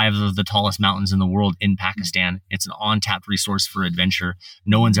have 5 of the tallest mountains in the world in Pakistan. It's an untapped resource for adventure.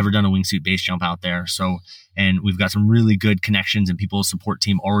 No one's ever done a wingsuit base jump out there. So, and we've got some really good connections and people support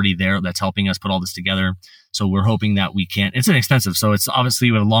team already there that's helping us put all this together. So we're hoping that we can. It's inexpensive. So it's obviously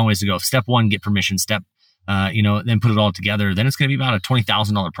we have a long ways to go. Step 1, get permission. Step, then put it all together. Then it's going to be about a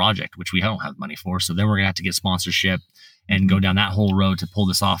 $20,000 project, which we don't have money for. So then we're going to have to get sponsorship and go down that whole road to pull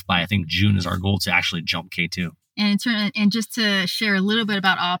this off by, I think, June is our goal to actually jump K2. And just to share a little bit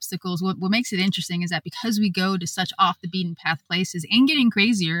about obstacles, what makes it interesting is that because we go to such off the beaten path places and getting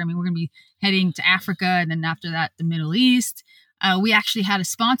crazier, I mean, we're going to be heading to Africa and then after that, the Middle East. We actually had a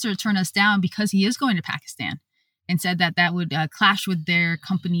sponsor turn us down because he is going to Pakistan and said that would clash with their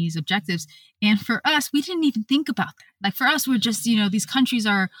company's objectives. And for us, we didn't even think about that. Like for us, we're just, these countries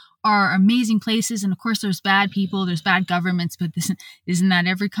are amazing places. And of course, there's bad people, there's bad governments, but isn't that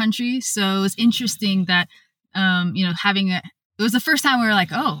every country? So it's interesting that, having it was the first time we were like,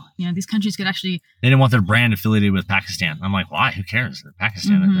 oh, these countries could actually. They didn't want their brand affiliated with Pakistan. I'm like, why? Who cares? They're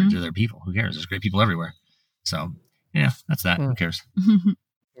Pakistan. They're their people. Who cares? There's great people everywhere. So yeah, that's that. Who cares?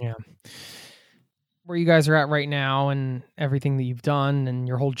 Yeah. Where you guys are at right now and everything that you've done and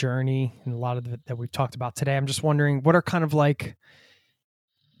your whole journey and a lot of that we've talked about today, I'm just wondering, what are kind of like,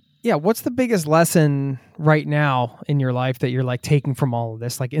 what's the biggest lesson right now in your life that you're like taking from all of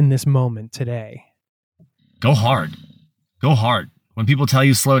this, like in this moment today? Go hard. Go hard. When people tell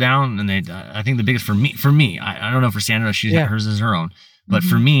you slow down, and I think the biggest for me, I don't know for Sandra, hers is her own, but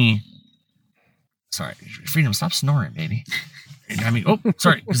for me, sorry, Freedom, stop snoring, baby. I mean, oh,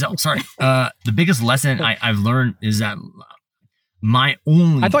 sorry, Gazelle, sorry. The biggest lesson I've learned is that my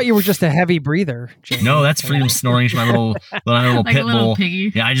only. I thought you were just a heavy breather, Jamie. No, that's Freedom snoring. She's my little like pit a little bull.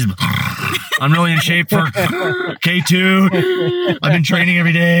 piggy. Yeah, I'm really in shape for K2. I've been training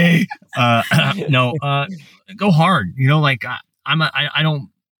every day. Go hard. I don't,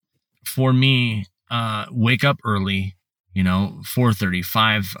 for me, wake up early, 4:30,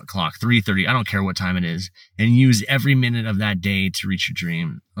 5 o'clock, 3:30. I don't care what time it is, and use every minute of that day to reach your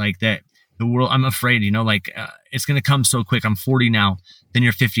dream. Like that, the world, I'm afraid, it's going to come so quick. I'm 40 now, then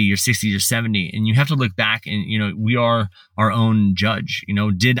you're 50, you're 60, you're 70. And you have to look back and, we are our own judge.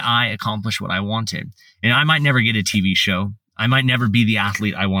 Did I accomplish what I wanted? And I might never get a TV show. I might never be the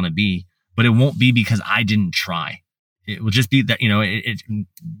athlete I want to be, but it won't be because I didn't try. It will just be that,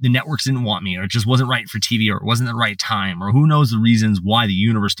 the networks didn't want me, or it just wasn't right for TV, or it wasn't the right time, or who knows the reasons why the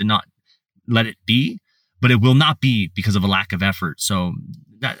universe did not let it be, but it will not be because of a lack of effort. So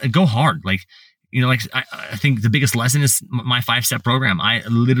go hard. I think the biggest lesson is my 5-step program. I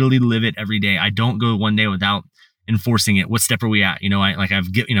literally live it every day. I don't go one day without enforcing it. What step are we at? I've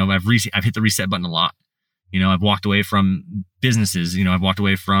hit the reset button a lot. I've walked away from businesses. I've walked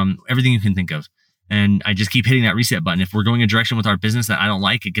away from everything you can think of. And I just keep hitting that reset button. If we're going a direction with our business that I don't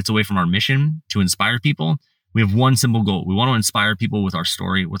like, it gets away from our mission to inspire people. We have one simple goal. We want to inspire people with our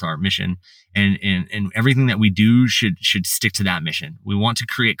story, with our mission, and everything that we do should stick to that mission. We want to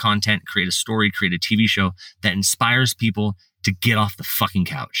create content, create a story, create a TV show that inspires people to get off the fucking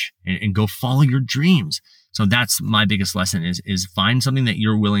couch and go follow your dreams. So that's my biggest lesson is find something that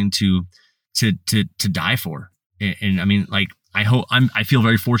you're willing to die for. And I mean, I feel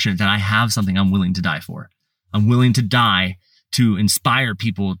very fortunate that I have something I'm willing to die for. I'm willing to die to inspire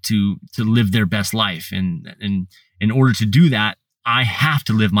people to live their best life. And in order to do that, I have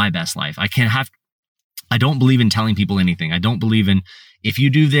to live my best life. I don't believe in telling people anything. I don't believe in, if you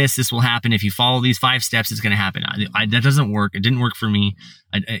do this, this will happen. If you follow these 5 steps, it's going to happen. That doesn't work. It didn't work for me.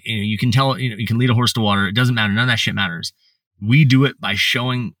 You can tell, you can lead a horse to water. It doesn't matter. None of that shit matters. We do it by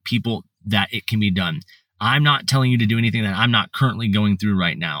showing people that it can be done. I'm not telling you to do anything that I'm not currently going through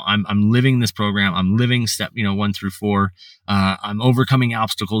right now. I'm living this program. I'm living step 1 through 4. I'm overcoming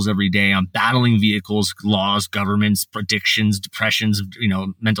obstacles every day. I'm battling vehicles, laws, governments, predictions, depressions,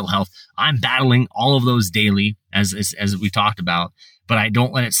 mental health. I'm battling all of those daily as we talked about, but I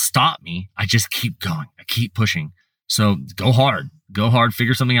don't let it stop me. I just keep going. I keep pushing. So go hard,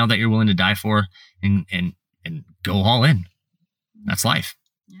 figure something out that you're willing to die for and go all in. That's life.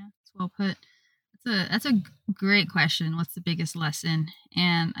 Yeah, it's well put. That's a great question. What's the biggest lesson?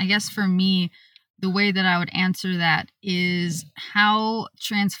 And I guess for me, the way that I would answer that is how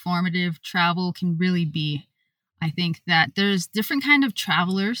transformative travel can really be. I think that there's different kind of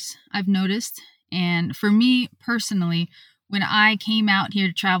travelers I've noticed. And for me personally, when I came out here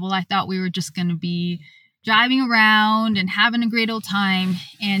to travel, I thought we were just going to be driving around and having a great old time.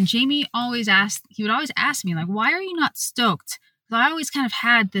 And Jamie would always ask me, why are you not stoked? Because I always kind of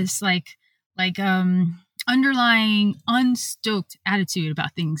had this underlying unstoked attitude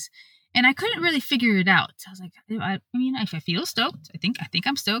about things, and I couldn't really figure it out. I was like, I mean, if I feel stoked, I think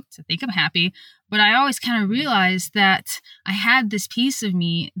I'm stoked. I think I'm happy, but I always kind of realized that I had this piece of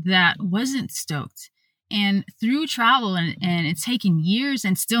me that wasn't stoked. And through travel and it's taken years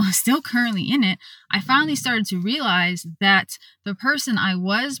and still currently in it, I finally started to realize that the person I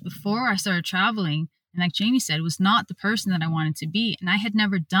was before I started traveling, and like Jamie said, was not the person that I wanted to be. And I had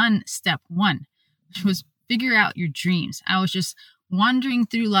never done step 1, which was figure out your dreams. I was just wandering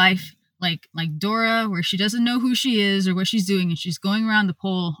through life like Dora, where she doesn't know who she is or what she's doing, and she's going around the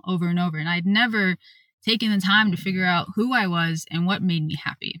pole over and over. And I'd never taken the time to figure out who I was and what made me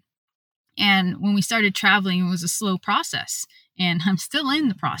happy. And when we started traveling, it was a slow process, and I'm still in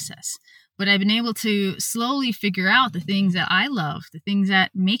the process. But I've been able to slowly figure out the things that I love, the things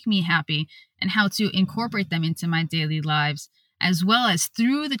that make me happy, and how to incorporate them into my daily lives, as well as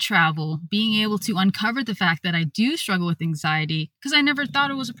through the travel, being able to uncover the fact that I do struggle with anxiety because I never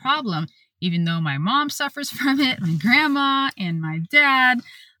thought it was a problem. even though my mom suffers from it, my grandma and my dad.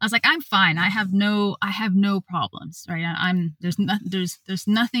 I was like, I'm fine. I have no problems, right? There's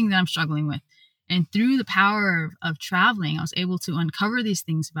nothing that I'm struggling with. And through the power of traveling, I was able to uncover these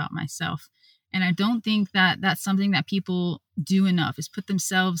things about myself. And I don't think that that's something that people do enough, is put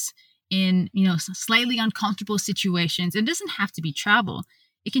themselves in, slightly uncomfortable situations. It doesn't have to be travel.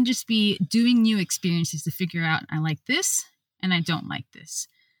 It can just be doing new experiences to figure out, I like this and I don't like this.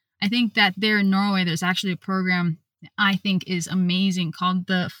 I think that there in Norway, there's actually a program that I think is amazing called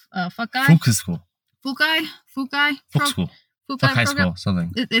the Folkeskole. Fukai Fuck school,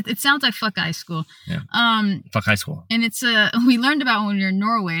 something. It sounds like Fuck High School. Yeah. Fuck high school. And it's we learned about when we were in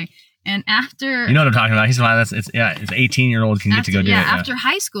Norway. And after, you know what I'm talking about. He's why it's 18-year-old can get to go do it. After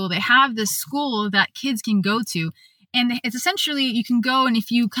high school, they have this school that kids can go to. And it's essentially, you can go, and if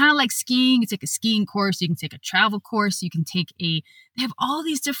you kind of like skiing, you take a skiing course, you can take a travel course, you can take they have all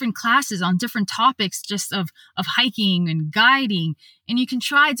these different classes on different topics just of hiking and guiding, and you can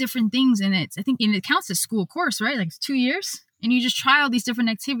try different things. And I think it counts as school course, right? Like it's 2 years, and you just try all these different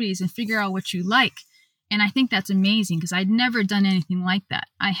activities and figure out what you like. And I think that's amazing because I'd never done anything like that.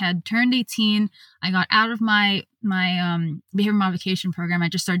 I had turned 18. I got out of my behavior modification program. I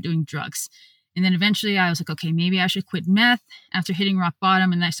just started doing drugs. And then eventually I was like, okay, maybe I should quit meth after hitting rock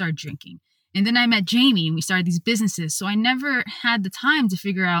bottom. And I started drinking. And then I met Jamie and we started these businesses. So I never had the time to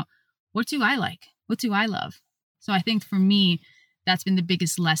figure out, what do I like? What do I love? So I think for me, that's been the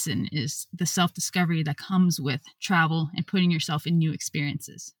biggest lesson, is the self-discovery that comes with travel and putting yourself in new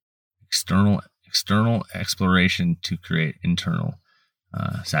experiences. External exploration to create internal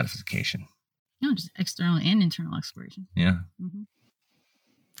satisfaction. No, just external and internal exploration. Yeah. Mm-hmm.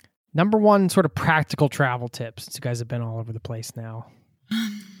 Number one sort of practical travel tips, since you guys have been all over the place now.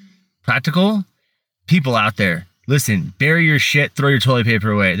 Practical? People out there, listen, bury your shit, throw your toilet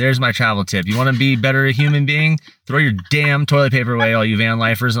paper away. There's my travel tip. You want to be better a human being? Throw your damn toilet paper away, all you van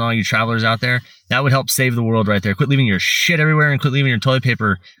lifers and all you travelers out there. That would help save the world right there. Quit leaving your shit everywhere and quit leaving your toilet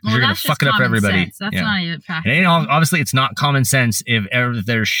paper, because you're going to fuck it up for everybody. Sense. That's not even practical. It ain't obviously, it's not common sense if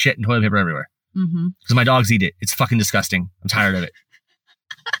there's shit and toilet paper everywhere. Because my dogs eat it. It's fucking disgusting. I'm tired of it.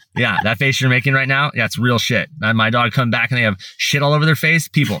 Yeah, that face you're making right now, yeah, it's real shit. My dog come back and they have shit all over their face.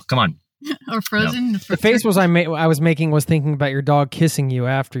 People, come on. Or frozen. No. The face I was making was thinking about your dog kissing you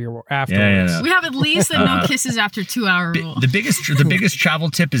afterwards. Yeah. We have at least a no kisses after 2 hour rule. The biggest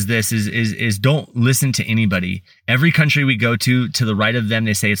travel tip is this: is don't listen to anybody. Every country we go to the right of them,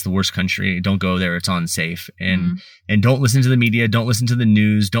 they say it's the worst country. Don't go there; it's unsafe. And don't listen to the media. Don't listen to the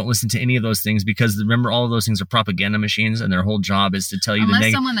news. Don't listen to any of those things, because remember, all of those things are propaganda machines, and their whole job is to tell you their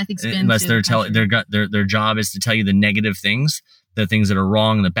job is to tell you the negative things. The things that are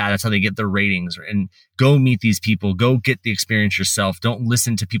wrong and the bad. That's how they get their ratings. And go meet these people. Go get the experience yourself. Don't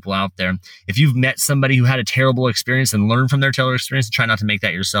listen to people out there. If you've met somebody who had a terrible experience, and learn from their terrible experience, try not to make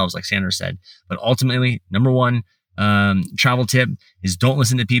that yourselves, like Sandra said. But ultimately, number one travel tip is don't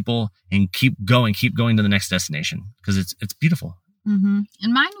listen to people and keep going to the next destination, because it's beautiful. Mm-hmm.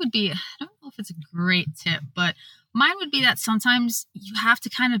 And mine would be, I don't know if it's a great tip, but mine would be that sometimes you have to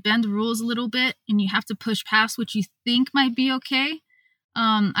kind of bend the rules a little bit, and you have to push past what you think might be okay.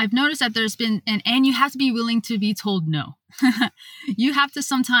 I've noticed that there's been, and you have to be willing to be told no. You have to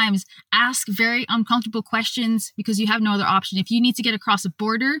sometimes ask very uncomfortable questions because you have no other option. If you need to get across a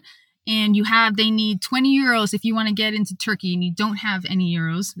border and they need 20 euros if you want to get into Turkey and you don't have any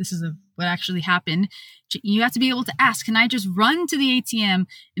euros, this is what actually happened. You have to be able to ask, can I just run to the ATM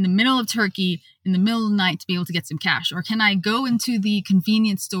in the middle of Turkey in the middle of the night to be able to get some cash? Or can I go into the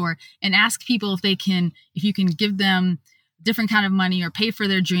convenience store and ask people if you can give them different kind of money or pay for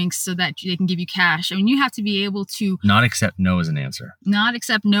their drinks so that they can give you cash? I mean, you have to be able to not accept no as an answer. Not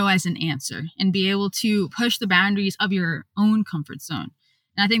accept no as an answer, and be able to push the boundaries of your own comfort zone.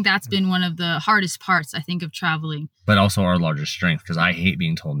 And I think that's been one of the hardest parts, I think, of traveling. But also our largest strength, because I hate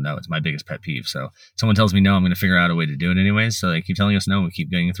being told no. It's my biggest pet peeve. So someone tells me no, I'm going to figure out a way to do it anyways. So they keep telling us no, and we keep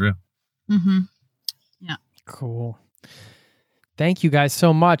getting it through. Mm-hmm. Yeah. Cool. Thank you guys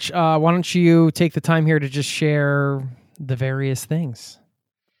so much. Why don't you take the time here to just share the various things?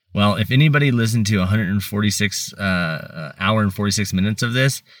 Well, if anybody listened to 146 hour and 46 minutes of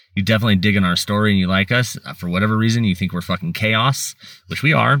this, you definitely dig in our story and you like us. For whatever reason, you think we're fucking chaos, which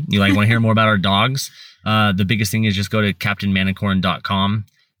we are. You want to hear more about our dogs. The biggest thing is just go to CaptainManicorn.com.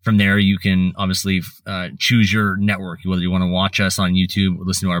 From there, you can obviously choose your network, whether you want to watch us on YouTube,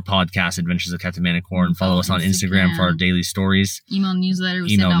 listen to our podcast, Adventures of Captain Manicorn, follow us on Instagram for our daily stories. Email newsletters.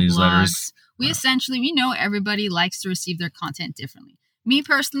 We send out blogs. We know everybody likes to receive their content differently. Me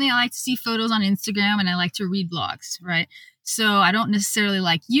personally, I like to see photos on Instagram and I like to read blogs, right? So I don't necessarily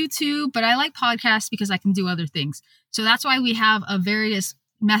like YouTube, but I like podcasts because I can do other things. So that's why we have various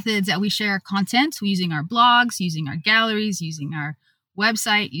methods that we share content using our blogs, using our galleries, using our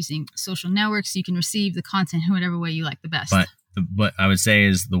website, using social networks. So you can receive the content in whatever way you like the best. But what I would say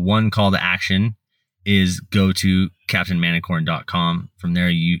is the one call to action is go to captainmanicorn.com. From there,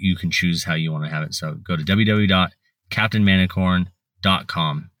 you can choose how you want to have it. So go to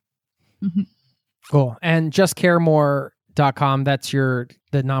www.captainmanicorn.com. Mm-hmm. Cool. And justcaremore.com, that's the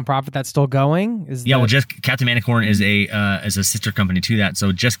nonprofit that's still going? Well, just Captain Manicorn is a sister company to that.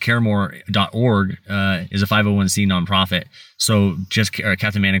 So justcaremore.org is a 501c nonprofit. So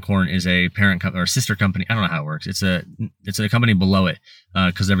Captain Manicorn is a parent company or sister company. I don't know how it works. It's a company below it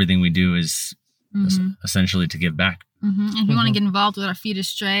because everything we do is essentially to give back. Mm-hmm. And if you want to get involved with our Feed a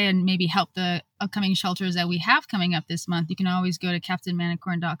Stray and maybe help the upcoming shelters that we have coming up this month, you can always go to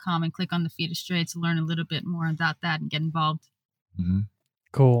captainmanicorn.com and click on the Feed a Stray to learn a little bit more about that and get involved. Mm-hmm.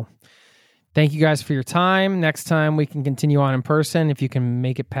 Cool. Thank you guys for your time. Next time we can continue on in person. If you can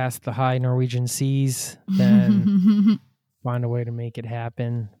make it past the high Norwegian seas, then find a way to make it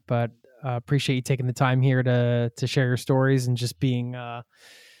happen. But appreciate you taking the time here to share your stories and just being,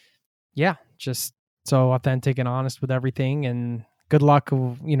 just so authentic and honest with everything. And good luck,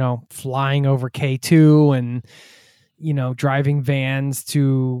 flying over K2 and, driving vans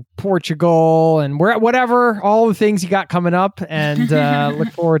to Portugal and whatever, all the things you got coming up. And look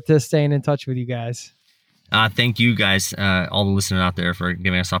forward to staying in touch with you guys. Thank you guys, all the listeners out there, for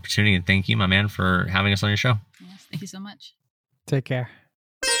giving us the opportunity. And thank you, my man, for having us on your show. Yes, thank you so much. Take care.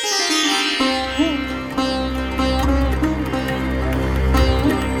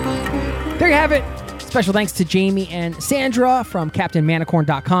 There you have it. Special thanks to Jamie and Sandra from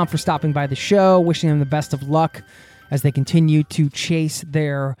CaptainManicorn.com for stopping by the show. Wishing them the best of luck as they continue to chase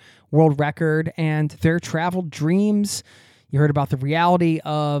their world record and their travel dreams. You heard about the reality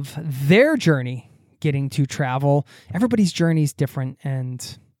of their journey getting to travel. Everybody's journey is different,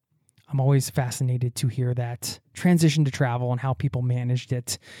 and I'm always fascinated to hear that transition to travel and how people managed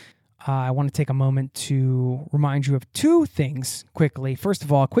it. I want to take a moment to remind you of two things quickly. First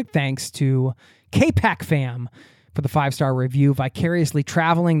of all, a quick thanks to K-Pack Fam for the 5-star review. Vicariously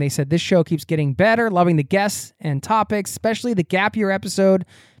Traveling. They said this show keeps getting better, loving the guests and topics, especially the gap year episode,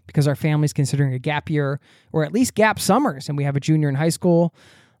 because our family's considering a gap year, or at least gap summers, and we have a junior in high school.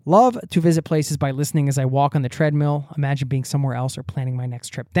 Love to visit places by listening as I walk on the treadmill. Imagine being somewhere else or planning my next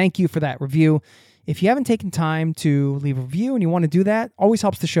trip. Thank you for that review. If you haven't taken time to leave a review and you want to do that, always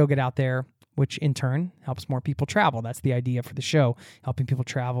helps the show get out there, which in turn helps more people travel. That's the idea for the show, helping people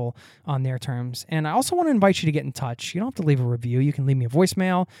travel on their terms. And I also want to invite you to get in touch. You don't have to leave a review. You can leave me a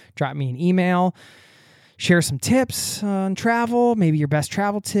voicemail, drop me an email, share some tips on travel, maybe your best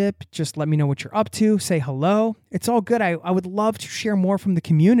travel tip. Just let me know what you're up to. Say hello. It's all good. I would love to share more from the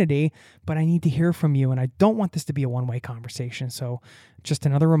community, but I need to hear from you, and I don't want this to be a one-way conversation. So just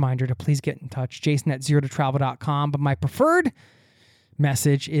another reminder to please get in touch. Jason@zerototravel.com. But my preferred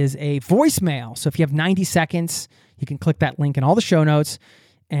message is a voicemail. So if you have 90 seconds, you can click that link in all the show notes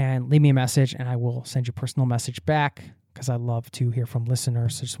and leave me a message, and I will send you a personal message back because I love to hear from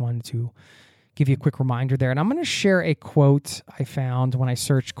listeners. I just wanted to give you a quick reminder there. And I'm going to share a quote I found when I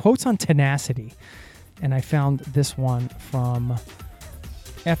searched quotes on tenacity. And I found this one from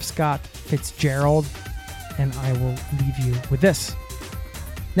F. Scott Fitzgerald, and I will leave you with this.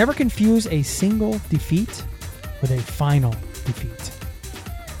 Never confuse a single defeat with a final defeat.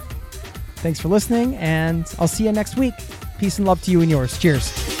 Thanks for listening, and I'll see you next week. Peace and love to you and yours.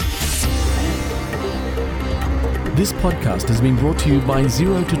 Cheers. This podcast has been brought to you by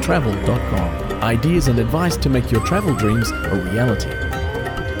ZeroToTravel.com. Ideas and advice to make your travel dreams a reality.